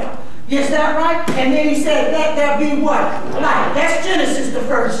darkness there. Is that right? And then he said, let there be what? Light. That's Genesis, the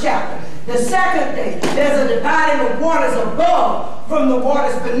first chapter. The second day, there's a dividing of waters above from the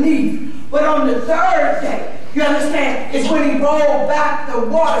waters beneath. But on the third day, you understand, is when he rolled back the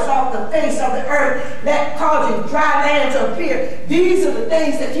waters off the face of the earth that caused dry land to appear. These are the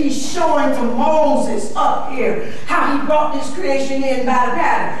things that he's showing to Moses up here, how he brought this creation in by the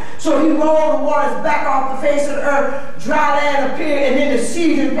pattern. So he rolled the waters back off the face of the earth, dry land appeared, and then the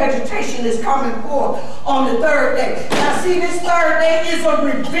seed and vegetation is coming forth on the third day. Now see, this third day is a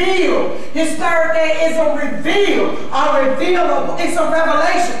reveal. This third day is a reveal. It's a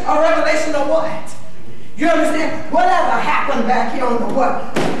revelation. A revelation of what? You understand? Whatever happened back here on the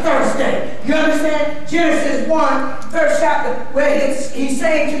what? Thursday. You understand? Genesis 1, first chapter, where he's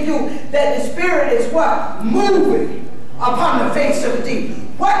saying to you that the Spirit is what? Moving upon the face of the deep.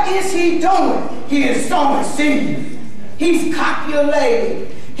 What is he doing? He is sowing seed. He's copulating.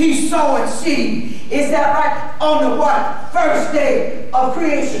 He's sowing seed. Is that right? On the what? First day of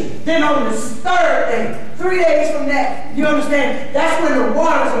creation. Then on the third day, 3 days from that, you understand? That's when the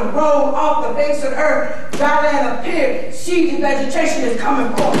waters are rolled off the face of the earth. Dry land appeared. Seed and vegetation is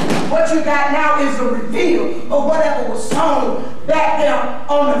coming forth. What you got now is a reveal of whatever was sown back there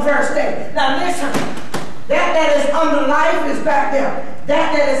on the first day. Now listen, that is under life is back there.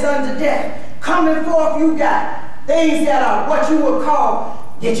 That is under death. Coming forth, you got things that are what you would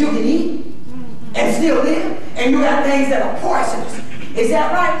call that you can eat and still live, and you got things that are poisonous. Is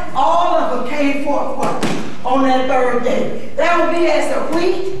that right? All of them came forth on that third day. That would be as the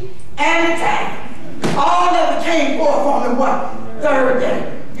wheat and the time. All of it came forth on the what? Third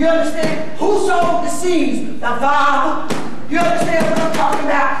day. You understand? Who sowed the seeds? The Father. You understand what I'm talking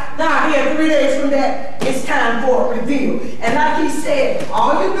about? Now here, 3 days from that, it's time for a reveal. And like he said,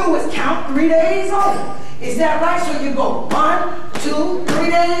 all you do is count 3 days on. Is that right? So you go 1, 2, 3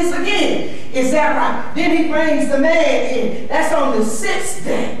 days again. Is that right? Then he brings the man in. That's on the 6th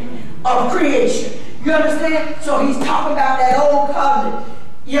day of creation. You understand? So he's talking about that old covenant.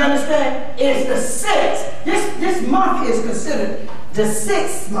 You understand? It's the 6th. This month is considered the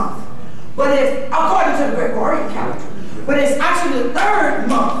 6th month. But it's according to the Gregorian calendar. But it's actually the 3rd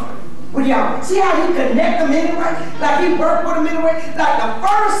month. With y'all. See how he connect them anyway? Like he worked with them anyway? Like the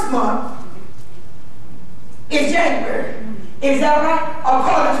 1st month is January. Is that right?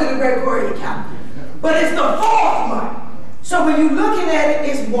 According to the Gregorian calendar. But it's the 4th month. So when you're looking at it,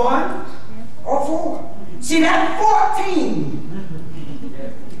 it's 1 or 4. See, that 14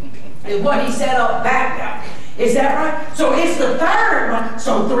 is what he set up back there. Is that right? So it's the 3rd month.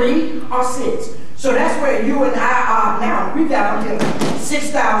 So 3 or 6. So that's where you and I are now. We got here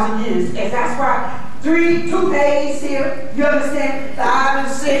 6,000 years. And that's right. 2 days here. You understand? 5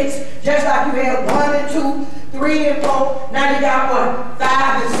 and 6. Just like you had 1 and 2. 3 and 4, now you got what?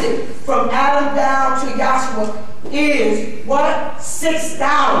 5 and 6. From Adam down to Joshua is what?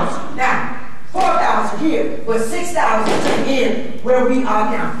 6,000. Now, 4,000 here, but 6,000 in where we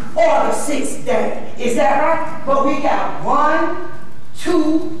are now. Or the 6th day. Is that right? But we got 1,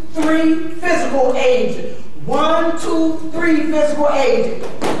 2, 3 physical ages. 1, 2, 3 physical ages.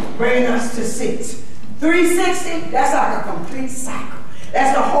 Bring us to 6. 360, that's like a complete cycle.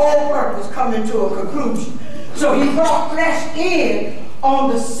 That's the whole purpose coming to a conclusion. So he brought flesh in on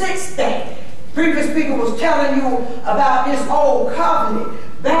the 6th day. Previous speaker was telling you about this old covenant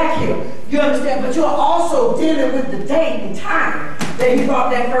back here. You understand? But you're also dealing with the date and time that he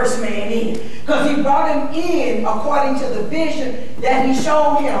brought that first man in. Because he brought him in according to the vision that he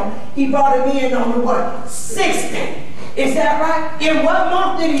showed him. He brought him in on the what? 6th day. Is that right? In what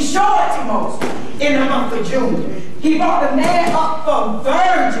month did he show it to Moses? In the month of June. He brought the man up from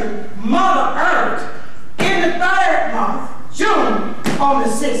virgin Mother Earth in the 3rd month, June, on the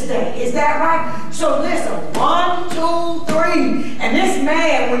 6th day. Is that right? So listen, 1, 2, 3. And this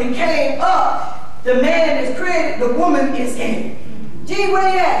man, when he came up, the man is created, the woman is in. Gee,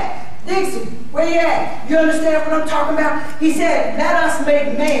 where you at? Dixie, where you at? You understand what I'm talking about? He said, let us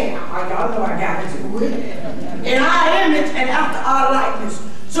make man. Oh, y'all know I got to do it. In our image and after our likeness.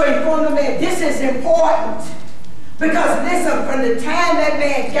 So he formed the man. This is important. Because listen, from the time that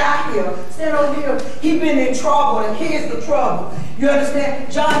man got here, stand over here, he been in trouble, and here's the trouble. You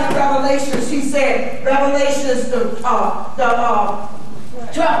understand? John in Revelations, he said, Revelations, the 12th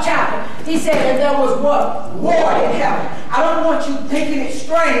chapter, he said that there was what? War in heaven. I don't want you thinking it's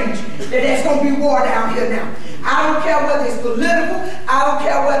strange that there's going to be war down here now. I don't care whether it's political, I don't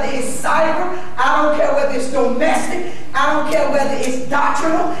care whether it's cyber, I don't care whether it's domestic, I don't care whether it's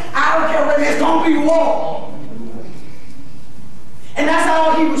doctrinal, I don't care whether it's going to be war. And that's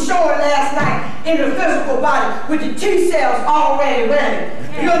all he was showing last night in the physical body with the T cells already ready.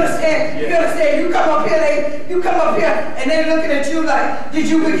 You understand? You understand? You come up here, and they looking at you like, did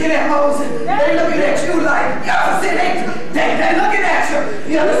you begin at Moses? They looking at you like, you understand? They looking at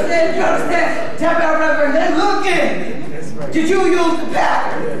you. You understand? You understand? They looking. Did you use the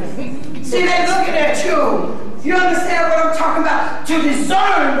pattern? See, they looking at you. You understand what I'm talking about? To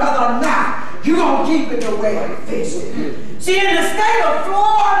discern whether or not you're going to keep it the way I fix it. See, in the state of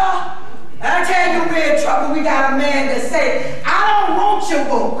Florida, I tell you we're in trouble. We got a man that say, I don't want your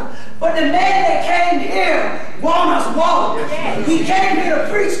book. But the man that came here want us woke. He came here to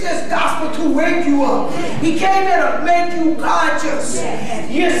preach this gospel to wake you up. He came here to make you conscious.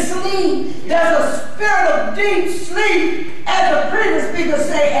 You sleep. There's a spirit of deep sleep, as the previous speaker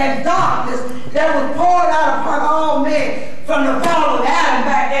say, and darkness that was poured out upon all men from the fall of Adam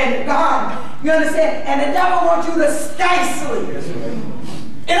back there in the garden. You understand? And the devil wants you to stay asleep.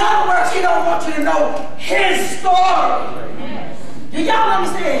 In other words, he don't want you to know his story. Do y'all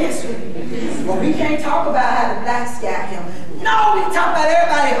understand history? Well, we can't talk about how the blacks got him. No, we can talk about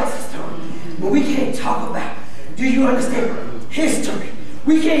everybody else's story. But we can't talk about, do you understand, history.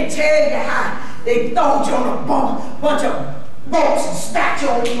 We can't tell you how they throw you on a bunch of boats and stacked you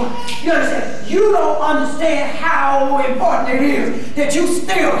on one. You understand? You don't understand how important it is that you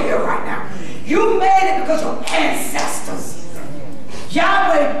still here right now. You made it because your ancestors.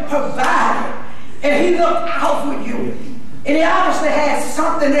 Yahweh provided, and he looked out for you. And he obviously had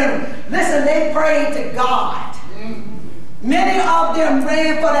something in them. Listen, they prayed to God. Many of them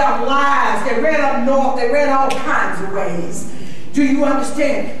ran for their lives. They ran up north. They ran all kinds of ways. Do you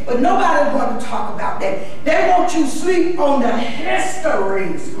understand? But nobody want to talk about that. They want you to sleep on the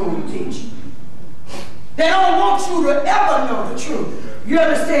history school teaching. They don't want you to ever know the truth. You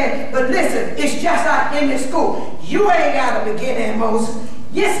understand? But listen, it's just like in this school. You ain't got to begin at Moses.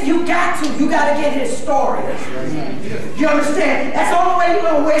 Yes, you got to. You got to get his story. You understand? That's the only way you're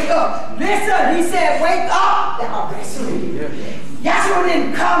going to wake up. Listen, he said, wake up, thou sleep. Yahshua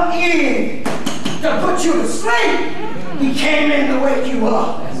didn't come in to put you to sleep. He came in to wake you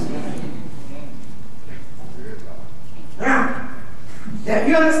up. Now,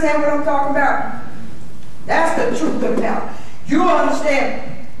 you understand what I'm talking about? That's the truth about it. You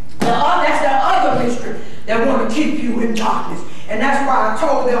understand? That's the other mystery that want to keep you in darkness. And that's why I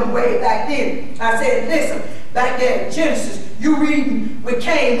told them way back then. I said, listen, back there in Genesis, you reading with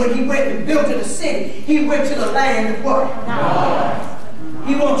Cain when he went and built a city. He went to the land of what? No.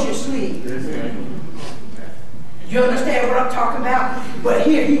 He wants you to sleep. You understand what I'm talking about? But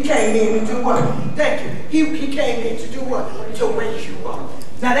here he came in to do what? Thank you. He came in to do what? To wake you up.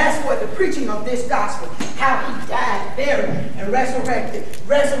 Now that's what the preaching of this gospel, how he died, buried, and resurrected.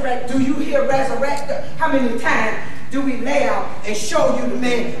 Resurrect. Do you hear resurrect? How many times do we lay out and show you the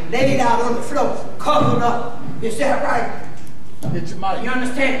man laid out on the floor, covered up? Is that right? It's your mic. You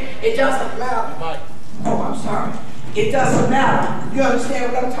understand? It doesn't matter. Oh, I'm sorry. It doesn't matter. You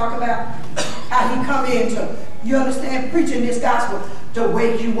understand what I'm talking about? How he come in to, you understand, preaching this gospel to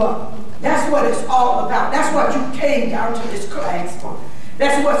wake you up. That's what it's all about. That's what you came down to this class for.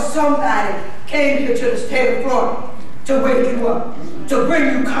 That's what somebody came here to the state of Florida to wake you up, to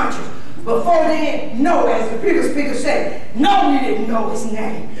bring you conscious. Before then, no, as the previous speaker said, no, you didn't know his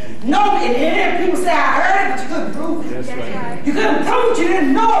name. No, and then people say, I heard it, but you couldn't prove it. That's right. You couldn't prove it, you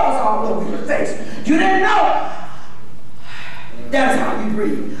didn't know it was all over your face. You didn't know. That's how you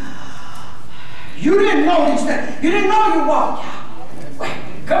breathe. You didn't know these things. You didn't know you walked out. Wait,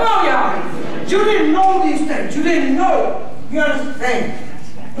 come on, y'all. You didn't know these things. You didn't know. You understand?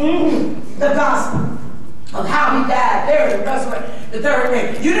 The gospel of how he died, buried, and resurrected the third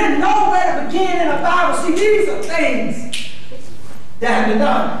day. You didn't know where to begin in the Bible. See, these are things that have been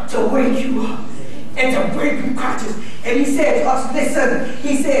done to wake you up and to bring you conscious. And he said to us, listen,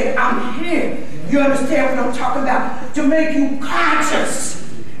 he said, I'm here. You understand what I'm talking about? To make you conscious.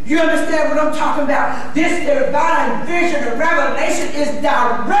 You understand what I'm talking about? This divine vision of revelation is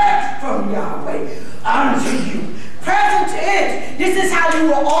direct from Yahweh unto you. Present tense. This is how you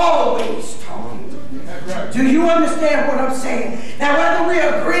were always taught. Do you understand what I'm saying? Now, whether we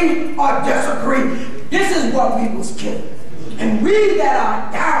agree or disagree, this is what we was given. And we that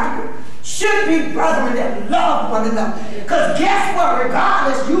are down here should be brethren that love one another. Because guess what?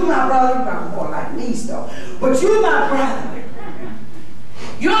 Regardless, you my brother, you're not more like me, though. But you my brother.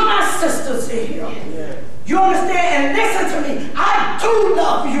 You're my sisters here. You understand? And listen to me. I do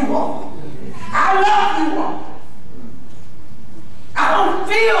love you all. I love you all. I don't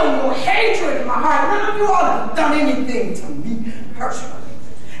feel no hatred in my heart. None of you all have done anything to me personally.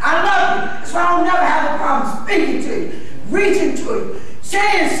 I love you. That's why I don't never have a problem speaking to you, reaching to you,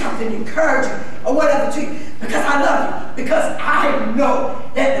 saying something encouraging or whatever to you, because I love you. Because I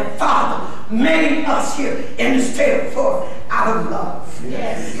know that the Father made us here in the state of Florida out of love.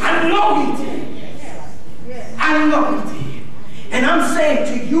 Yes. I know He did. Yes. I know He did. And I'm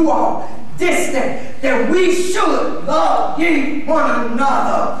saying to you all this day that we should love ye one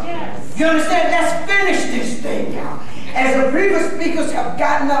another. Yes. You understand? Let's finish this thing out. As the previous speakers have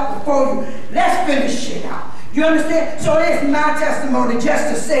gotten up before you, let's finish it out. You understand? So it's my testimony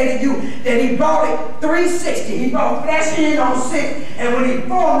just to say to you that he brought it 360. He brought flesh in on 6. And when he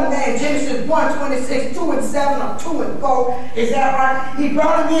formed the man, Genesis 1:26, 2 and 7, or 2 and 4, is that right? He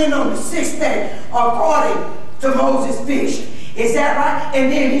brought him in on the 6th day according to Moses' vision. Is that right? And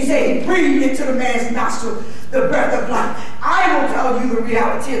then he said he breathed into the man's nostril the breath of life. I will tell you the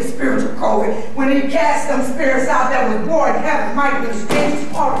reality of spiritual COVID. When he cast them spirits out that was born in heaven, Michael and his angels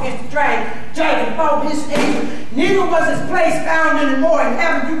fought against the dragon fought his angels. Neither was his place found anymore in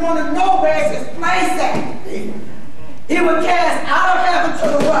heaven. You want to know where's his place at? He was cast out of heaven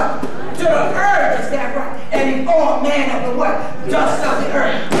to the what? To the earth, is that right? And he formed man of the what? Dust of the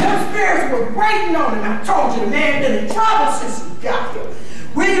earth. Them spirits were waiting on him. I told you, the man been in trouble since he got here.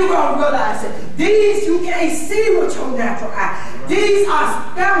 When you gonna realize that these you can't see with your natural eye. These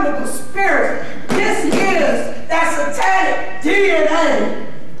are damnable spirits. This is that satanic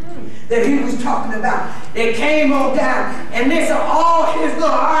DNA that he was talking about. They came on down, and this all his little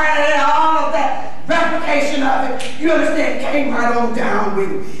all of that replication of it, you understand, came right on down with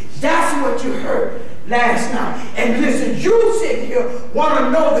him. That's what you heard. last night. And listen, you sitting here want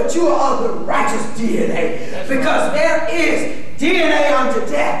to know that you are of the righteous DNA. Because there is DNA unto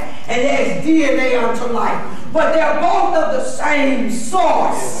death and there is DNA unto life. But they're both of the same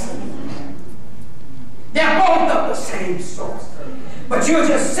source. They're both of the same source. But you're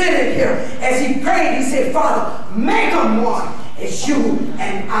just sitting here. As he prayed, he said, Father, make them one as you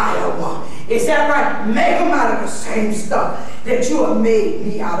and I are one. Is that right? Make them out of the same stuff that you have made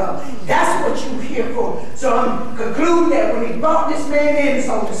me out of. That's what you're here for. So I'm concluding that when he brought this man in, it's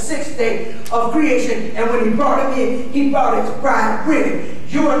on the 6th day of creation, and when he brought him in, he brought his bride with him.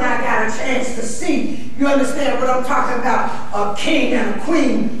 You and I got a chance to see. You understand what I'm talking about? A king and a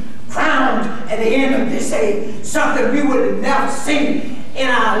queen crowned at the end of this age. Something we would have never seen in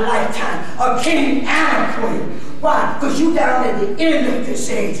our lifetime. A king and a queen. Why? Because you're down at the end of this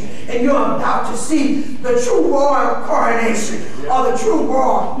age and you're about to see the true royal coronation or the true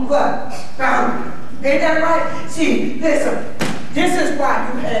royal boundary. Ain't that right? See, listen, this is why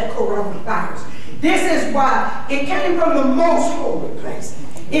you had coronavirus. This is why it came from the most holy place.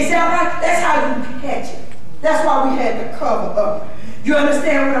 Is that right? That's how you catch it. That's why we had to cover up. You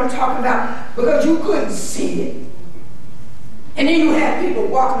understand what I'm talking about? Because you couldn't see it. And then you had people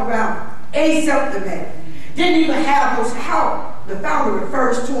walking around asymptomatic. Didn't even have those how the founder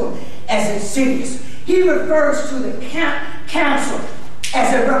refers to him as insidious. He refers to the council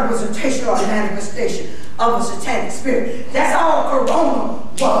as a representation or a manifestation of a satanic spirit. That's all corona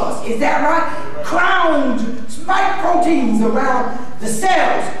was. Is that right? Crowned spike proteins around the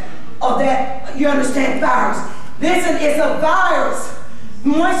cells of that, you understand, virus. Listen, it's a virus.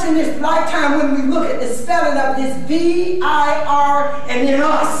 Once in this lifetime, when we look at the spelling of this V-I-R and then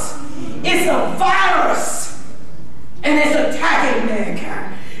us, it's a virus. And it's attacking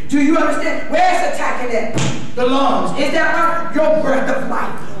mankind. Do you understand? Where's it attacking at? The lungs. Is that right? Your breath of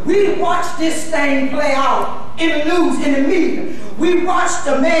life. We watched this thing play out in the news, in the media. We watched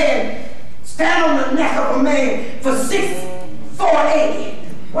a man stand on the neck of a man for 480.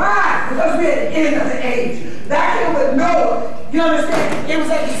 Why? Because we're at the end of the age. Back here with Noah, you understand? It was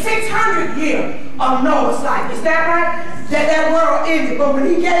at the 600th year of Noah's life. Is that right? That world ended. But when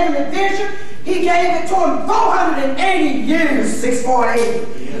he gave him the vision, he gave it to him 480 years,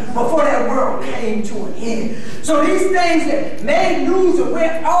 640, before that world came to an end. So these things that made news and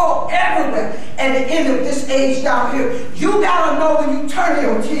went all everywhere at the end of this age down here, you gotta know when you turn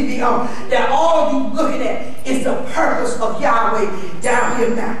your TV on that all you looking at is the purpose of Yahweh down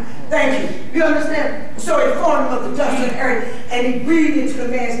here now. Thank you. You understand? So he formed him of the dust of the earth, and he breathed into the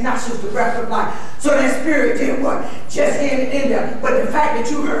man's nostrils the breath of life. So that spirit did what? Just in there. But the fact that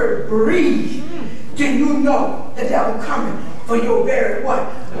you heard breathe, then you know the devil coming for your very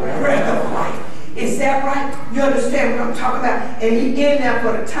what? Breath of life. Is that right? You understand what I'm talking about? And he in there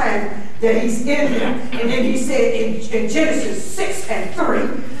for the time that he's in there. And then he said in Genesis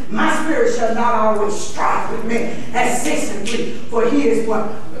 6:3, my spirit shall not always strive with men. That's 6:3. For he is what?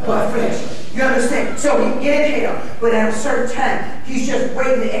 But flesh. You understand? So he inhaled, but at a certain time, he's just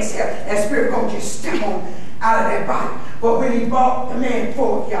waiting to exhale. That spirit gonna just step on out of that body. But when he brought the man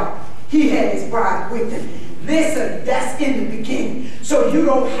forth, y'all, he had his bride with him. Listen, that's in the beginning. So you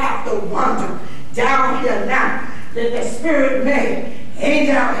don't have to wonder down here now that the spirit man ain't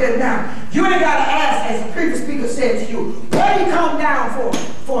down here now. You ain't got to ask, as the previous speaker said to you, what did he come down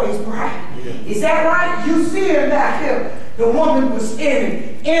for his bride? Is that right? You see her back here. The woman was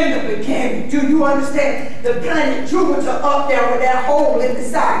in the beginning. Do you understand? The planet Jupiter up there with that hole in the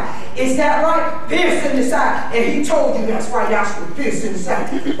side. Is that right? Pierce in the side. And he told you that's why y'all should pierce in the side.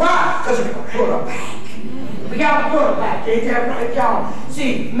 Why? Because we're going to put her back. We got to put her back. Ain't that right, y'all?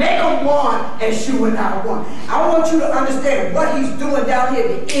 See, make them one as you and I one. I want you to understand what he's doing down here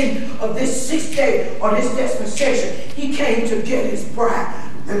at the end of this 6th day or this dispensation. He came to get his bride.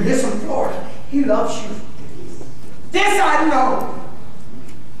 And listen, Florida, he loves you. This I know.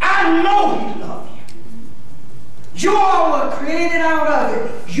 I know he loves you. You all were created out of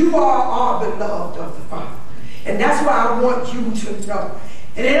it. You all are beloved of the Father. And that's why I want you to know.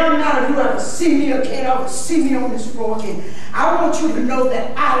 And it doesn't matter if you ever see me again, ever see me on this floor again. I want you to know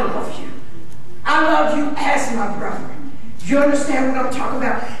that I love you. I love you as my brother. You understand what I'm talking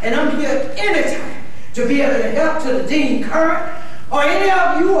about? And I'm here anytime to be able to help to the dean current or any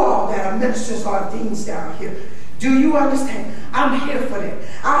of you all that are ministers or deans down here. Do you understand? I'm here for that.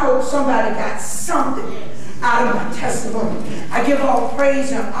 I hope somebody got something out of my testimony. I give all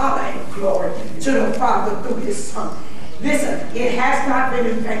praise and honor and glory to the Father through his Son. Listen, it has not been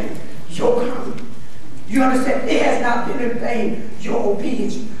in vain, your coming. You understand? It has not been in vain, your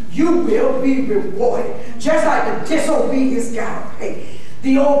obedience. You will be rewarded. Just like the disobedience got paid.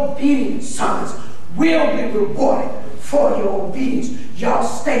 The obedient sons will be rewarded for your obedience. Y'all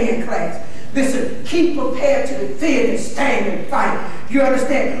stay in class. Listen, keep prepared to defend and stand and fight. You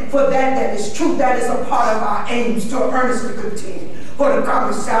understand? For that is true. That is a part of our aims to earnestly continue for the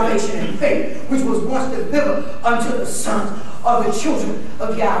gospel of salvation and faith, which was once delivered unto the sons of the children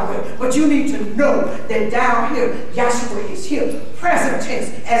of Yahweh. But you need to know that down here, Yahshua is here, present tense,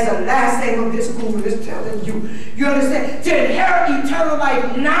 as the last name of this movement is telling you. You understand? To inherit eternal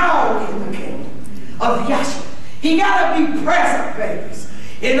life now in the kingdom of Yahshua. He got to be present, babies,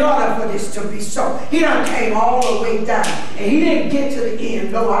 in order for this to be so. He done came all the way down, and he didn't get to the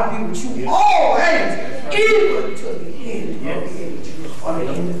end. Lo, I be with you always, even to the end of the age, or the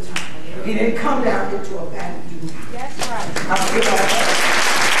end of time. He didn't come down into a battle. That's right. I feel like that.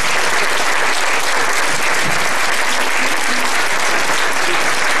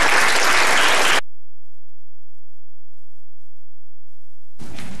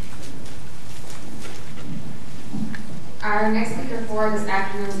 Our next speaker for this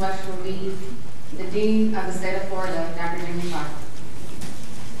afternoon's lecture will be the Dean of the State of Florida, Dr. Jimmy Clark.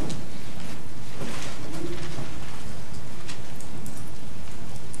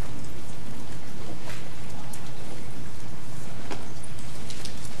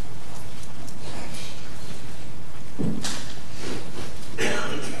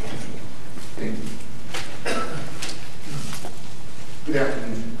 Good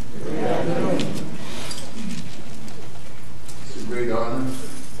afternoon. Good afternoon. It's a great honor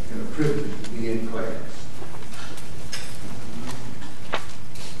and a privilege to be in class.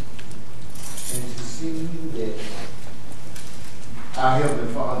 And to see that our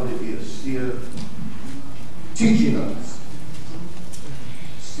Heavenly Father is still teaching us,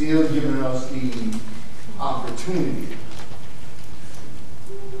 still giving us the opportunity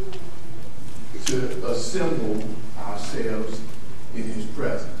to assemble ourselves in His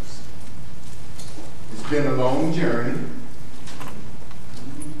presence. It's been a long journey,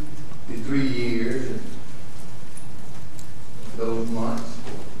 the 3 years, those months,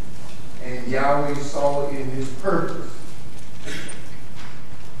 and Yahweh saw in His purpose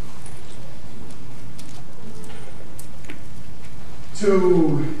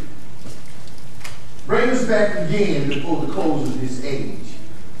to bring us back again before the close of this age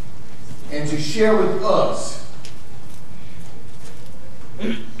and to share with us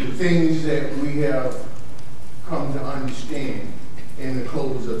the things that we have come to understand in the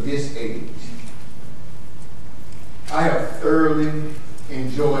close of this age. I have thoroughly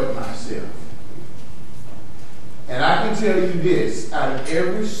enjoyed myself. And I can tell you this, out of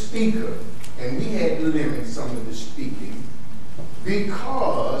every speaker, and we had to limit some of the speaking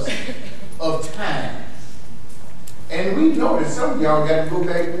because of time. And we know that some of y'all got to go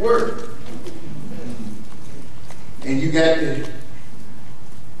back to work. And you got to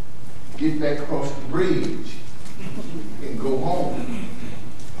get back across the bridge and go home.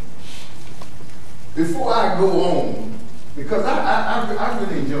 Before I go on, because I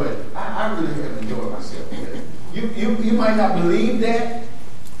really enjoy it. I really have enjoyed myself. You might not believe that,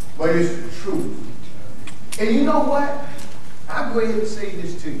 but it's the truth. And you know what? I'll go ahead and say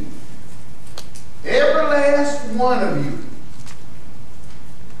this to you. Every last one of you,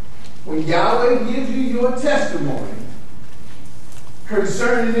 when Yahweh gives you your testimony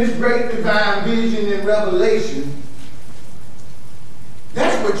concerning this great divine vision and revelation,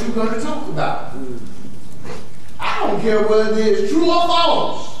 that's what you're going to talk about. I don't care whether it's true or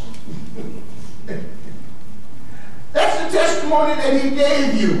false. That's the testimony that He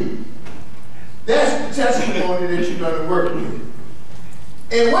gave you. That's the testimony that you're going to work with.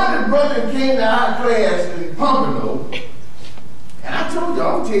 And one of the brothers came to our class in Pompano, and I told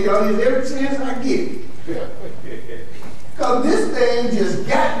y'all, I'm going to tell y'all this every chance I get. Because this thing just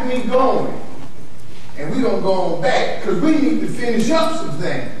got me going. And we're going to go on back, because we need to finish up some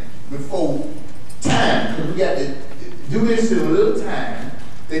things before time. Because we got to do this in a little time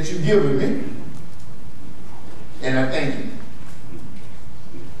that you've given me. And I thank you.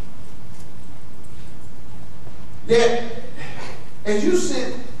 That as you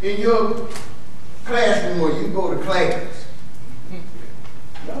sit in your classroom or you go to class,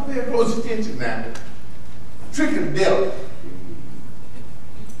 y'all pay close attention now. Trick of the devil.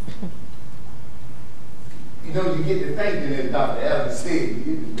 You know, you get to thinking, as Dr. Allen said, you get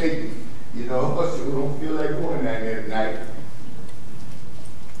to thinking, you know, so we don't feel like going down there tonight.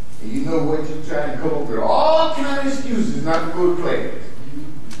 And you know what, you're trying to come up with all kinds of excuses not to go to class.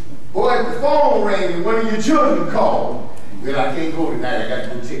 Boy, if the phone rang and one of your children called, well, I can't go tonight, I got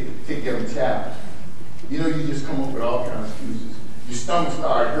to go take care of a child. You know, you just come up with all kinds of excuses. Your stomach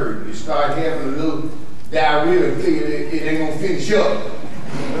started hurting, you start having a little diarrhea and figure it ain't going to finish up.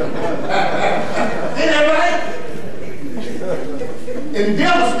 that right? And the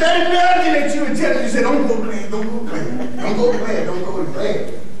devil standing there looking at you and telling you, say, don't go playing, don't go playing, don't go playing, don't go to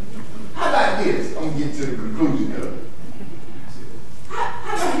playing. How about this? I'm going to get to the conclusion of it.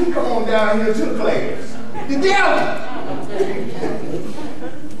 How about he come on down here to the class? The devil.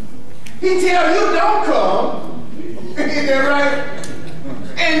 He tell you don't come. Isn't that right?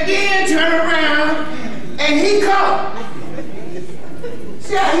 And then turn around and he come.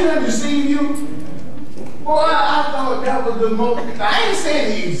 See how he done deceive you? Boy, I thought that was the most, I ain't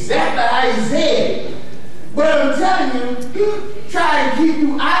saying exactly how he said it, but I'm telling you, he try to keep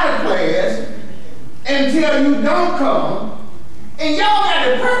you out of class and tell you don't come, and y'all got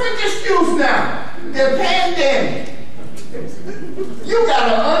the perfect excuse now, the pandemic. You got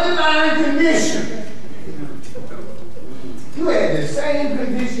an underlying condition. You had the same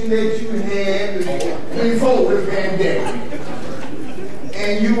condition that you had before the pandemic.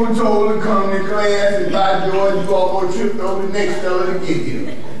 And you were told to come to class, and by George, you almost tripped over the next fella to get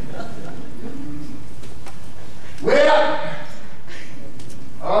here. Well,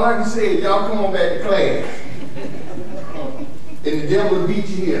 all I can say is y'all come on back to class. And the devil will beat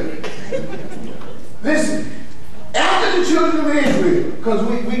you here. Listen, after the children of Israel, because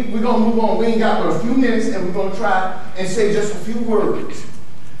we're going to move on, we ain't got but a few minutes, and we're going to try and say just a few words.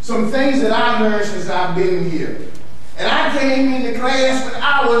 Some things that I learned since I've been here. And I came into class when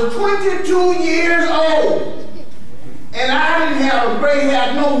I was 22 years old. And I didn't have a gray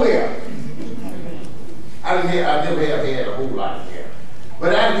hair nowhere. I never have had a whole lot of hair.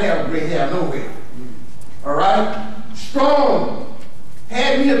 But I didn't have a gray hair nowhere. All right? Strong.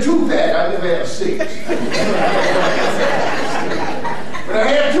 Had me a two-pack. I never had a six. But I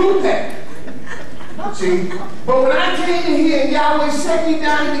had a two-pack. See? But when I came in here and Yahweh set me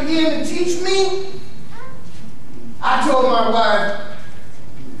down and began to teach me, I told my wife,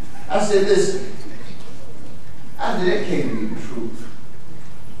 I said, listen, I said, that can't be the truth.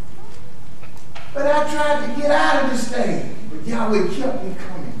 But I tried to get out of this thing. But Yahweh kept me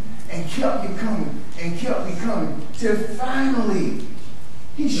coming and kept me coming and kept me coming till finally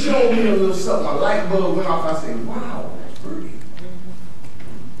he showed me a little something. A light bulb went off. I said, wow, that's pretty.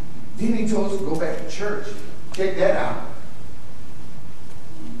 Then he told us to go back to church. Check that out.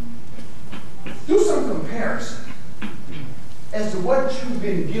 Do some comparison as to what you've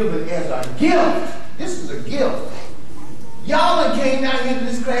been given as a gift. This is a gift. Y'all that came down into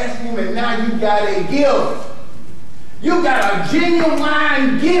this classroom and now you got a gift. You got a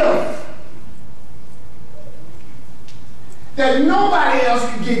genuine gift that nobody else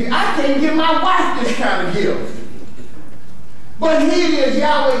can give you. I can't give my wife this kind of gift. But here it is,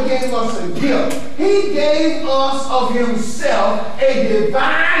 Yahweh gave us a gift. He gave us of himself a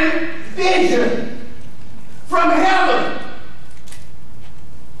divine vision from heaven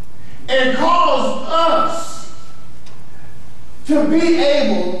and caused us to be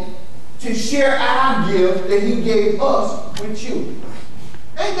able to share our gift that he gave us with you.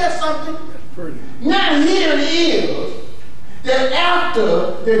 Ain't that something? Now here it is that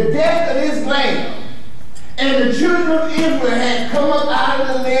after the death of this lamb, and the children of Israel had come up out of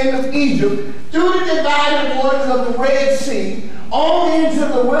the land of Egypt through the divided waters of the Red Sea on into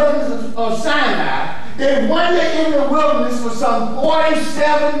the wilderness of Sinai. They wandered in the wilderness for some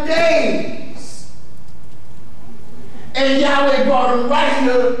 47 days. And Yahweh brought them right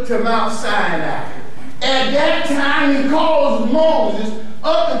here to Mount Sinai. At that time, he calls Moses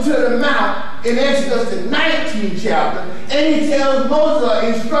up into the mount in Exodus the 19th chapter, and he tells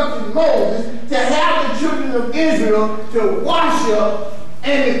Moses, instructed Moses, to have the children of Israel to wash up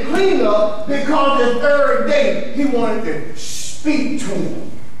and to clean up, because the third day he wanted to speak to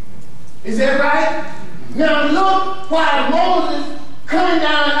them. Is that right? Now look, while Moses coming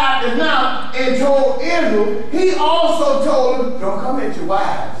down out the mount and told Israel, he also told them, don't come at your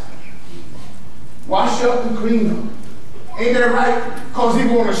wives. Wash up and clean up. Ain't that right? Because he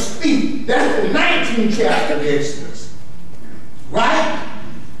want to speak. That's the 19th chapter of Exodus. Right?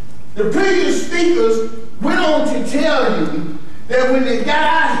 The previous speakers went on to tell you that when they got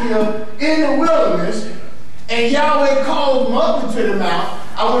out here in the wilderness and Yahweh called them up into the mount,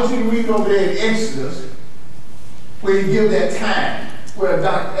 I want you to read over there in Exodus where you give that time, where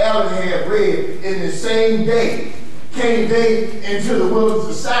Dr. Allen had read, in the same day came they into the wilderness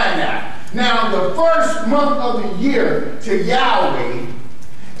of Sinai. Now, the first month of the year to Yahweh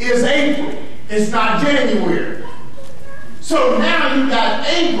is April. It's not January. So now you got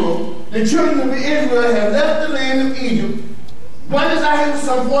April. The children of Israel have left the land of Egypt. One is out here for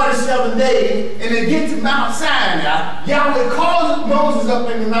some 47 days, and they get to Mount Sinai. Yahweh calls Moses up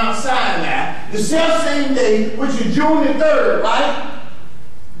into Mount Sinai the same day, which is June the 3rd, right?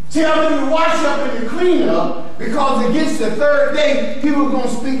 Tell him to wash up and to clean up, because against the third day, he was going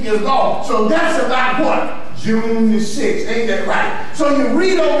to speak his law. So that's about what? June the 6th. Ain't that right? So you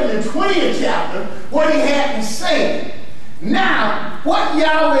read over in the 20th chapter what he had to say. Now, what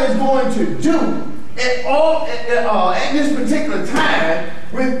Yahweh is going to do at this particular time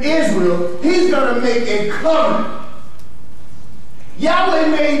with Israel, he's going to make a covenant. Yahweh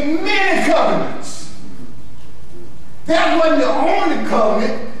made many covenants. That wasn't the only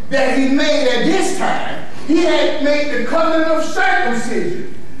covenant that he made at this time. He had made the covenant of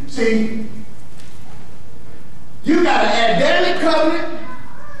circumcision. See, you got an Adamic covenant,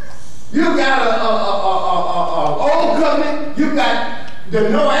 you got a old covenant, you got the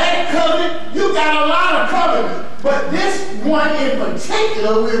Noahic covenant, you got a lot of covenants. But this one in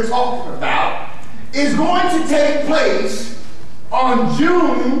particular we're talking about is going to take place on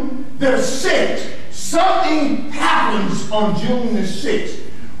June the 6th. Something happens on June the 6th.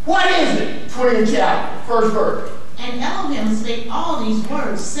 What is it? 20th chapter, first verse. And Elohim spake all these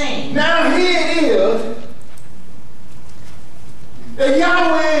words, saying. Now here it is that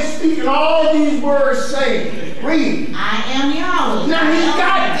Yahweh is speaking all these words, saying, read. I am Yahweh. Now he's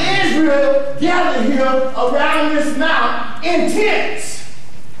got Israel gathered here around this mount in tents.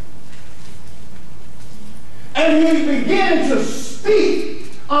 And he's beginning to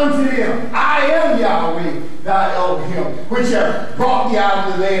speak unto them. I am Yahweh, thy Elohim, which have brought thee out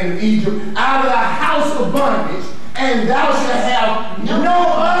of the land of Egypt, out of the house of bondage, and thou shalt have no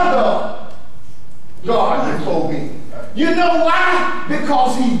other God before me. You know why?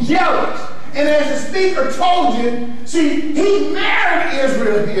 Because he's jealous. And as the speaker told you, see, he married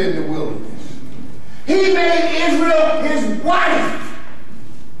Israel here in the wilderness. He made Israel his wife.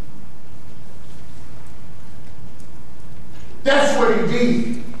 That's what he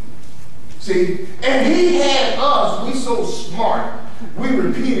did. See, and he had us, we so smart, we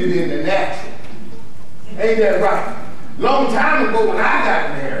repeated in the natural. Ain't that right? Long time ago when I got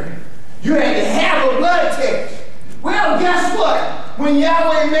married, you had to have a blood test. Well, guess what? When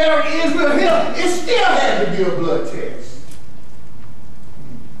Yahweh married Israel here, it still had to be a blood test.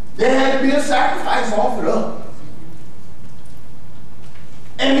 There had to be a sacrifice offered up.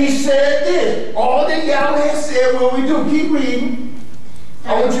 And he said this, all that Yahweh said will we do. Keep reading.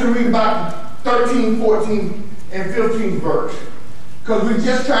 I want you to read about 13, 14, and 15 verse. Because we're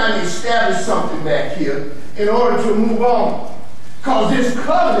just trying to establish something back here in order to move on. Because this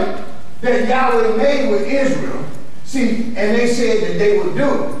covenant that Yahweh made with Israel, see, and they said that they would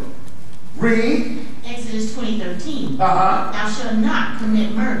do it. Read. Exodus 20:13. Thou shalt not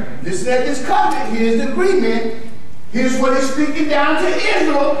commit murder. Listen at this covenant. Here's the agreement. Here's what he's speaking down to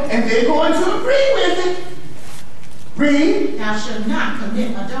Israel, and they're going to agree with it. Read. Thou shalt not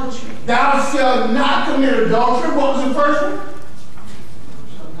commit adultery. Thou shalt not commit adultery. What was the first one?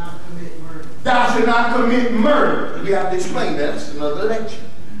 Thou shalt not commit murder. Thou shalt not commit murder. We have to explain that. That's another lecture.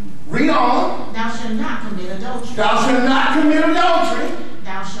 Read on. Thou shalt not commit adultery. Thou shalt not commit adultery.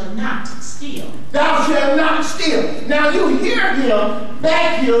 Thou shalt not steal. Thou shalt not steal. Now you hear him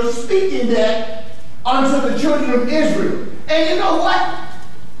back here speaking that unto the children of Israel. And you know what?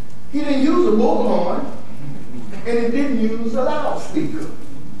 He didn't use a bullhorn, and he didn't use a loudspeaker.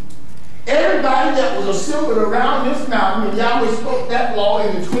 Everybody that was assembled around this mountain, when Yahweh spoke that law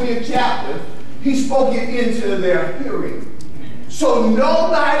in the 20th chapter, he spoke it into their hearing. So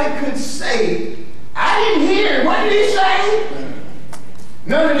nobody could say, I didn't hear it. What did he say?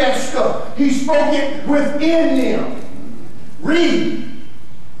 None of that stuff. He spoke it within them. Read.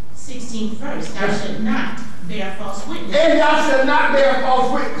 16th verse. Thou shalt not bear false witness. And thou shalt not bear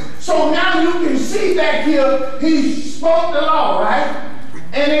false witness. So now you can see back here, he spoke the law, right?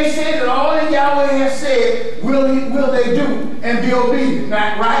 And they said that all that Yahweh has said, will they do and be obedient,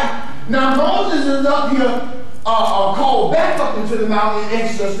 right? Now Moses is up here, called back up into the mountain in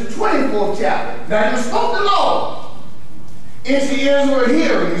Exodus, the 24th chapter. Now he spoke the law into Israel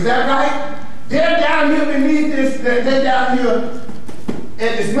hearing, is that right? They're down here beneath this, they're down here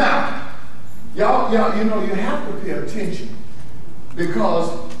at this mountain. Y'all, you know, you have to pay attention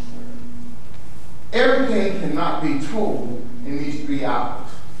because everything cannot be told in these 3 hours.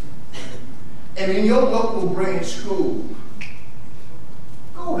 And in your local branch school,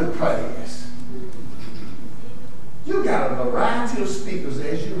 go to class. You got a variety of speakers,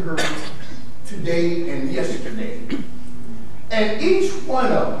 as you heard today and yesterday. And each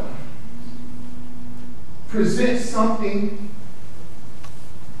one of them presents something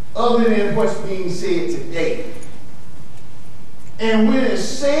other than what's being said today. And when it's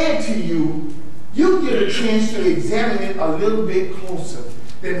said to you, you get a chance to examine it a little bit closer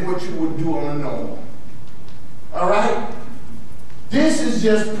than what you would do on a normal. All right? This is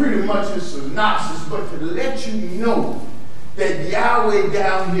just pretty much a synopsis, but to let you know that Yahweh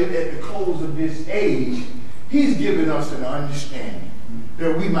down here at the close of this age, he's given us an understanding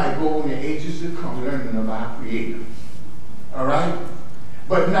that we might go in the ages to come learning of our Creator. All right?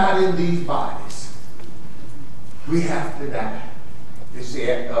 But not in these bodies. We have to die. They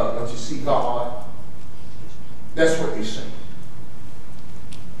say, don't you see God? That's what they say.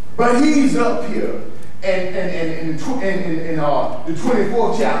 But he's up here. And in the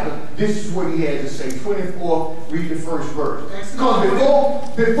 24th chapter, this is what he had to say. 24, read the first verse.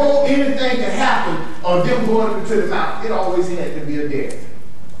 Because before anything could happen of them going up into the mount, it always had to be a death.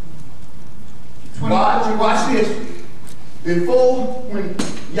 Watch this. Before, when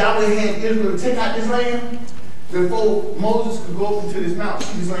Yahweh had Israel to take out this lamb, before Moses could go up into this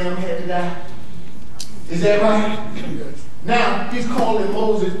mountain, this lamb had to die. Is that right? Now, he's calling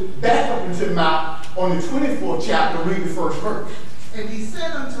Moses back up into the mount on the 24th chapter, read the first verse. And he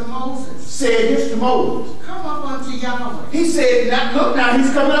said unto Moses, said this to Moses. Come up unto Yahweh. He said, look now,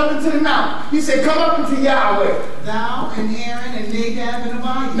 he's coming up into the mountain. He said, come up into Yahweh. Thou and Aaron and Nadab and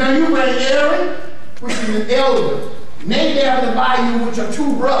Abihu. Now you bring Aaron, which is an elder, Nadab and Abihu, which are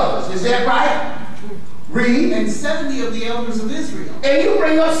two brothers. Is that right? Read. And 70 of the elders of Israel. And you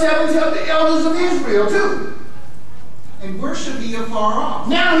bring up 70 of the elders of Israel too. And worship ye afar off.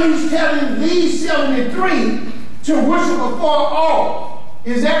 Now he's telling these 73 to worship afar off.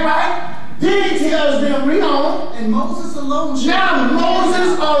 Is that right? Then he tells them, read on. And Moses alone shall now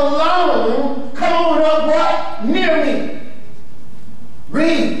Moses alone, come on up what? Near me.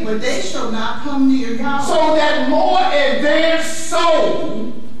 Read. But they shall not come near Yahweh. So that more advanced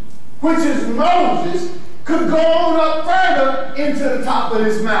soul, which is Moses, could go on up further into the top of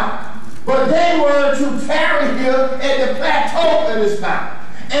this mountain. But they were to tarry here at the plateau of this mountain.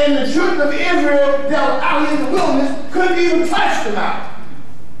 And the children of Israel that were out in the wilderness couldn't even touch the mountain.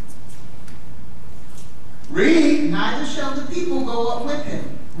 Read. Neither shall the people go up with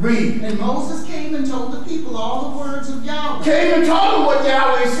him. Read. And Moses came and told the people all the words of Yahweh. Came and told them what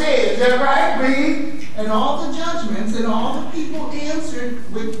Yahweh said. Is that right? Read. And all the judgments, and all the people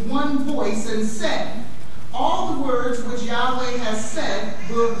answered with one voice and said, all the words which Yahweh has said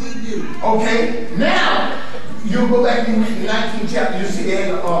will we do. Okay, now you go back and read the 19th chapter. You see they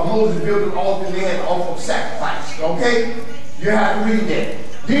had Moses built an altar and they had to offer sacrifice. Okay, you have to read that.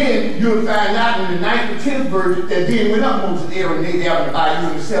 Then you'll find out in the 9th and 10th verse that then went up Moses, Aaron, Nadab, and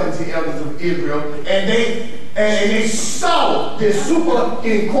Abihu, and the 70 elders of Israel, and they saw this super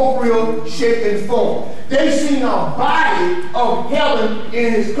incorporeal shape and form. They seen a body of heaven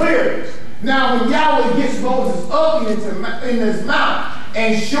in his clearness. Now, when Yahweh gets Moses up in his mount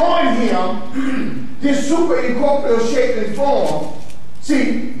and showing him this super incorporeal shape and form,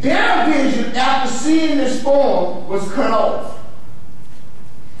 see, their vision after seeing this form was cut off.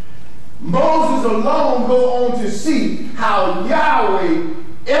 Moses alone go on to see how Yahweh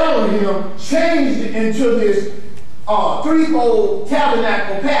Elohim changed it into this threefold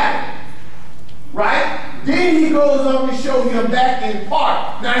tabernacle pattern, right? Then he goes on to show him back in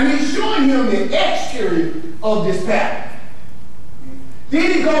part. Now he's showing him the exterior of this pattern.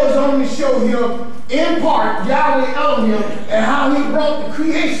 Then he goes on to show him in part Yahweh Elohim and how he brought the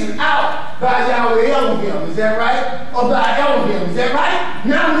creation out by Yahweh Elohim. Is that right? Or by Elohim. Is that right?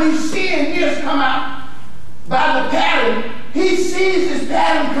 Now he's seeing this come out by the pattern. He sees this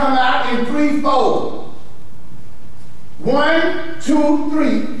pattern come out in threefold. 1, 2,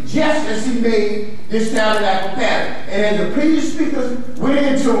 3, just as he made this tabernacle pattern. And as the previous speakers went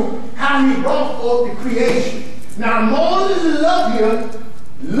into how he brought forth the creation. Now Moses is up here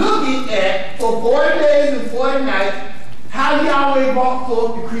looking at, for 40 days and 40 nights, how Yahweh brought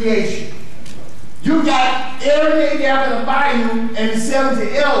forth the creation. You got Aaron, Nadab, and Abihu, and the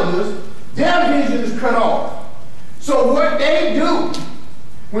 70 elders. Their vision is cut off. So what they do,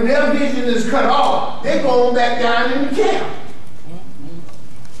 when their vision is cut off, they go on back down in the camp.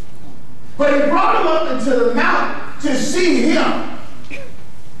 But he brought them up into the mountain to see him.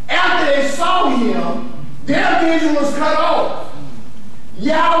 After they saw him, their vision was cut off.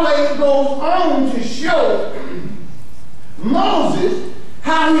 Yahweh goes on to show Moses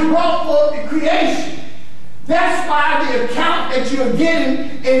how he brought forth the creation. That's why the account that you're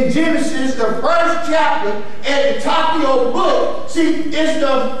getting in Genesis, the first chapter, at the top of your book, see, it's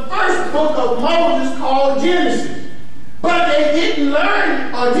the first book of Moses called Genesis. But they didn't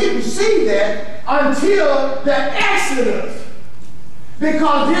learn or didn't see that until the Exodus.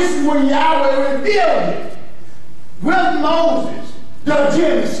 Because this is when Yahweh revealed it with Moses, the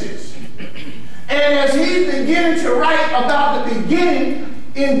Genesis. And as he's beginning to write about the beginning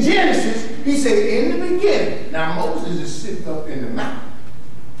in Genesis, He said, in the beginning. Now Moses is sitting up in the mountain.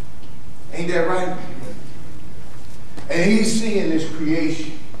 Ain't that right? And he's seeing this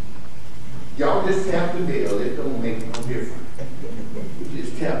creation. Y'all just tap the bell. It don't make no difference. You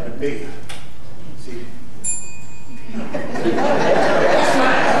just tap the bell. See? That's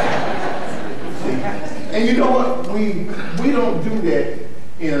right. See? And you know what? We don't do that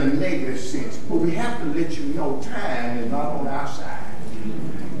in a negative sense, but we have to let you know time is not on our side.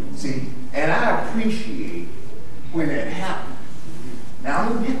 See? And I appreciate when that happens. Now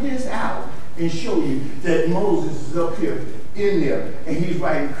I'm going to get this out and show you that Moses is up here in there and he's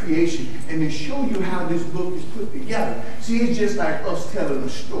writing creation and to show you how this book is put together. See, it's just like us telling a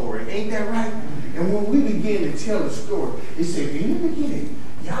story. Ain't that right? And when we begin to tell a story, it says, in the beginning,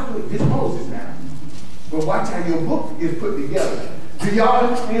 Yahweh, this Moses now. But watch how your book is put together. Do y'all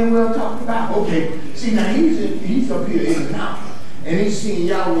understand what I'm talking about? Okay. See, now he's up here in the mountain. And he's seeing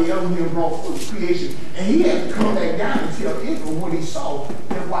Yahweh Elohim brought forth creation. And he had to come back down and tell Israel what he saw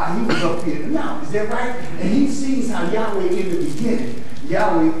and why he was up here in the mountain. Is that right? And he sees how Yahweh in the beginning,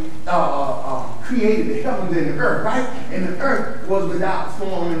 Yahweh created the heavens and the earth, right? And the earth was without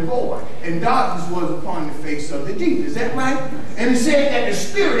form and void. And darkness was upon the face of the deep. Is that right? And it said that the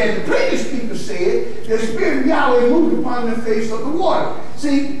Spirit, as the previous speaker said, the Spirit of Yahweh moved upon the face of the water.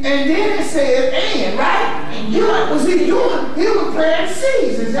 See, and then it said, and, right? And what was he doing? He was planting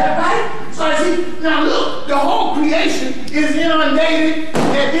seeds. Is that right? So I see, now look, the whole creation is inundated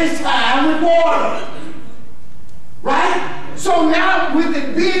at this time with water. Right? So now with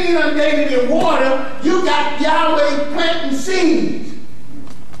it being inundated in water, you got Yahweh planting seeds.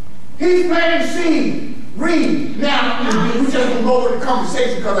 He's planting seeds. Read. Now, we're just going to go over the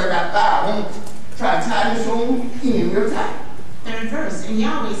conversation because I got 5. I'm going to try to tie this on in real time. 3rd verse, and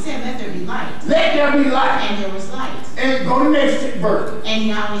Yahweh said, let there be light. Let there be light. And there was light. And go to the next verse. And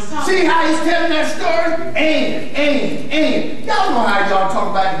Yahweh saw. See how he's telling that story? And. Y'all know how y'all talk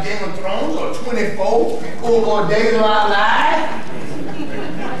about the Game of Thrones or 24 or more days of our lives.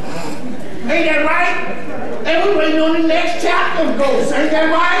 Ain't that right? And we're waiting on the next chapter of Ghosts. Ain't that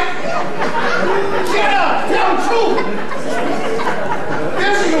right? Shut up. Tell the truth.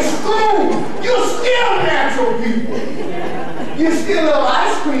 This is a school. You're still natural people. You still love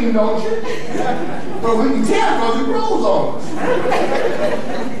ice cream, don't you? But we can tell because it grows on us.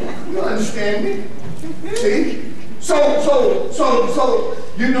 You understand me? See? So,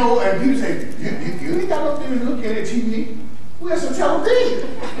 you know, and people say, you ain't got nothing to look at TV. We have some television.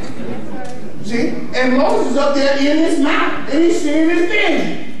 See? And Moses is up there in this mountain, and he's seeing this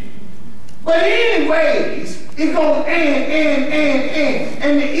vision. But anyways, it goes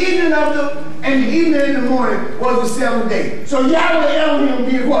and the evening in the morning was the 7th day. So Yahweh Elohim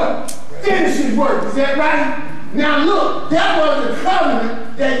did what? Finish his work. Is that right? Now look, that was the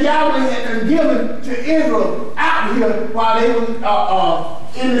covenant that Yahweh had given to Israel out here while they were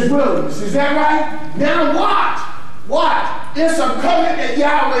in this wilderness. Is that right? Now watch. It's a covenant that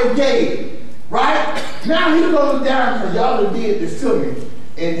Yahweh gave. Right? Now he goes down, because y'all done did this to me.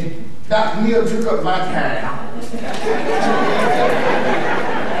 And Dr. Neal took up my time.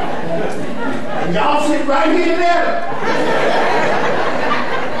 And y'all sit right here there.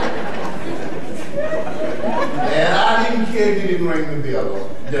 And I didn't care if you didn't ring the bell.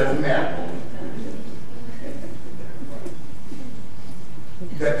 Doesn't matter.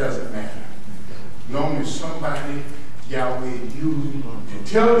 That doesn't matter. As long as somebody, Yahweh, used to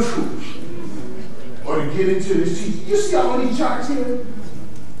tell the truth or to get into this teaching. You see all these charts here?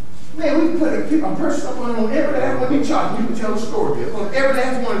 Man, we can put a person up on every last one of these charts. You can tell a story. On every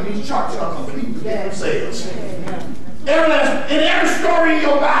last one of these charts are complete within themselves. And every story in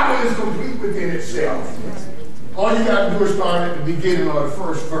your Bible is complete within itself. All you got to do is start at the beginning or the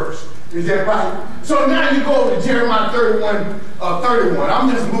first verse. Is that right? So now you go to Jeremiah 31. I'm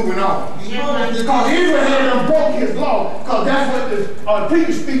just moving on. Because Israel had broke his law, because that's what the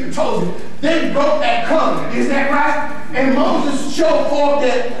previous speaker told you. They broke that covenant. Is that right? And Moses showed forth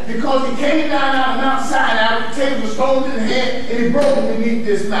that because he came down out of Mount Sinai with the tables of stones in the hand, and he broke them beneath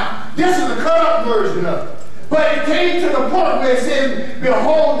this mountain. This is the cut-up version of it. But it came to the point where it says,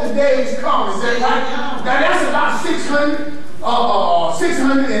 behold, the days come. Is that right? Now that's about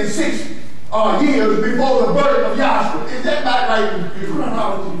 606 years before the birth of Yahshua. Is that not right in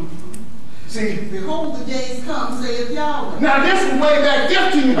chronology? See? Behold, the days come, saith Yahweh. Now this is way back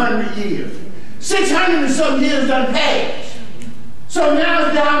 1,500 years. 600 and some years done passed. So now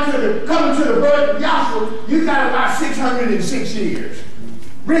it's down to coming to the birth of Yahshua, you got about 606 years.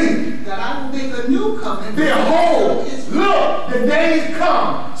 Read. That I will make a new covenant. Behold, look, the days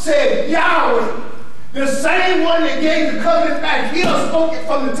come, said Yahweh. The same one that gave the covenant back here, spoke it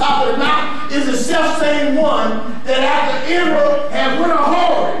from the top of the mountain, is the self-same one that after Israel had went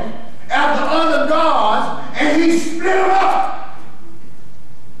a-whoring after other gods, and he split them up.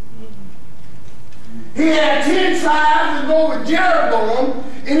 He had 10 tribes to go with Jeroboam,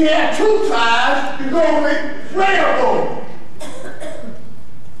 and he had 2 tribes to go with Rehoboam.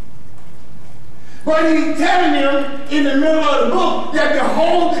 But he's telling them in the middle of the book that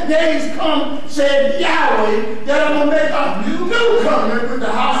behold, the days come, said Yahweh, that I'm going to make a new covenant with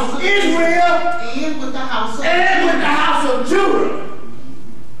the house of Israel and with the house of Judah.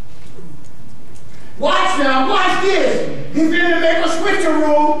 Watch now, watch this. He's going to make a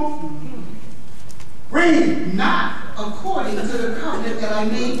switcheroo. Read. Not according to the covenant that I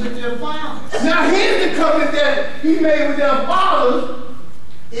made with their fathers. Now here's the covenant that he made with their fathers.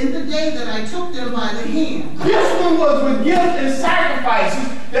 In the day that I took them by the hand. This one was with gifts and sacrifices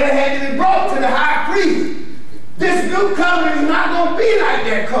that had to be brought to the high priest. This new covenant is not going to be like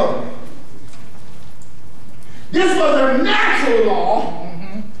that covenant. This was a natural law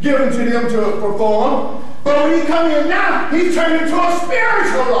given to them to perform, but when he comes in now, he's turned into a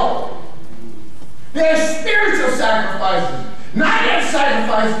spiritual law. There's spiritual sacrifices. Not that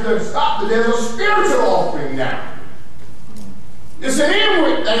sacrifices that stop, but there's a spiritual offering now. It's an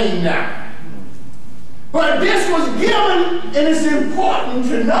inward thing now. But this was given, and it's important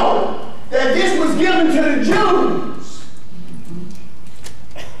to know that this was given to the Jews.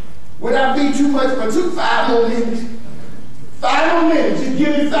 Would I be too much for 5 more minutes? 5 more minutes, just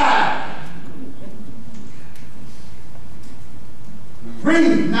give me 5.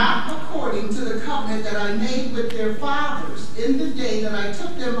 Read. Not according to the covenant that I made with their fathers in the day that I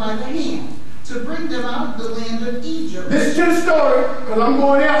took them by the hand, to bring them out of the land of Egypt. Listen to the story, because I'm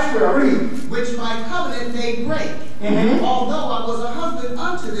going elsewhere. Read. Which my covenant they break, although I was a husband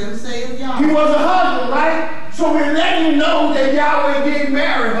unto them, saith Yahweh. He was a husband, right? So we're letting you know that Yahweh did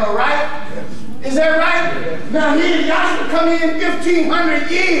marry her, right? Is that right? Now here, Joshua come in 1,500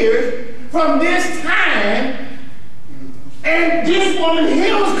 years from this time, and this woman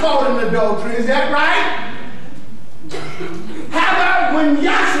here was caught in adultery. Is that right? How about when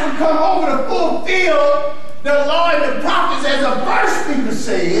Joshua come over to fulfill the law and the prophets, as the first speaker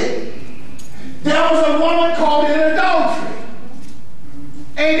said, there was a woman caught in adultery.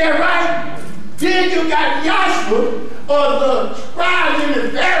 Ain't that right? Then you got Joshua, or the scribes and the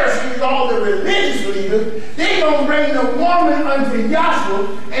Pharisees, all the religious leaders, they gonna bring the woman unto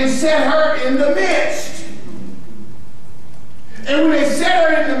Joshua and set her in the midst. And when they set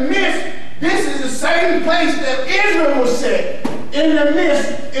her in the midst, this is the same place that Israel was set, in the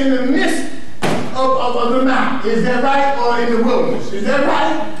midst of the mountain. Is that right? Or in the wilderness. Is that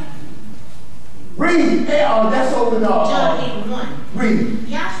right? Read. Hey, that's over the John 8:1. Read.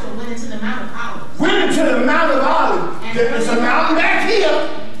 Joshua went into the Mount of Olives. Went into the Mount of Olives. There's a mountain back here.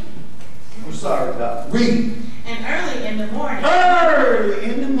 I'm sorry, Doc. Read. And early in the morning. Early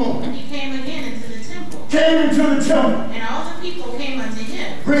in the morning. He came again into the temple. Came into the temple. And all the people came unto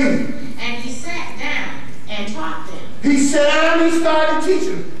him. Read. And he sat down and taught them. He sat down and he started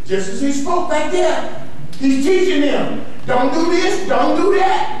teaching, just as he spoke back there. He's teaching them, don't do this, don't do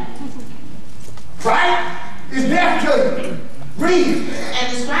that. Right? It's there to you. Read.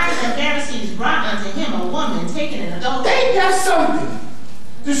 And the scribes and Pharisees brought unto him a woman taken in adultery. Ain't that something?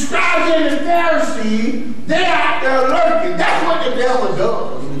 The scribes and the Pharisees, they out there lurking. That's what the devil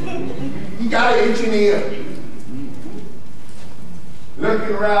does. He got an itch in the ear.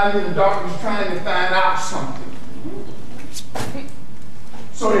 Looking around in the darkness trying to find out something.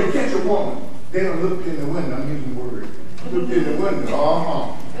 So they catch a woman. They don't look in the window. I'm using the word. Look in the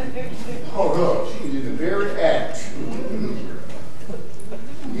window. Hold up. She's in the very act.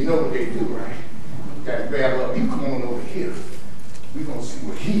 You know what they do, right? Got to grab up. You come on over here. We're going to see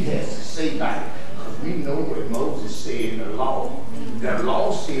what he has to say about it. Because we know what Moses said in the law. The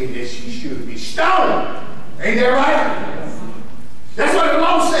law said that she should be stoned. Ain't that right? That's what the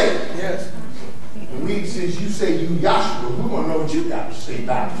law said. Yes. And since you say you Joshua, we want to know what you got to say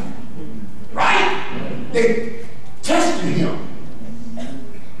about it. Right? They tested him.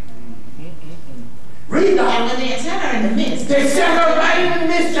 Read the And when they had set her in the midst. They set her right in the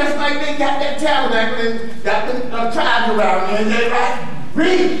midst, just like they got that tabernacle and got the tribes around there. Is that right?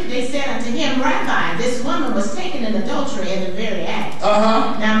 Read. They said unto him, Rabbi, this woman was taken in adultery in the very act.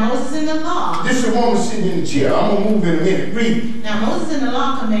 Now Moses in the law. This is a woman sitting in the chair. I'm going to move in a minute. Read. Now Moses in the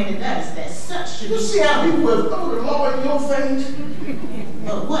law commanded us that such should be. You see how people will throw the law in your face?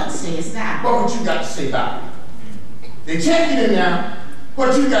 But what sayest thou? What you got to say about it? They check it in now.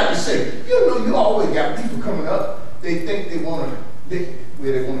 What you got to say? You know, you always got people coming up. They think they want to,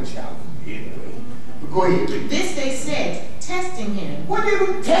 they want to challenge you anyway. Go ahead, read. This they said, testing him, What they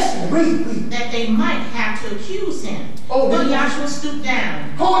were testing? Read. that they might have to accuse him. Oh, But they- Joshua stooped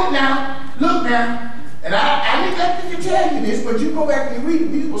down. Hold it now. Look now. And I neglected to tell you this, but you go back and read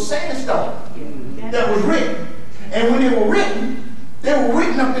it. These were sandstone that was written. And when they were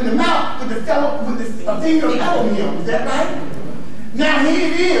written up in the mouth with the fellow, with the finger of Elohim. Is that right? Now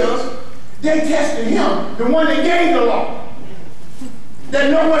here it is. They tested him, the one that gave the law.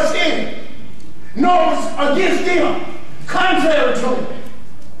 That know what's in it. Know what's against them. Contrary to it.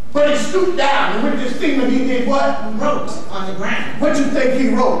 But he stooped down and with his finger he did what? Wrote on the ground. What you think he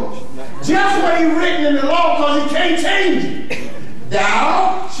wrote? Just what he written in the law because he can't change it.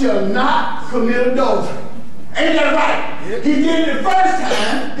 Thou shalt not commit adultery. Ain't that right? He did it the first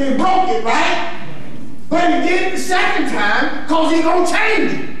time, they broke it, right? But he did it the second time because he gonna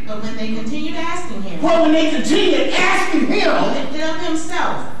change it. But when they continued asking him, Well, when they continued asking he him, lifted up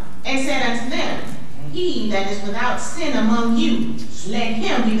himself and said unto them, He that is without sin among you, let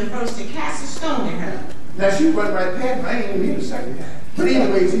him be the first to cast a stone at her. now she went right past me, I ain't even here the second time. But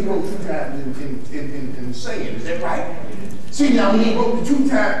anyways, he wrote 2 times in saying, is that right? See now, when he wrote the 2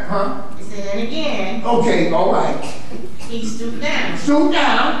 times, huh? He said, and again, Okay, all right. he stooped down Stoop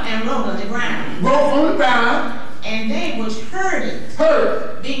down, and wrote on the ground. wrote on the ground, And they which heard it,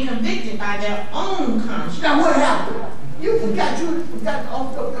 heard. being convicted by their own conscience, Now what happened? You forgot to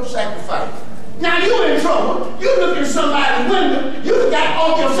offer up your sacrifice. Now you in trouble. You look in somebody's window. You forgot to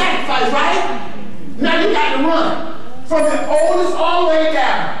offer your sacrifice, right? Now you got to run from the oldest all the way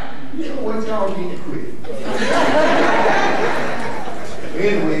down. You know what, y'all need to quit.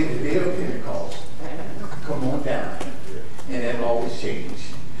 Anyway, the day of Pentecost, come on down, and that always changed.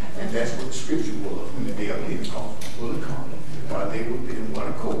 And that's what the scripture was when the day of Pentecost will come. While they were in one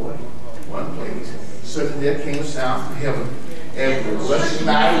accord, one place, suddenly there came a sound from heaven, and the rushing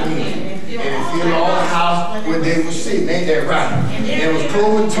mighty wind, and it filled all the house where they were sitting. Ain't that right? And there was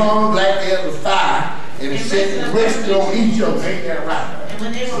cloven tongue black as a fire, and it said it rested on each of them. Ain't that right? and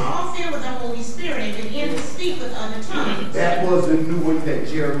when they were all filled with the Holy Spirit, and began to speak with other tongues. That was the new one that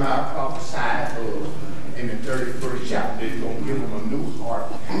Jeremiah prophesied of in the 31st chapter. He's going to give them a new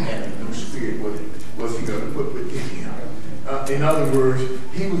heart and a new spirit. Was he going to put within him? In other words,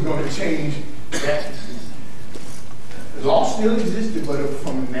 he was going to change that. The law still existed, but it was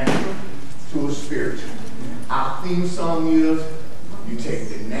from a natural to a spiritual. Our theme song is, you take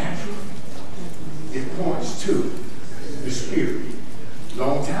the natural, it points to the spirit.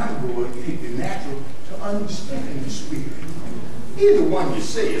 Long time ago, you take the natural to understand the spirit. Either one you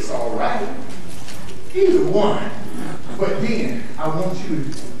say it's all right. Either one. But then, I want you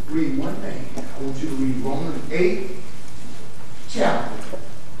to read one thing. I want you to read Romans 8 chapter.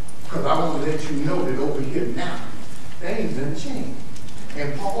 Because I want to let you know that over here now, things done changed.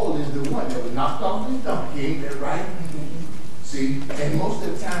 And Paul is the one that was knocked off his donkey. Ain't that right? See, and most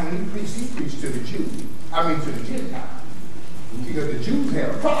of the time when he preached to the Jews. I mean to the Gentiles. Because the Jews had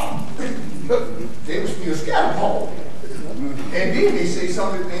a problem. They were still scared of Paul. And then they say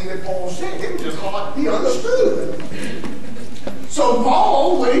some of the things that Paul said, they were just hard to be understood. So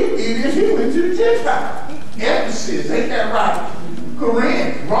Paul, what he did is he went to the Gentiles. Ephesus, ain't that right?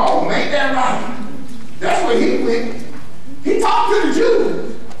 Corinth, Rome, ain't that right? That's where he went. He talked to the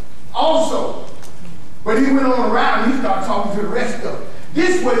Jews also. But he went on around and he started talking to the rest of them.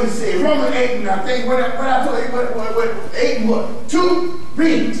 This is what he said. Romans 8, and I think what I told you, what 8 and what? 2?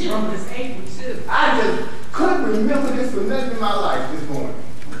 Read. Romans 8 and 2. I just couldn't remember this for nothing in my life this morning.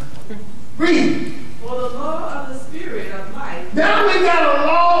 Read. For the law of the Spirit of life. Now we got a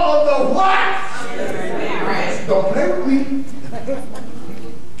law of the what? Spirit. Don't play with me.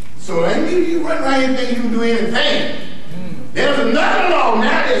 So ain't mean you run around here thinking you can do anything. There's another law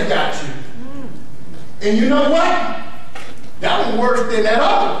now that's got you. And you know what? That one's worse than that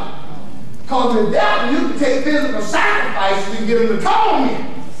other. Because with that one, you can take physical sacrifices and get an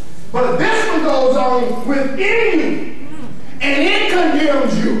atonement. But this one goes on within you. And it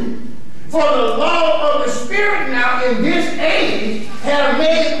condemns you. For the law of the Spirit now in this age have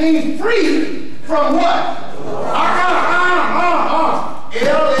made me free from what?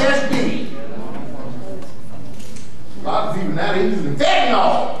 LSD. A lot of people now, they using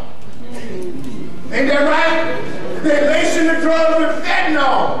fentanyl. Ain't that right? They're lacing the drugs with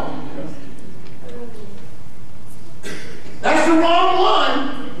fentanyl. That's the wrong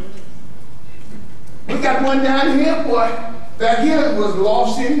one. We got one down here, boy. Back here was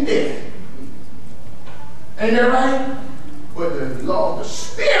lost in death. Ain't that right? But the law of the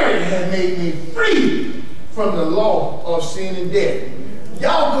Spirit had made me free from the law of sin and death.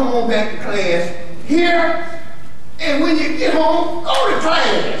 Y'all come on back to class here, and when you get home, go to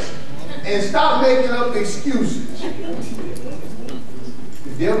class. And stop making up excuses.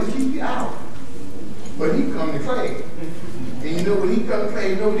 The devil keep you out. But he come to play. And you know what he come to play?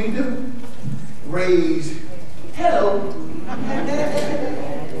 You know what he do? Raise, hello.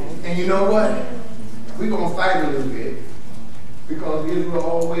 And you know what? We're going to fight a little bit. Because Israel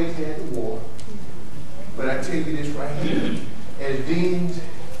always had the war. But I tell you this right here. As deans,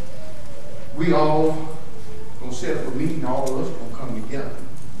 we all going to set up a meeting. All of us going to come together.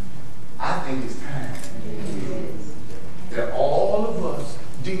 I think it's time that all of us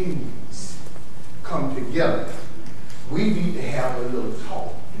deans come together. We need to have a little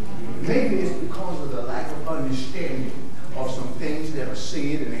talk. Maybe it's because of the lack of understanding of some things that are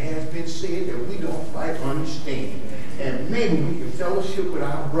said and has been said that we don't quite understand. And maybe we can fellowship with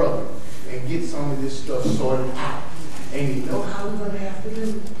our brother and get some of this stuff sorted out. And you know how we're going to have to do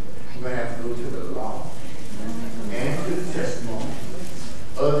it? We're going to have to go to the law and to the testimony.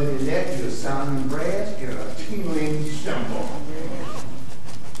 Other than that, you're sounding brass and a tingling cymbal.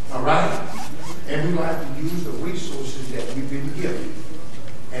 All right? And we're going to have to use the resources that we've been given.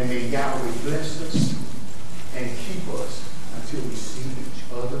 And may Yahweh bless us and keep us until we see each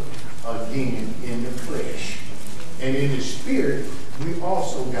other again in the flesh. And in the spirit, we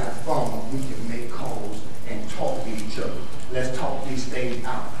also got phone. We can make calls and talk to each other. Let's talk these things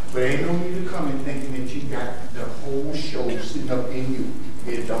out. But ain't no need to come in thinking that you got the whole show sitting up in you.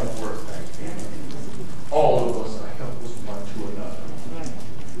 It don't work like that. All of us are helpers one to another.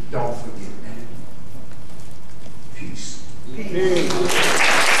 Don't forget that. Peace.